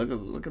too.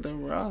 Look at that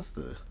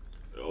roster.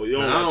 Oh, you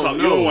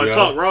don't want to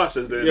talk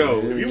rosters then. Yo,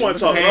 if you want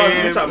to talk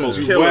rosters, you're talking about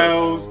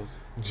Killer.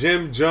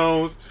 Jim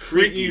Jones,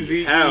 Freaky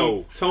Zeke,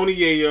 Tony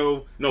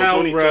Yayo,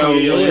 Tony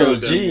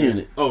Yayo, G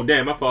Unit. Oh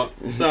damn, my fault.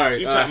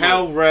 Sorry,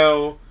 Hal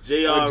Rell,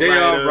 J.R.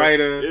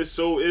 Ryder. It's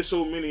so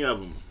many of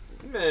them.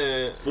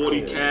 Man,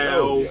 40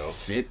 Cal,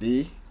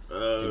 50,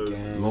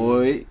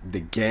 Lloyd,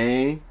 The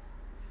Game.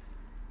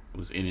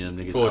 Was any of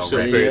them niggas for a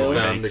short period of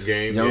time? The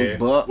Game, Young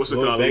Buck. What's the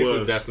color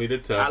was definitely the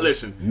tough.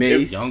 Listen,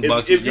 Mace. Young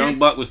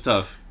Buck was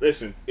tough.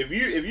 Listen, if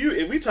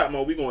we talking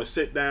about we gonna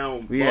sit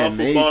down bar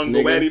for bar and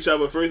go at each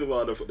other. First of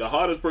all, the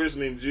hardest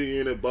person in G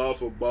Unit bar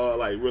for bar,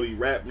 like really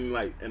rapping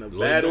like in a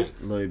battle.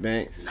 Lloyd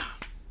Banks. Nah.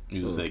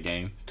 You was that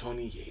Game.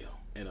 Tony Yale.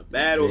 In a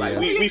battle, like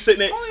we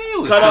sitting there,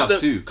 cut out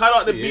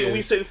the beat, and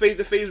we sitting face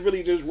to face,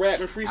 really just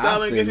rapping,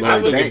 freestyling against each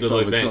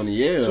other.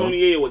 Tony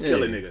Yale would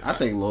kill a nigga. I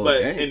think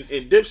Lloyd Banks. But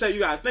in Dipset,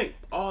 you gotta think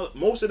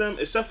most of them,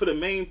 except for the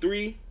main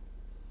three,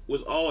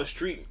 was all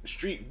street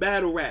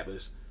battle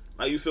rappers.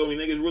 Like you feel me,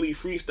 niggas really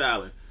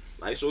freestyling.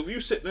 Like so, if you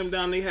sit them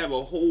down, they have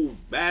a whole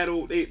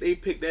battle. They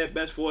pick that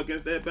best four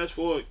against that best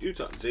four. You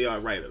talk J.R.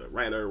 Ryder, the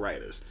writer of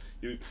writers.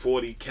 You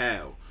 40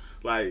 Cal,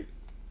 like.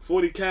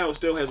 40 Cal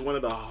still has one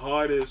of the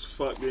hardest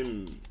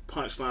fucking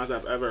punchlines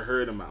I've ever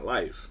heard in my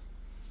life.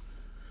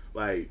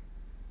 Like,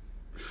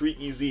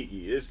 Freaky Zeke,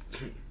 it's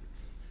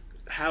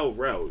Hal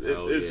Rell.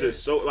 It's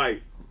just so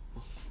like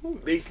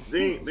they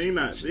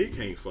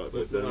can't fuck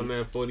with them. My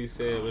man 40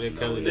 said when they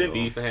come to the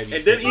beef, I had you.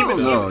 And then even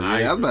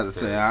I was about to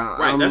say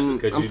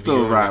I'm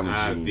still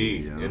riding with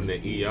you in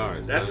the ER.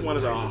 That's one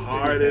of the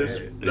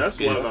hardest. That's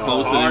one of the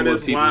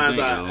hardest lines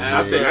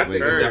I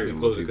think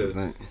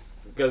heard.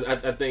 Because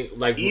I think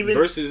like even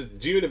versus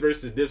G Unit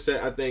versus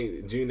Dipset, I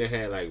think G Unit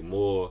had like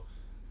more.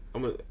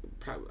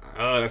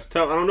 That's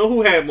tough. I don't know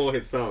who had more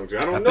hit songs.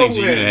 I don't know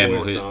who had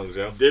more hit songs.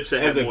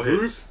 Dipset had more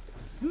hits.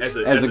 As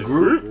a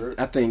group,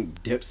 I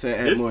think Dipset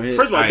had more hits.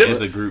 First of all,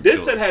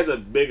 Dipset has a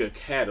bigger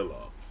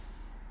catalog.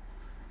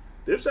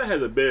 Dipset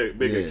has a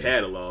bigger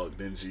catalog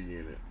than G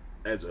Unit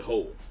as a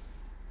whole.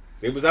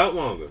 It was out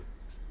longer.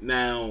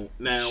 Now,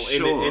 in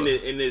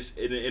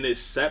its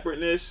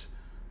separateness,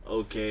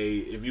 okay,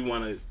 if you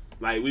want to.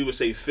 Like we would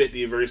say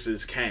 50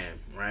 versus Cam,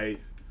 right?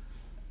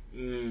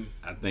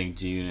 I think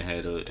G Unit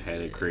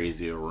had a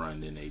crazier run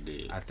than they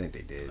did. I think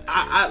they did.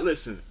 I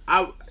listen.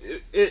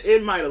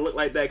 It might have looked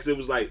like that because it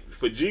was like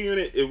for G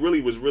Unit, it really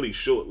was really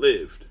short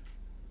lived.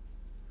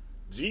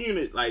 G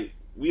Unit, like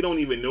we don't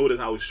even notice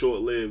how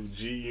short lived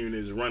G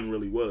Unit's run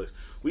really was.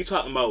 We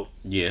talking about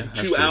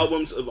two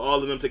albums of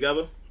all of them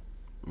together.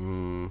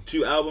 2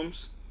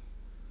 albums,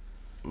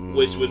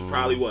 which was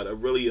probably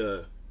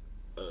a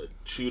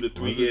 2 to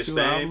 3 year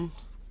span.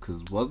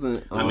 Cause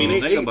wasn't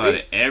think about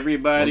it.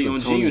 Everybody on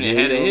G Unit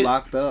had a hit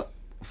locked up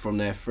from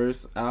that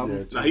first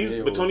album. Tony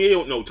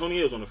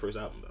Ayo's on the first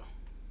album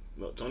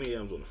though. No, Tony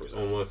Ayo's on the first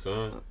album. On what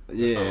song?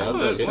 Yeah, I was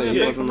about to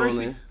say Beg for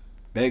Mercy.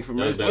 Beg for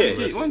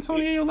Mercy. Wasn't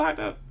Tony Ayo locked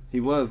up? He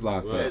was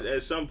locked up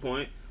at some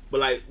point.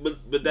 But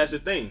that's the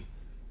thing.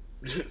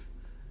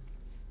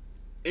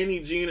 Any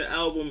G Unit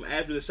album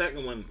after the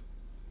second one,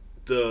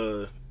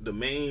 the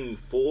main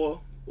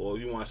 4. Or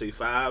if you want to say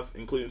 5,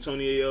 including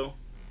Tony Ayo,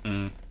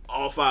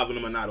 all 5 of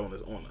them are not on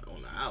the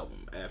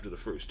album after the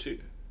first 2.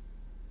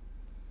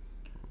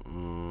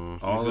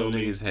 All the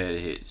niggas had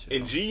hits.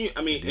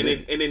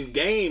 And in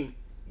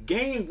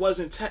Game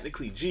wasn't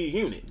technically G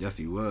Unit. Yes,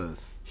 he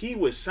was. He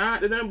was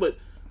signed to them, but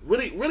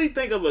really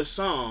think of a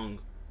song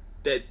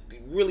that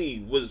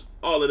really was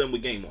all of them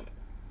with Game on it.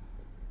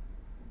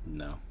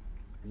 No.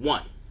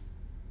 One.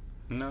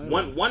 No.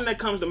 One that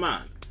comes to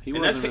mind.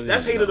 And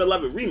that's Hate It or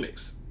Love It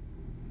remix.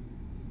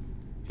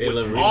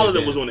 All of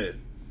them was on there.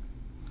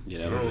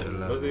 Yeah,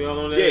 was he all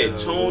on there? Yeah,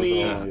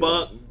 Tony,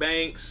 Buck,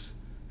 Banks,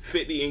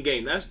 50, and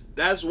Game.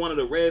 That's one of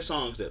the rare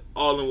songs that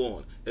all of them were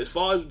on. As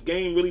far as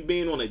Game really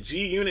being on a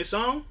G Unit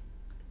song,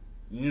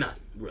 none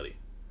really.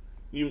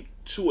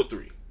 2 or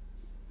 3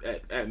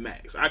 at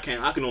max. I can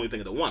only think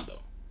of the one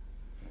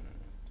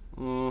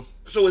though.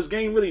 So is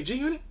Game really G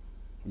Unit?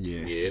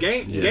 Yeah.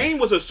 Game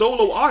was a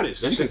solo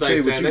artist. You can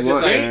say what you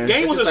want.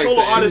 Game was a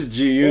solo artist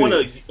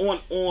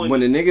on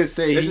when the niggas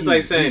say he's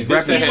like saying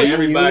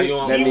everybody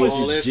on that means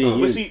it's G Unit.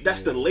 But see,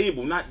 that's the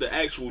label, not the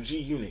actual G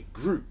Unit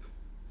group.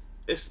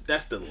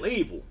 That's the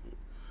label.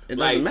 It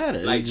doesn't matter.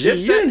 Like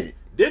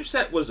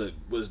Dipset was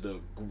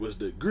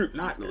the group,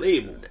 not the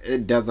label.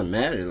 It doesn't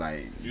matter.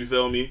 Like, you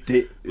feel me?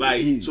 They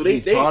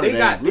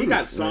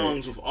got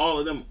songs with all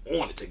of them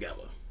on it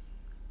together.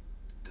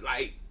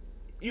 Like,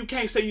 you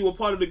can't say you were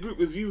part of the group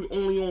if you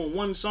only on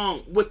one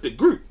song with the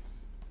group.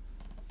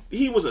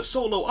 He was a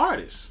solo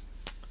artist.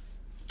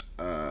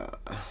 Let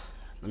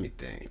me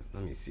think.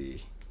 Let me see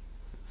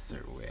a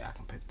certain way I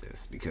can put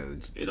this,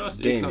 because it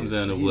comes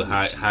down to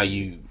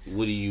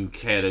what do you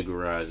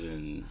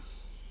categorizing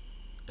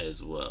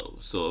as well.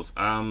 So if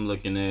I'm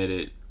looking at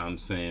it, I'm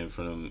saying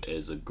from them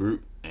as a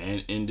group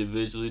and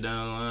individually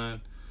down the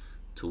line,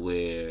 to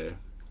where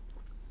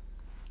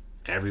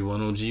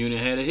everyone on G Unit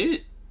had a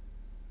hit.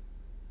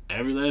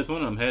 Every last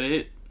one of them had a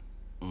hit.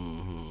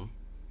 Mm-hmm.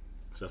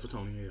 Except for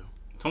Tony Ayo.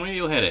 Tony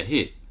Ayo had a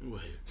hit.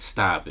 What hit?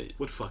 Stop it.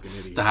 What fucking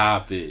idiot?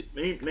 Stop it.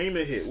 Name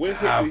a hit. What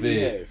hit did he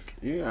have?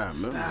 You gotta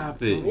remember.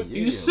 Stop it.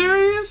 You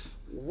serious?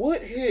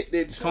 What hit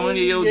did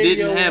Tony Ayo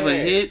didn't have a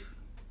hit?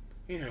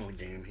 He had no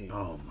damn hit.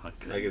 Oh my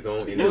god. Like his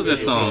own. What was that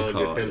song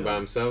called? Just him by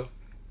himself.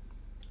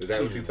 Is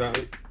that what you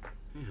talking?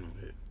 He had no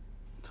hit.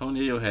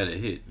 Tony Ayo had a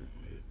hit.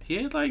 He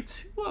had like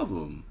 2 of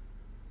them.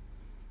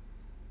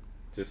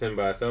 Just him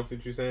by himself,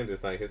 what you saying?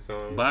 Just like his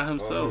song? By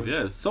himself,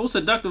 yes. So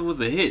Seductive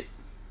was a hit.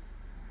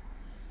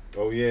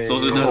 Oh, yeah. So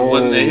Seductive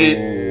wasn't a hit.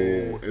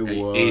 It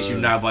was. Is you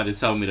not about to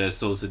tell me that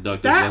So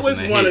Seductive that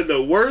wasn't a hit? That was one of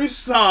the worst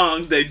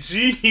songs that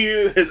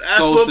G-Unit has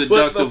So ever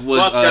put the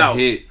fuck out.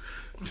 Hit.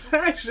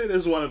 That shit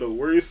is one of the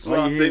worst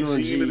songs that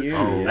G-Unit...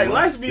 Oh, like,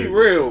 let's be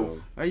real.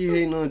 Why you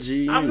hating on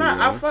G-Unit? I'm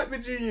not. I fuck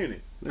with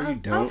G-Unit. No, you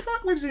don't. I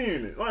fuck with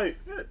G-Unit. Like,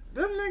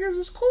 them niggas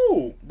is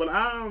cool. But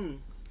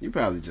You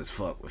probably just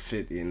fuck with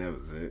 50 and that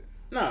was it.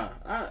 Nah,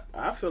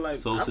 I feel like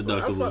So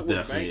Seductive was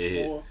definitely a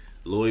hit. More.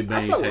 Lloyd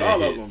Banks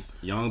had hits.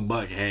 Young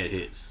Buck had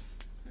hits.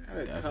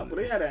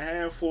 They had a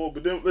handful,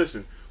 but then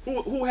listen,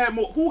 who had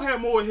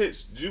more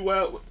hits?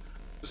 Jewel.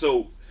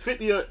 So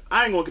 50.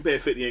 I ain't gonna compare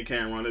 50 and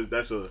Cameron.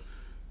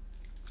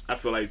 I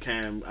feel like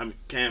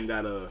Cam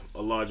got a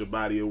larger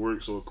body of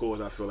work, so of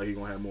course I feel like he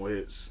gonna have more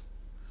hits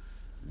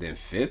than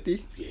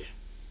 50. Yeah.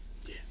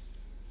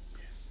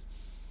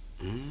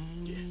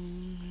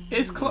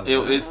 It's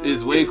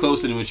it's way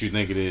closer than what you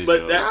think it is.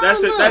 But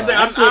that's it.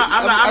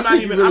 I'm not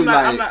even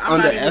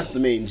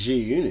underestimating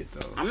G-Unit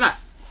though. I'm not.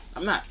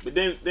 But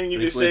then you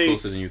can say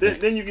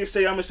then you can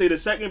say I'm gonna say the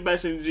second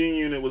best in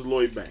G-Unit was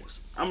Lloyd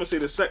Banks. I'm gonna say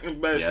the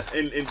second best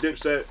in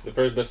Dipset. The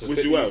first best was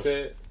 50, you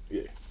said?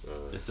 Yeah.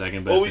 The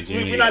second best.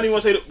 We're not even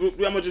gonna say I'm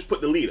gonna just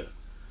put the leader.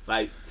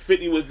 Like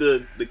 50 was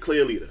the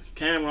clear leader.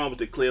 Cameron was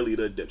the clear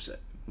leader of Dipset.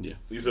 Yeah.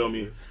 You feel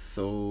me?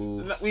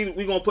 So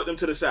we gonna put them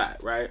to the side,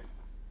 right?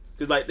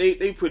 Cause like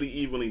they pretty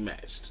evenly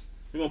matched.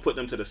 We gonna put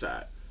them to the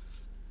side.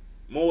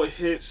 More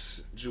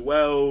hits,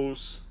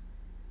 Jewels,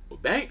 or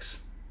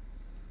Banks.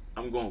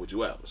 I'm going with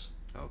Jewels.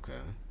 Okay.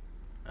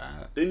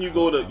 Then you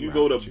go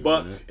to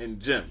Buck and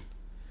Jim.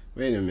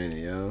 Wait a minute,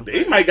 yo.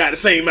 They might got the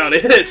same amount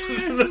of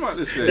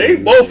hits. They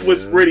both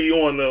was pretty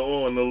on the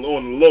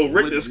low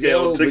Richter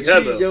scale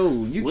together.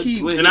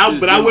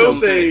 But I will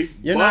say,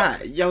 you're Buck,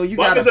 not. Yo, you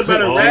Buck gotta is a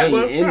better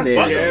rapper. In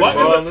there.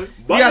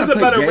 Buck is a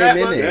better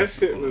rapper. That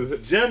shit was.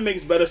 Jim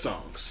makes better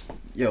songs.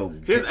 Yo,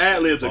 his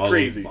ad libs are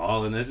crazy.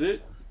 Balling, that's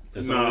it.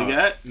 That's all we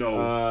got.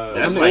 No,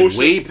 that's like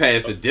way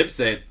past the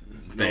Dipset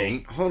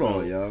thing. Hold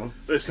on, yo.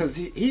 Because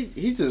he's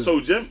just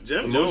Jim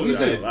Jones.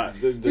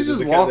 He's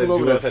just walking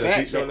over the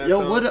fact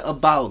that what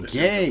about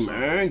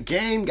Game?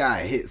 Game got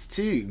hits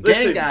too.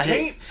 Game got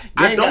hit.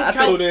 I don't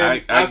count.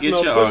 I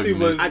get your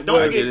argument. I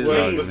don't get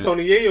Game. Was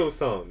Tony Ayo's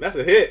song? That's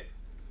a hit.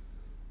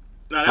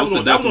 No, that was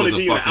on the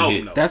G-Unit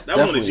album. That was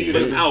on the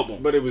G-Unit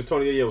album. But it was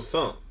Tony Ayo's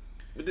song.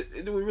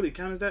 Do we really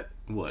count as that?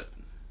 What?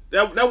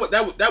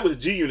 That was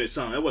G-Unit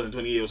song. That wasn't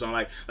 28 song.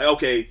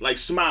 Like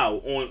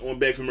Smile on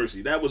Beg for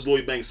Mercy. That was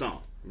Lloyd Banks'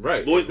 song.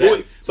 Right. Lloyd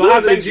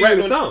how's that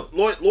G-Unit song?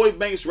 Lloyd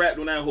Banks rapped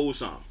on that whole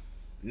song.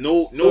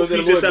 No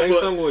feature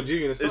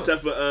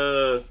except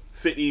for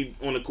 50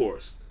 on the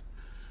chorus.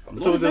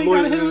 So is it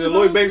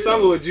Lloyd Banks'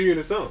 song or a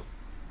G-Unit song?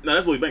 No,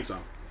 that's Lloyd Banks'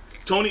 song.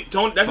 Tony,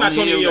 that's not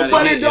Tony Ayo's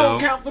song. But it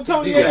don't count for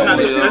Tony Ayo's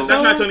song.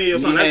 That's not Tony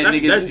Ayo's song.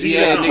 That's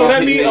G-Unit's song. So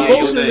that means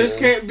Emotionless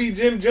can't be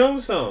Jim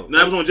Jones' song. No,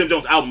 that was on Jim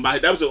Jones' album.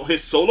 That was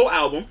his solo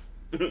album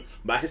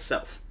by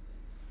himself.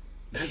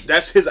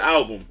 That's his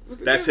album.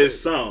 That's his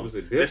song.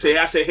 I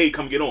say, hey,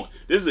 come get on.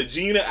 This is a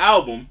G-Unit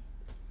album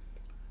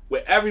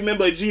with every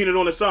member of G-Unit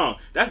on the song.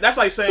 That's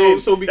like saying.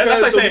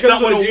 That's like saying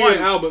Stunt 101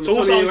 album. So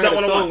who's Stunt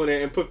 101 on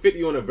there and put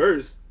 50 on a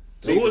verse?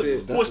 So who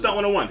was Stunt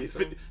 101? Who's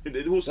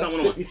Stunt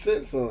 101? 50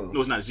 Cent song.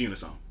 No, it's not a G-Unit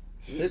song.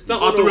 Stunt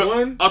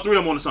 101? All three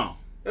of them on the song.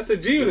 That's a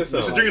G-Unit song.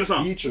 It's a G-Unit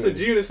song. It's a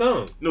G-Unit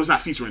song. No, it's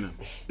not featuring them.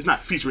 It's not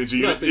featuring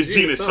G-Unit. It's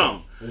G-Unit's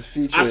song. It's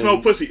I Smell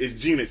Pussy is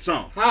G-Unit's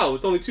song. How?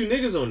 It's only 2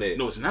 niggas on there.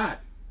 No, it's not.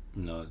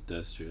 No,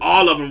 that's true.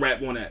 All of them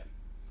rap on that.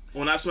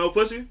 On I Smell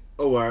Pussy?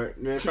 Oh,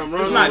 alright. Man, if I'm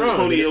wrong, it's not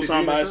Tony Ayo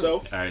song by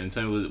itself. Alright, and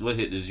tell me what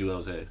hit does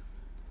Jewels have?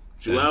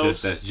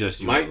 Jewels? That's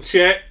just Mike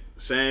Check.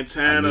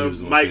 Santana,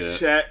 Mike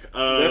Check,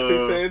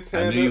 definitely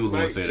Santana. I knew you were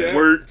going to say that.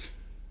 Work.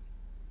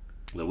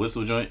 The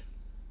Whistle joint?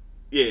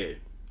 Yeah.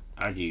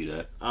 I give you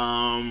that.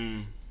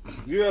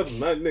 You have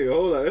my nigga.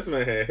 Hold on, this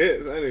man had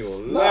hits. I ain't gonna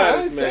lie. No,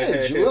 I ain't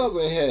saying Jewels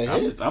ain't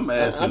had hits. I'm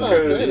asking. I'm not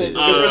saying it.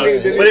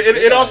 But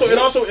it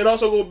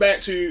also go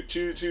back to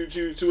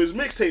his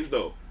mixtapes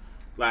though.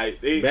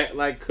 Like they back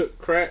like Cook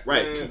Crack,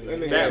 right?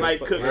 Back like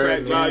Cook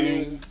Crack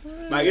Volume.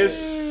 Like it's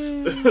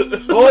the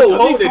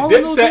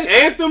Dipset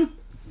anthem.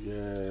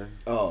 Yeah.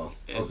 Oh,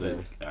 okay.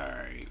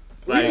 Alright.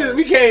 Like,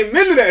 we came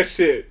into that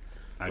shit.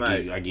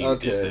 I give you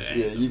okay. Dipset anthem.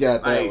 Yeah, you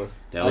got that one.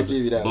 I'll give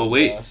you that one. But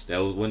wait, Josh. that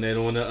was when they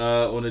on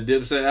the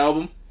Dipset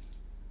album.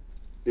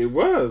 It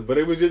was, but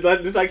it was just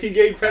like he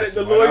gave credit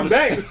to Lloyd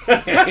Banks.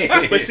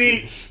 but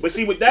see,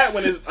 with that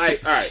one is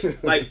like, all right,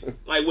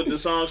 like with the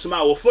song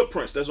 "Smile" with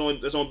Footprints that's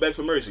on Beg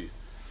for Mercy.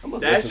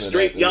 That's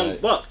straight Young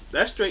Buck.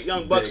 That's straight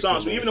Young Buck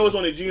song. So even though it's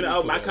on the G-Unit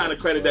album, I kind of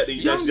credit that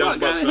that's Young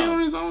Buck song. On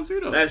his own too,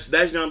 though. That's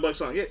Young Buck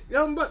song. Yeah,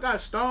 Young Buck got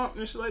stomped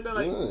and shit like that.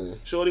 Like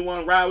Shorty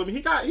Wanna Ride with Me.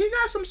 He got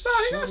some song.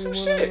 He got some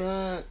shit.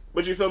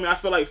 But you feel me? I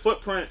feel like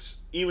Footprints,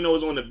 even though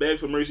it's on the Beg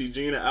for Mercy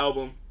G-Unit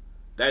album,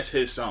 that's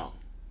his song.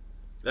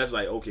 That's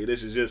like, okay,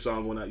 this is your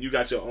song. When you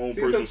got your own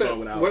personal song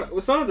with album.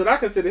 What songs that I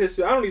consider his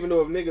shit, I don't even know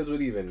if niggas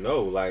would even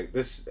know. Like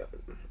this,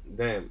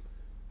 damn.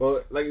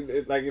 Well, like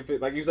if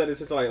it, like you said, it's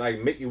just like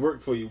Make It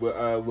Work For You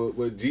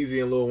with Jeezy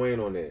and Lil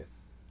Wayne on there.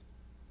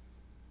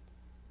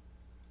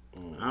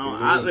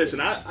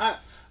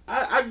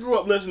 I grew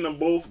up listening to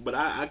both, but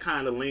I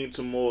kind of lean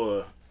to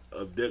more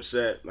of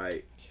Dipset.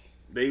 Like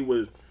they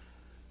was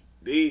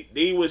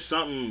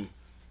something.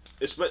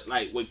 It's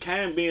like with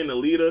Cam being the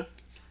leader,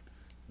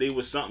 they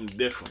was something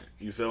different.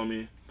 You feel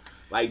me?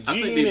 Like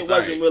G-Unit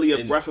wasn't really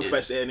a breath of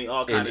fresh air, and they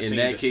all kind of seemed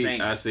the same. In that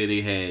case, I say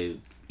they had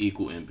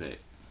equal impact.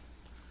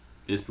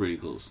 It's pretty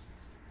close.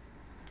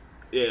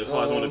 Yeah, as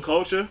far as on the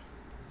culture.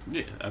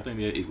 Yeah, I think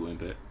they had equal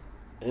impact.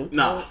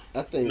 Nah,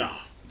 I think nah.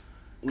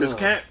 Because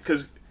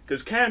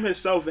Cam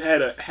himself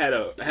had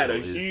a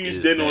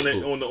huge dent on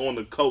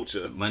the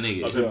culture. My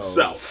nigga of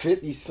himself.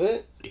 50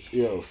 Cent,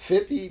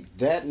 50.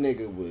 That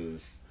nigga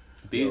was.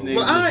 These niggas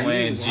was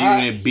wearing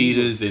G-Unit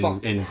beaters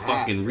and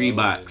fucking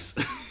Reeboks.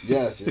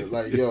 Yes,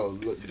 like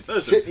look,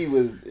 50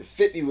 was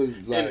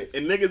like,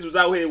 and niggas was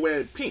out here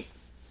wearing pink.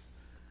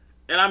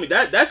 And I mean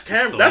that's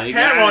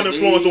Cameron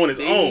influence on his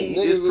own.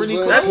 It's pretty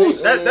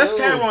close. That's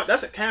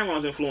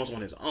Cameron's influence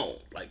on his own.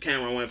 Like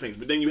Cameron wearing pinks.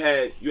 But then you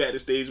had the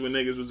stage when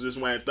niggas was just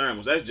wearing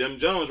thermals. That's Jim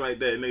Jones right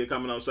there. Nigga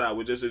coming outside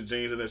with just his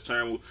jeans and his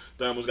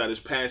thermals got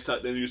his pants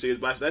tucked in. You see his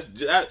body.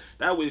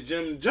 That was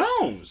Jim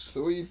Jones.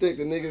 So where you think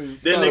the niggas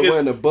started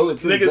wearing the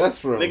bulletproof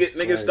vest from?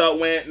 Niggas start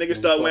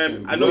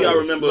wearing. I know y'all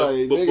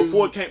remember, but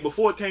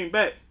before it came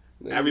back.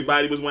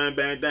 Everybody was wearing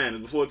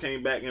bandanas before it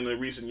came back in the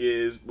recent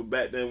years. But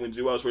back then, when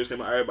Jewels first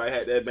came out, everybody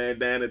had that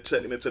bandana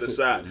tucking it to the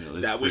side.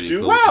 That was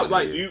Jewels.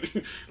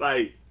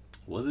 Like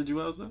was it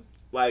Jewels though?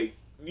 Like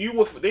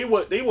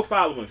they were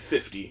following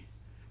 50,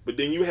 but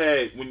then you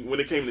had when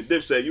it came to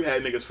Dipset, you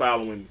had niggas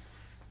following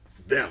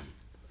them.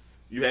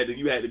 You had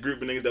the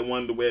group of niggas that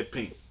wanted to wear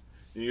pink.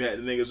 And you had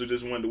the niggas who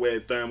just wanted to wear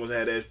thermals,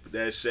 had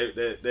that shirt,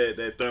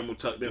 that thermal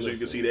tucked in so you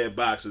could see their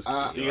boxes.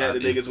 You had the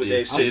niggas with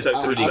that shit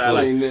tucked to the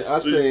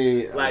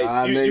side.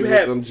 Like you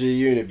had them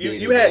G-Unit.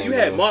 You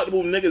had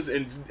multiple niggas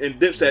in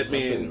Dipset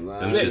being.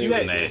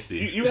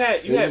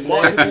 You had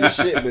multiple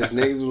shit, but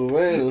niggas was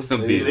wearing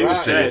them. They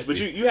was trash, but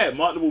you had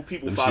multiple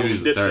people following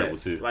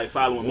Dipset, like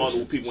following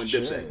multiple people in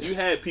Dipset. You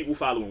had people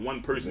following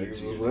one person.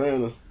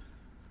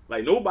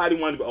 Like nobody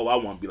wanted to be. Oh, I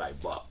want to be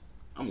like Buck.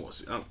 I'm gonna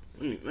see.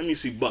 Let me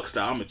see Buck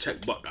style. I'm gonna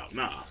check Buck out.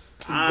 Nah,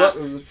 Buck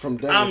was from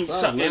down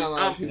south.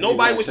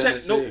 Nobody was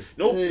checking.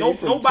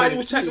 Nobody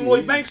was checking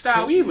Lloyd Banks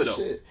style either though.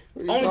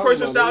 Only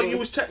person style you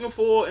was checking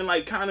for and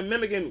like kind of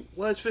mimicking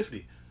was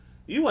 50.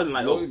 You wasn't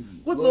like,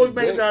 what Lloyd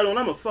Banks out on?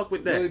 I'ma fuck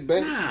with that. Lloyd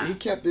Banks, he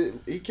kept it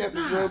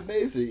real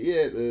basic.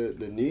 Yeah,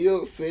 the New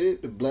York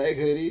fitted, the black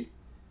hoodie,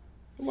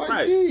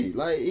 white tee.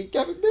 Like he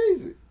kept it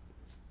basic.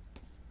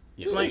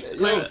 Plain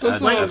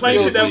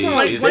shit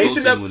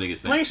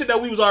that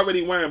we was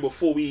already wearing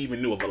before we even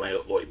knew about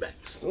Lloyd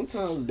Banks.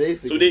 Sometimes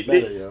basic is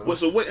better, y'all.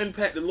 So what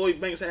impact did Lloyd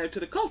Banks have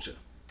to the culture?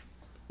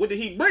 What did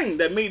he bring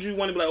that made you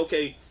want to be like,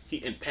 okay, he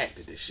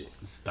impacted this shit?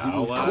 He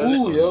was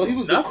cool, yo. He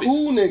was the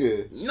cool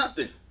nigga.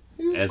 Nothing.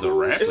 As a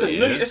rapper,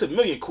 it's a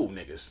million cool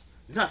niggas.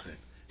 Nothing.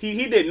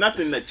 He did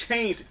nothing that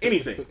changed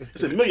anything.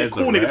 It's a million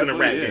cool niggas in the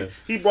rap game.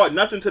 He brought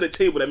nothing to the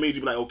table that made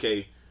you be like,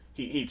 okay,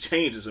 he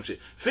changes some shit.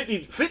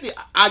 50,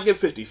 I give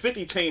 50.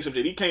 50 changed some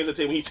shit. He came to the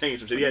table, he changed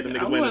some shit. He had them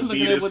niggas wearing the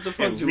beaters and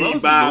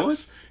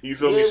Reeboks. You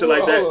feel me? Shit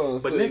like that.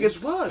 But niggas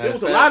was. There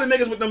was a lot of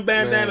niggas with them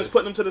bandanas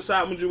putting them to the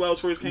side when Jewels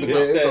first came out.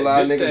 There's a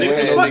lot of niggas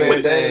wearing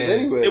those bandanas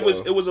anyway. It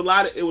was a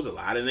lot of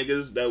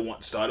niggas that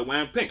started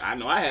wearing pink. I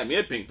know I had me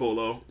a pink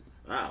polo.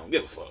 I don't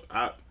give a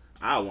fuck.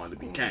 I wanted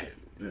to be Cam.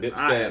 You make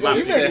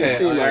it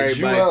seem like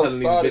Jewels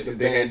started the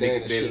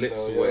bandana shit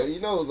though.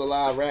 You know, there's a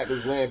lot of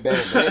rappers wearing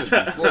bandanas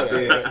before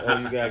that. Oh,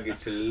 you gotta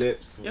get your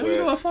lips wet. Yo, you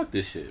know what? Fuck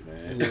this shit,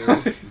 man.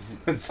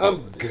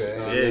 I'm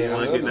good. Yeah, you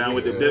wanna get down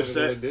with the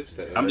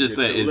Dipset? I'm just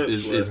saying,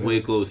 it's way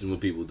closer than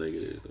what people think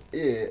it is, though.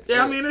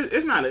 Yeah. I mean,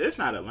 it's not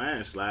a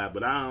landslide,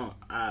 but I'm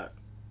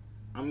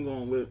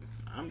going with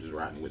I'm just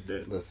rocking with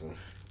that. Listen.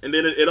 And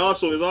then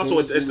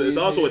it's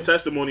also a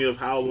testimony of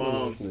how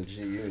long,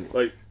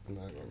 like,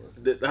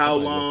 how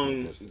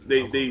long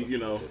they you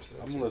know.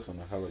 I'm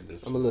listening to hella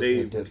Dipset. I'm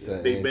listening to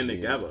Dipset. They've been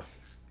together,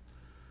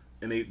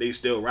 and they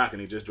still rocking.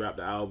 They just dropped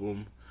the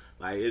album.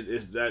 Like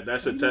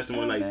that's a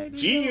testimony. Like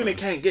G Unit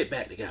can't get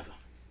back together.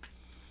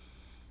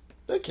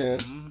 They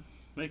can.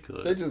 They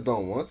could. They just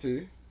don't want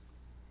to.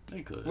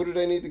 They could. What do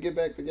they need to get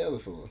back together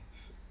for?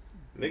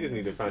 Niggas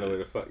need to find out where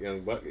the fuck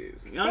Young Buck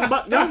is. Young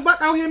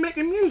Buck out here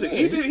making music.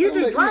 He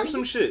just dropped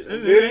some shit.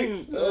 Yeah,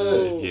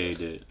 he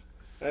did.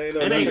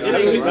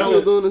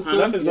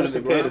 Nothing's gonna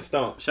compare to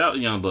Stomp. Shout out to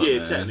Young Buck. Yeah,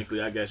 man.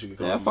 technically, I guess you could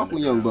call him. Yeah, fuck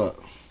with Young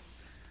Buck.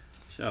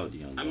 Shout out to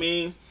Young Buck. I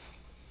mean,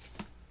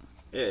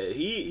 yeah,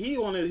 he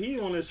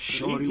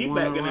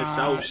back in his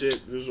South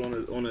shit. He was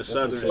on the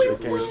Southern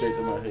shit. Came straight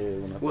to my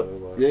head when I thought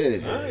about Yeah,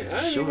 it. I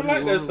didn't even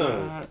like that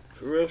song.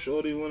 For real,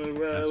 shorty wanna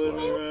ride with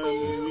me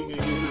around. We can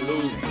get a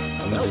load.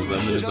 I'm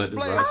just let this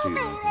ride to you.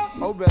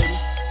 Oh, baby.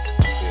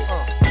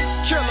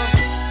 Killer.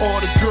 All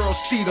the girls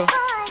see the.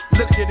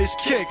 Look at his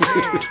kicks.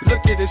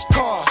 Look at his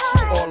car.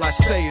 All I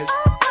say is,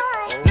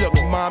 look,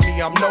 mommy,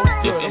 I'm no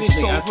good. I'm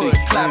so good.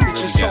 Clap at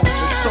your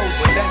soldiers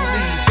sober. Then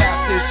leave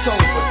after it's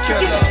over.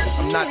 Killer.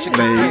 I'm not your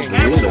game.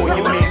 Or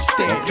your man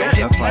stand. Yo,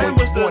 hit me when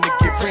you wanna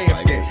get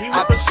rammed in.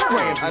 I be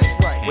scrambling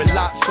with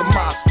lots of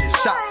mobsters.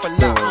 Shot for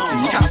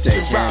lobsters. Cops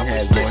and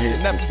robbers.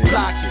 Listen, every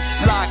block is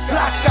block.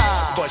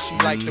 But she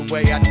like the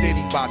way I did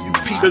it, Bob. You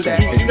peep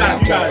that. You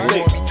got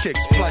Rory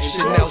kicks plus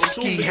Chanel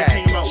ski hat.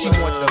 She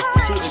want the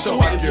so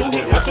I give her.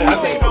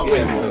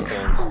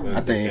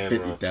 I think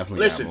 50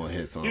 definitely got more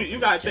hits on. You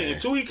gotta think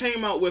until he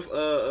came out with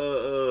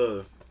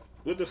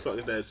what the fuck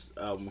is that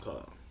album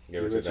called?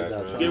 Get Rich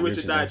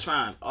or Die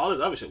Trying. All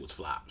his other shit was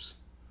flops.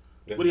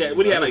 What he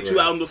had like 2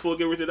 albums before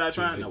Get Rich or Die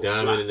Trying. The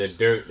diamond in the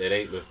dirt that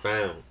ain't been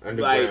found.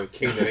 Underground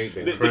king that ain't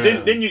been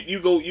crowned. Then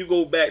you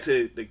go back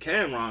to the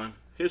Cameron.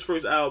 His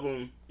first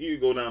album, you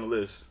go down the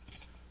list.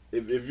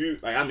 If you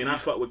like, I mean, I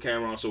fuck with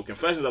Cameron, so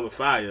Confessions of a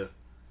Fire,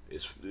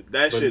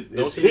 that shit.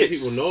 Don't too many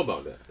people know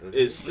about that.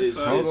 It's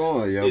hold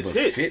on, yo, it's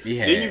but hits. 50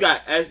 had. Then you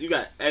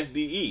got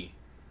SDE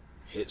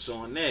hits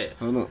on that.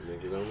 Hold on.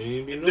 Niggas don't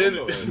even be knowing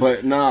about that.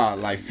 But nah,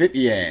 like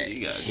 50 had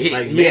hit.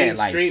 Like He had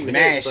like mainstream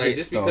smash hits,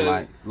 hits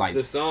though, like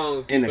the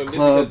songs in the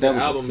club that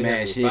was a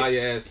smash hit. He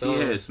had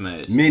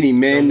smash. Many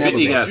Men, that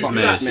was 50 got a fucking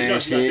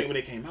smashed. smash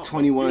hit.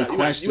 21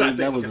 Questions,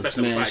 that was a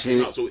smash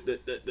hit. So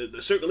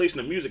the circulation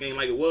of music ain't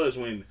like it was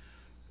when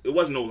it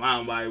wasn't no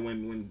LimeWire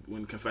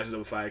when Confessions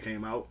of a Fire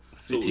came out.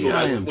 So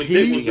when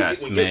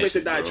Get Rich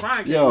or Die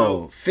Trying came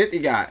out, 50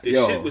 got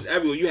this shit was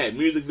everywhere. You had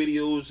music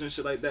videos and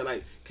shit like that.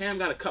 Like Cam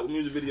got a couple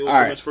music videos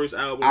right, from his first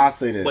album. I'll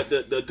say this, but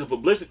the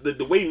publicity,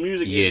 the way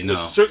music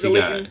was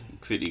circulating.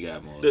 50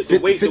 got more.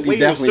 50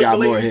 definitely got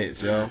more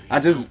hits, yo. I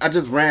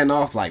just ran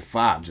off like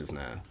 5 just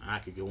now. I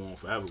could go on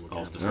forever with Cam.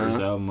 Off the first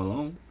album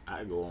alone. I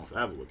could go on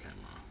forever with Cam.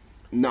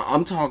 No,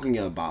 I'm talking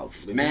about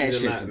smash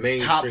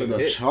hits, top of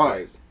the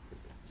charts.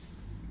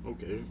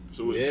 Okay,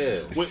 so yeah,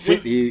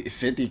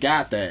 50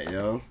 got that,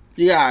 yo.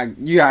 You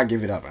gotta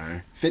give it up,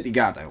 man. 50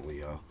 got that one,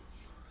 yo.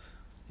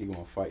 He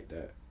gonna fight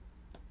that.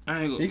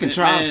 He can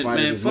try to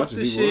fight it as much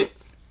as he want.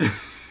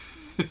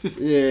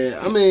 Yeah,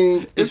 I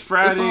mean, it's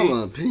Friday. It's all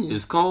an opinion.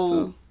 It's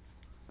cold.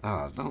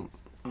 So, don't.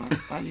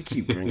 Why you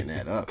keep bringing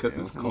that up? Because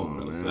it's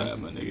cold outside,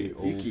 my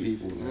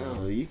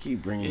nigga. You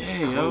keep bringing this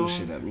cold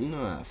shit up. You know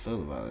how I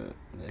feel about it.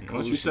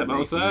 Once you step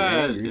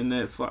outside and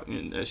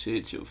that shit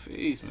hits your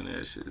face, man,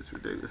 that shit is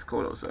ridiculous. It's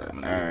cold outside,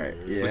 man. Alright,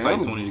 yeah. It's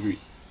like 20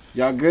 degrees.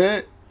 Y'all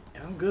good?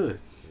 Yeah, I'm good.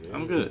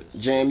 I'm good.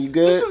 Jam, you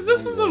good?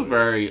 This was a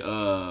very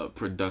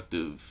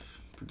productive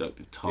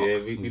talk. Yeah,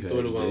 we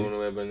thought it wasn't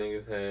away, but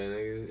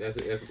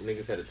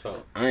niggas had to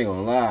talk. I ain't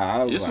gonna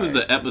lie. This was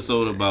an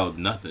episode about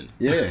nothing.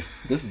 Yeah,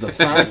 this is the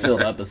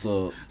Seinfeld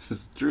episode. This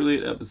is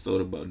truly an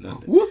episode about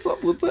nothing. What's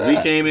up with that? We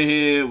came in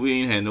here,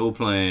 we ain't had no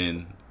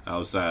plan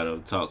outside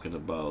of talking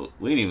about.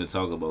 We didn't even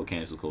talk about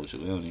cancel culture.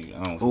 I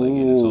don't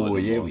feel like oh,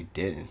 yeah, we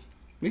didn't.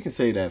 We can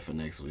say that for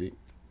next week.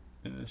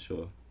 Yeah,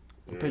 sure.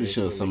 I'm pretty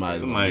sure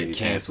somebody's gonna get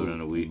canceled in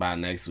a week. By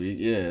next week.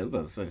 Yeah, I was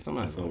about to say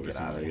somebody's gonna get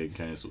out of here. Get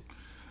canceled.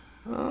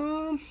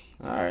 All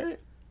right.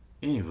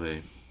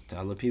 Anyway,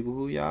 tell the people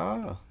who y'all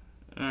are.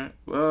 All right.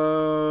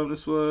 Well,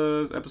 this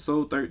was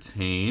episode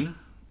 13.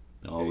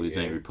 The Always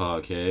Angry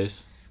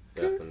Podcast.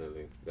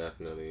 Definitely.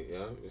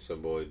 Yeah, it's your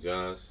boy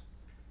Josh.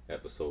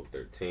 Episode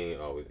 13,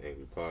 Always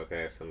Angry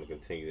Podcast. I'm gonna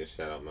continue to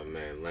shout out my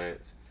man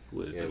Lance.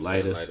 Who is the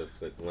lighter? Lighter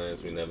Flick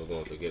Lance. We never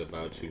gonna forget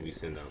about you. We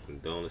send out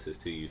condolences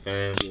to you,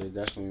 fam. Yeah,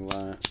 definitely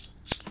Lance.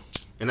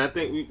 And I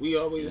think we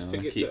always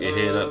forget keep your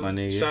head up, my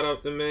nigga. Shout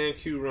out the man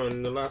Q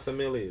Run, the La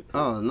Familia.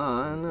 Oh no,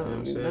 I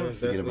know. Never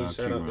forget about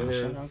Q Run.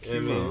 Shout out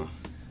Q Run.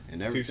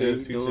 And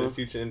everything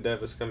future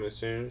endeavors coming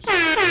soon. Shout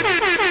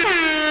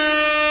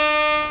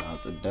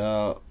out the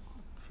dog.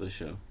 For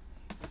sure.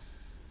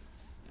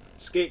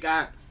 Skate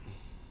guy.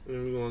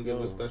 And we're gonna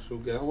give a special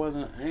guest. I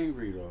wasn't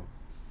angry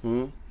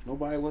though.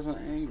 Nobody wasn't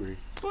angry.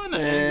 It wasn't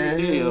an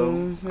angry day, yo.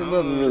 It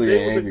wasn't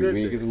really an angry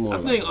week. It's more.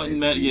 I think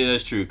yeah,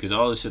 that's true. Cause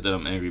all the shit that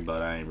I'm angry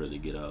about, I ain't really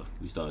get off.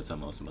 We started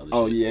talking about some other shit.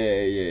 Oh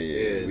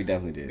yeah. We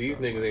definitely did. These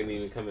niggas ain't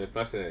even coming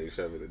fussing at each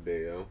other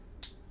today, yo.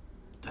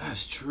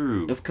 That's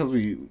true. It's cause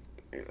we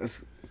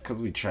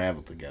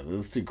traveled together.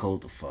 It's too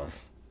cold to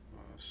fuss.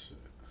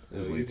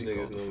 It's way too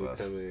cold to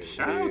fuss.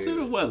 Shout out to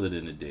the weather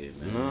in the day,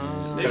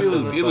 man. Maybe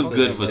it was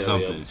good for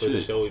something. Shit.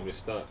 The show even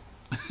start.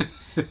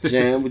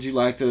 Jan, would you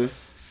like to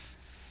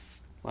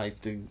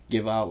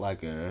give out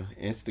like a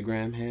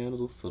Instagram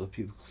handle so that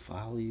people can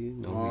follow you,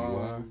 know who you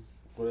are?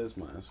 What is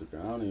my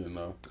Instagram? I don't even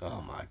know.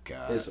 Oh my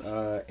god. It's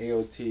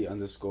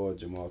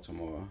AOT_Jamal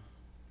Tamar.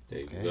 There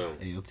you go.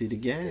 AOT the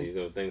gang. There you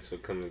go. Thanks for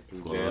coming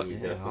through, Jan.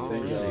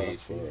 Thank y'all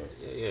for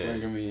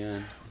bringing me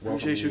in.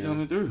 Appreciate you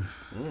coming through.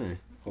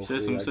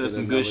 Said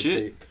some good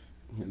shit.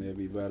 And it'll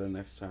be better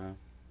next time.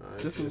 Right,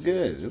 this was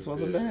good. This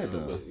wasn't bad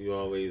though. But you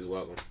always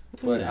welcome.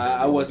 But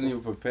I wasn't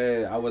even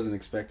prepared. I wasn't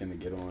expecting to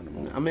get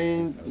on. I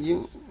mean,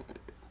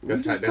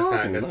 that's how I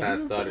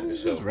started the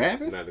show.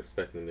 Rapping? Not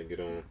expecting to get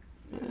on.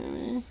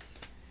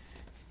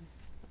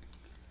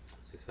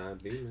 Just how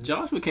it be, man.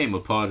 Josh became a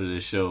part of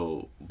the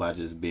show by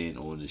just being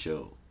on the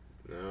show.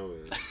 No,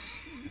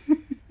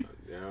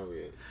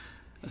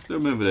 I still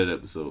remember that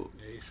episode.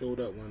 Yeah, he showed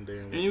up one day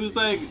and he was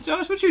like,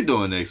 "Josh, what you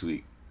doing next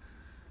week?"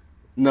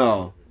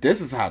 No,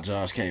 this is how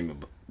Josh came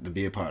to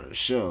be a part of the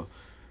show.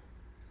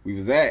 We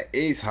was at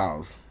Ace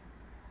house.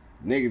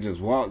 Nigga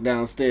just walked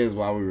downstairs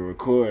while we were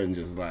recording,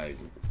 just like,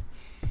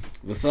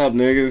 "What's up,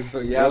 niggas?" So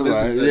I was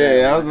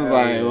just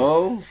like,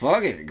 "Oh,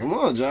 fuck it, come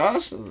on,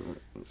 Josh."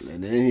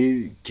 And then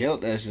he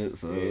killed that shit,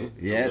 so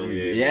he had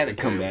to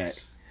come back.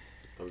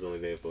 I was only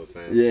there for a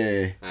sandwich.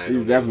 Yeah,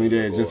 he's definitely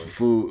there just for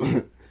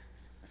food.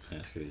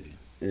 That's crazy.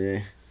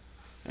 Yeah.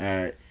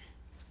 All right.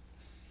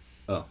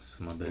 Oh, it's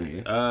my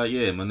bad.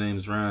 Yeah, my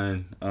name's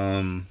Ryan.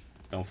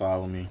 Don't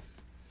follow me.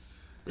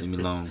 Leave me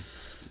alone.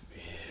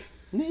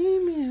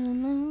 Leave me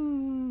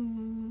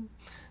alone.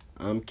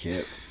 I'm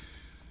Kip.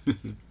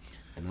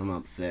 And I'm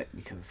upset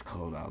because it's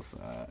cold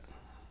outside.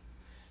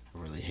 I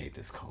really hate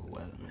this cold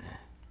weather, man.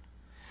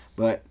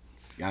 But,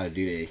 gotta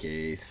do the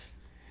AKAs.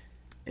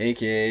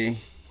 AKA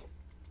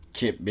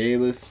Kip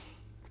Bayless.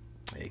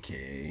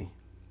 AKA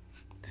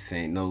this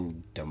ain't no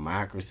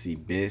democracy,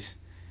 bitch.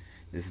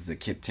 This is a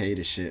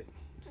Kip-tatorship.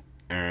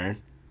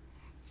 Aaron.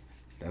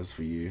 That was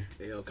for you.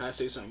 Hey, yo, can I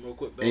say something real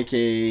quick, though?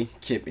 AKA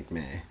Kip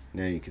McMahon.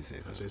 Now you can say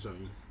something. Can I say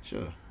something?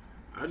 Sure.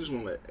 I just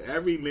want to let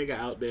every nigga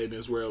out there in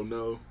this world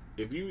know,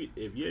 if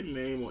your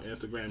name on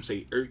Instagram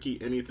say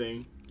Erky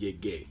anything, you're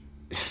gay.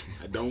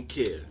 I don't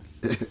care.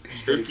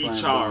 Erky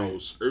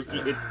Charles.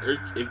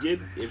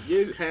 If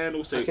your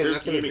handle say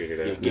Erky anything,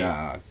 you're gay.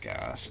 Oh,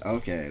 gosh.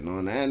 Okay, and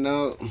on that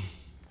note,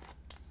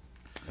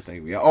 I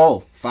think we are.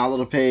 Oh, follow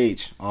the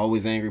page.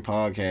 Always Angry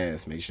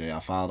Podcast. Make sure y'all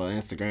follow the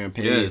Instagram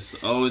page.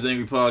 Yes, Always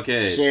Angry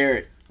Podcast. Share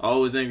it.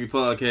 Always Angry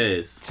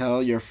Podcast.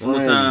 Tell your friends.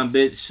 One time,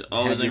 bitch.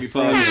 Always Angry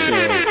Podcast.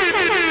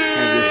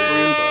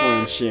 Have your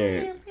friends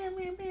share it.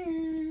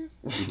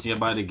 You're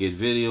about to get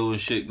video and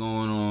shit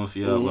going on for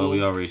y'all. Well,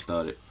 we already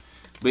started.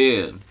 But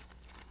yeah,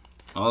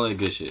 all that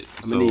good shit.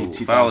 I'm gonna need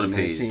follow the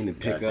page to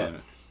pick up.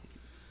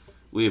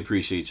 We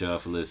appreciate y'all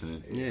for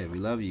listening. Yeah, we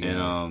love you guys.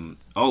 And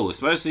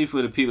especially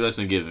for the people that's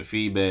been giving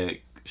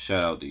feedback,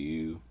 shout out to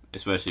you.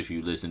 Especially if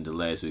you listened to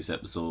last week's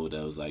episode,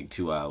 that was like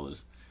 2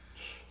 hours.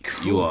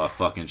 You are a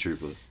fucking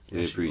trooper.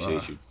 We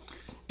appreciate you.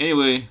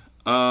 Anyway,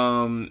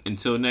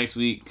 until next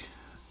week,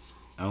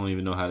 I don't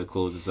even know how to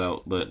close this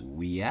out, but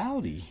we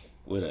outie.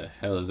 Where the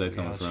hell is that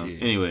coming from?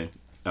 Anyway,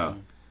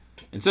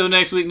 until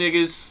next week,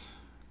 niggas.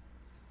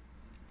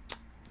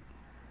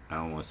 I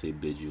don't want to say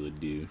bid you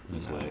adieu.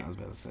 That's like I was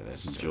about to say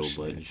that's Joe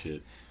Budden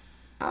shit.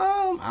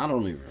 I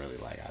don't even really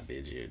like I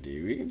bid you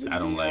adieu. I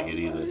don't like it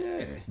either.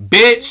 Yeah.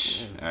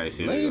 Bitch. All right,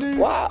 see you later.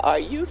 Why are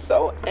you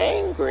so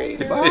angry?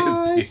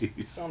 Bye.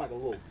 Sound like a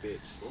little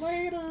bitch.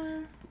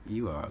 Later.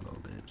 You are a little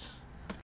bitch.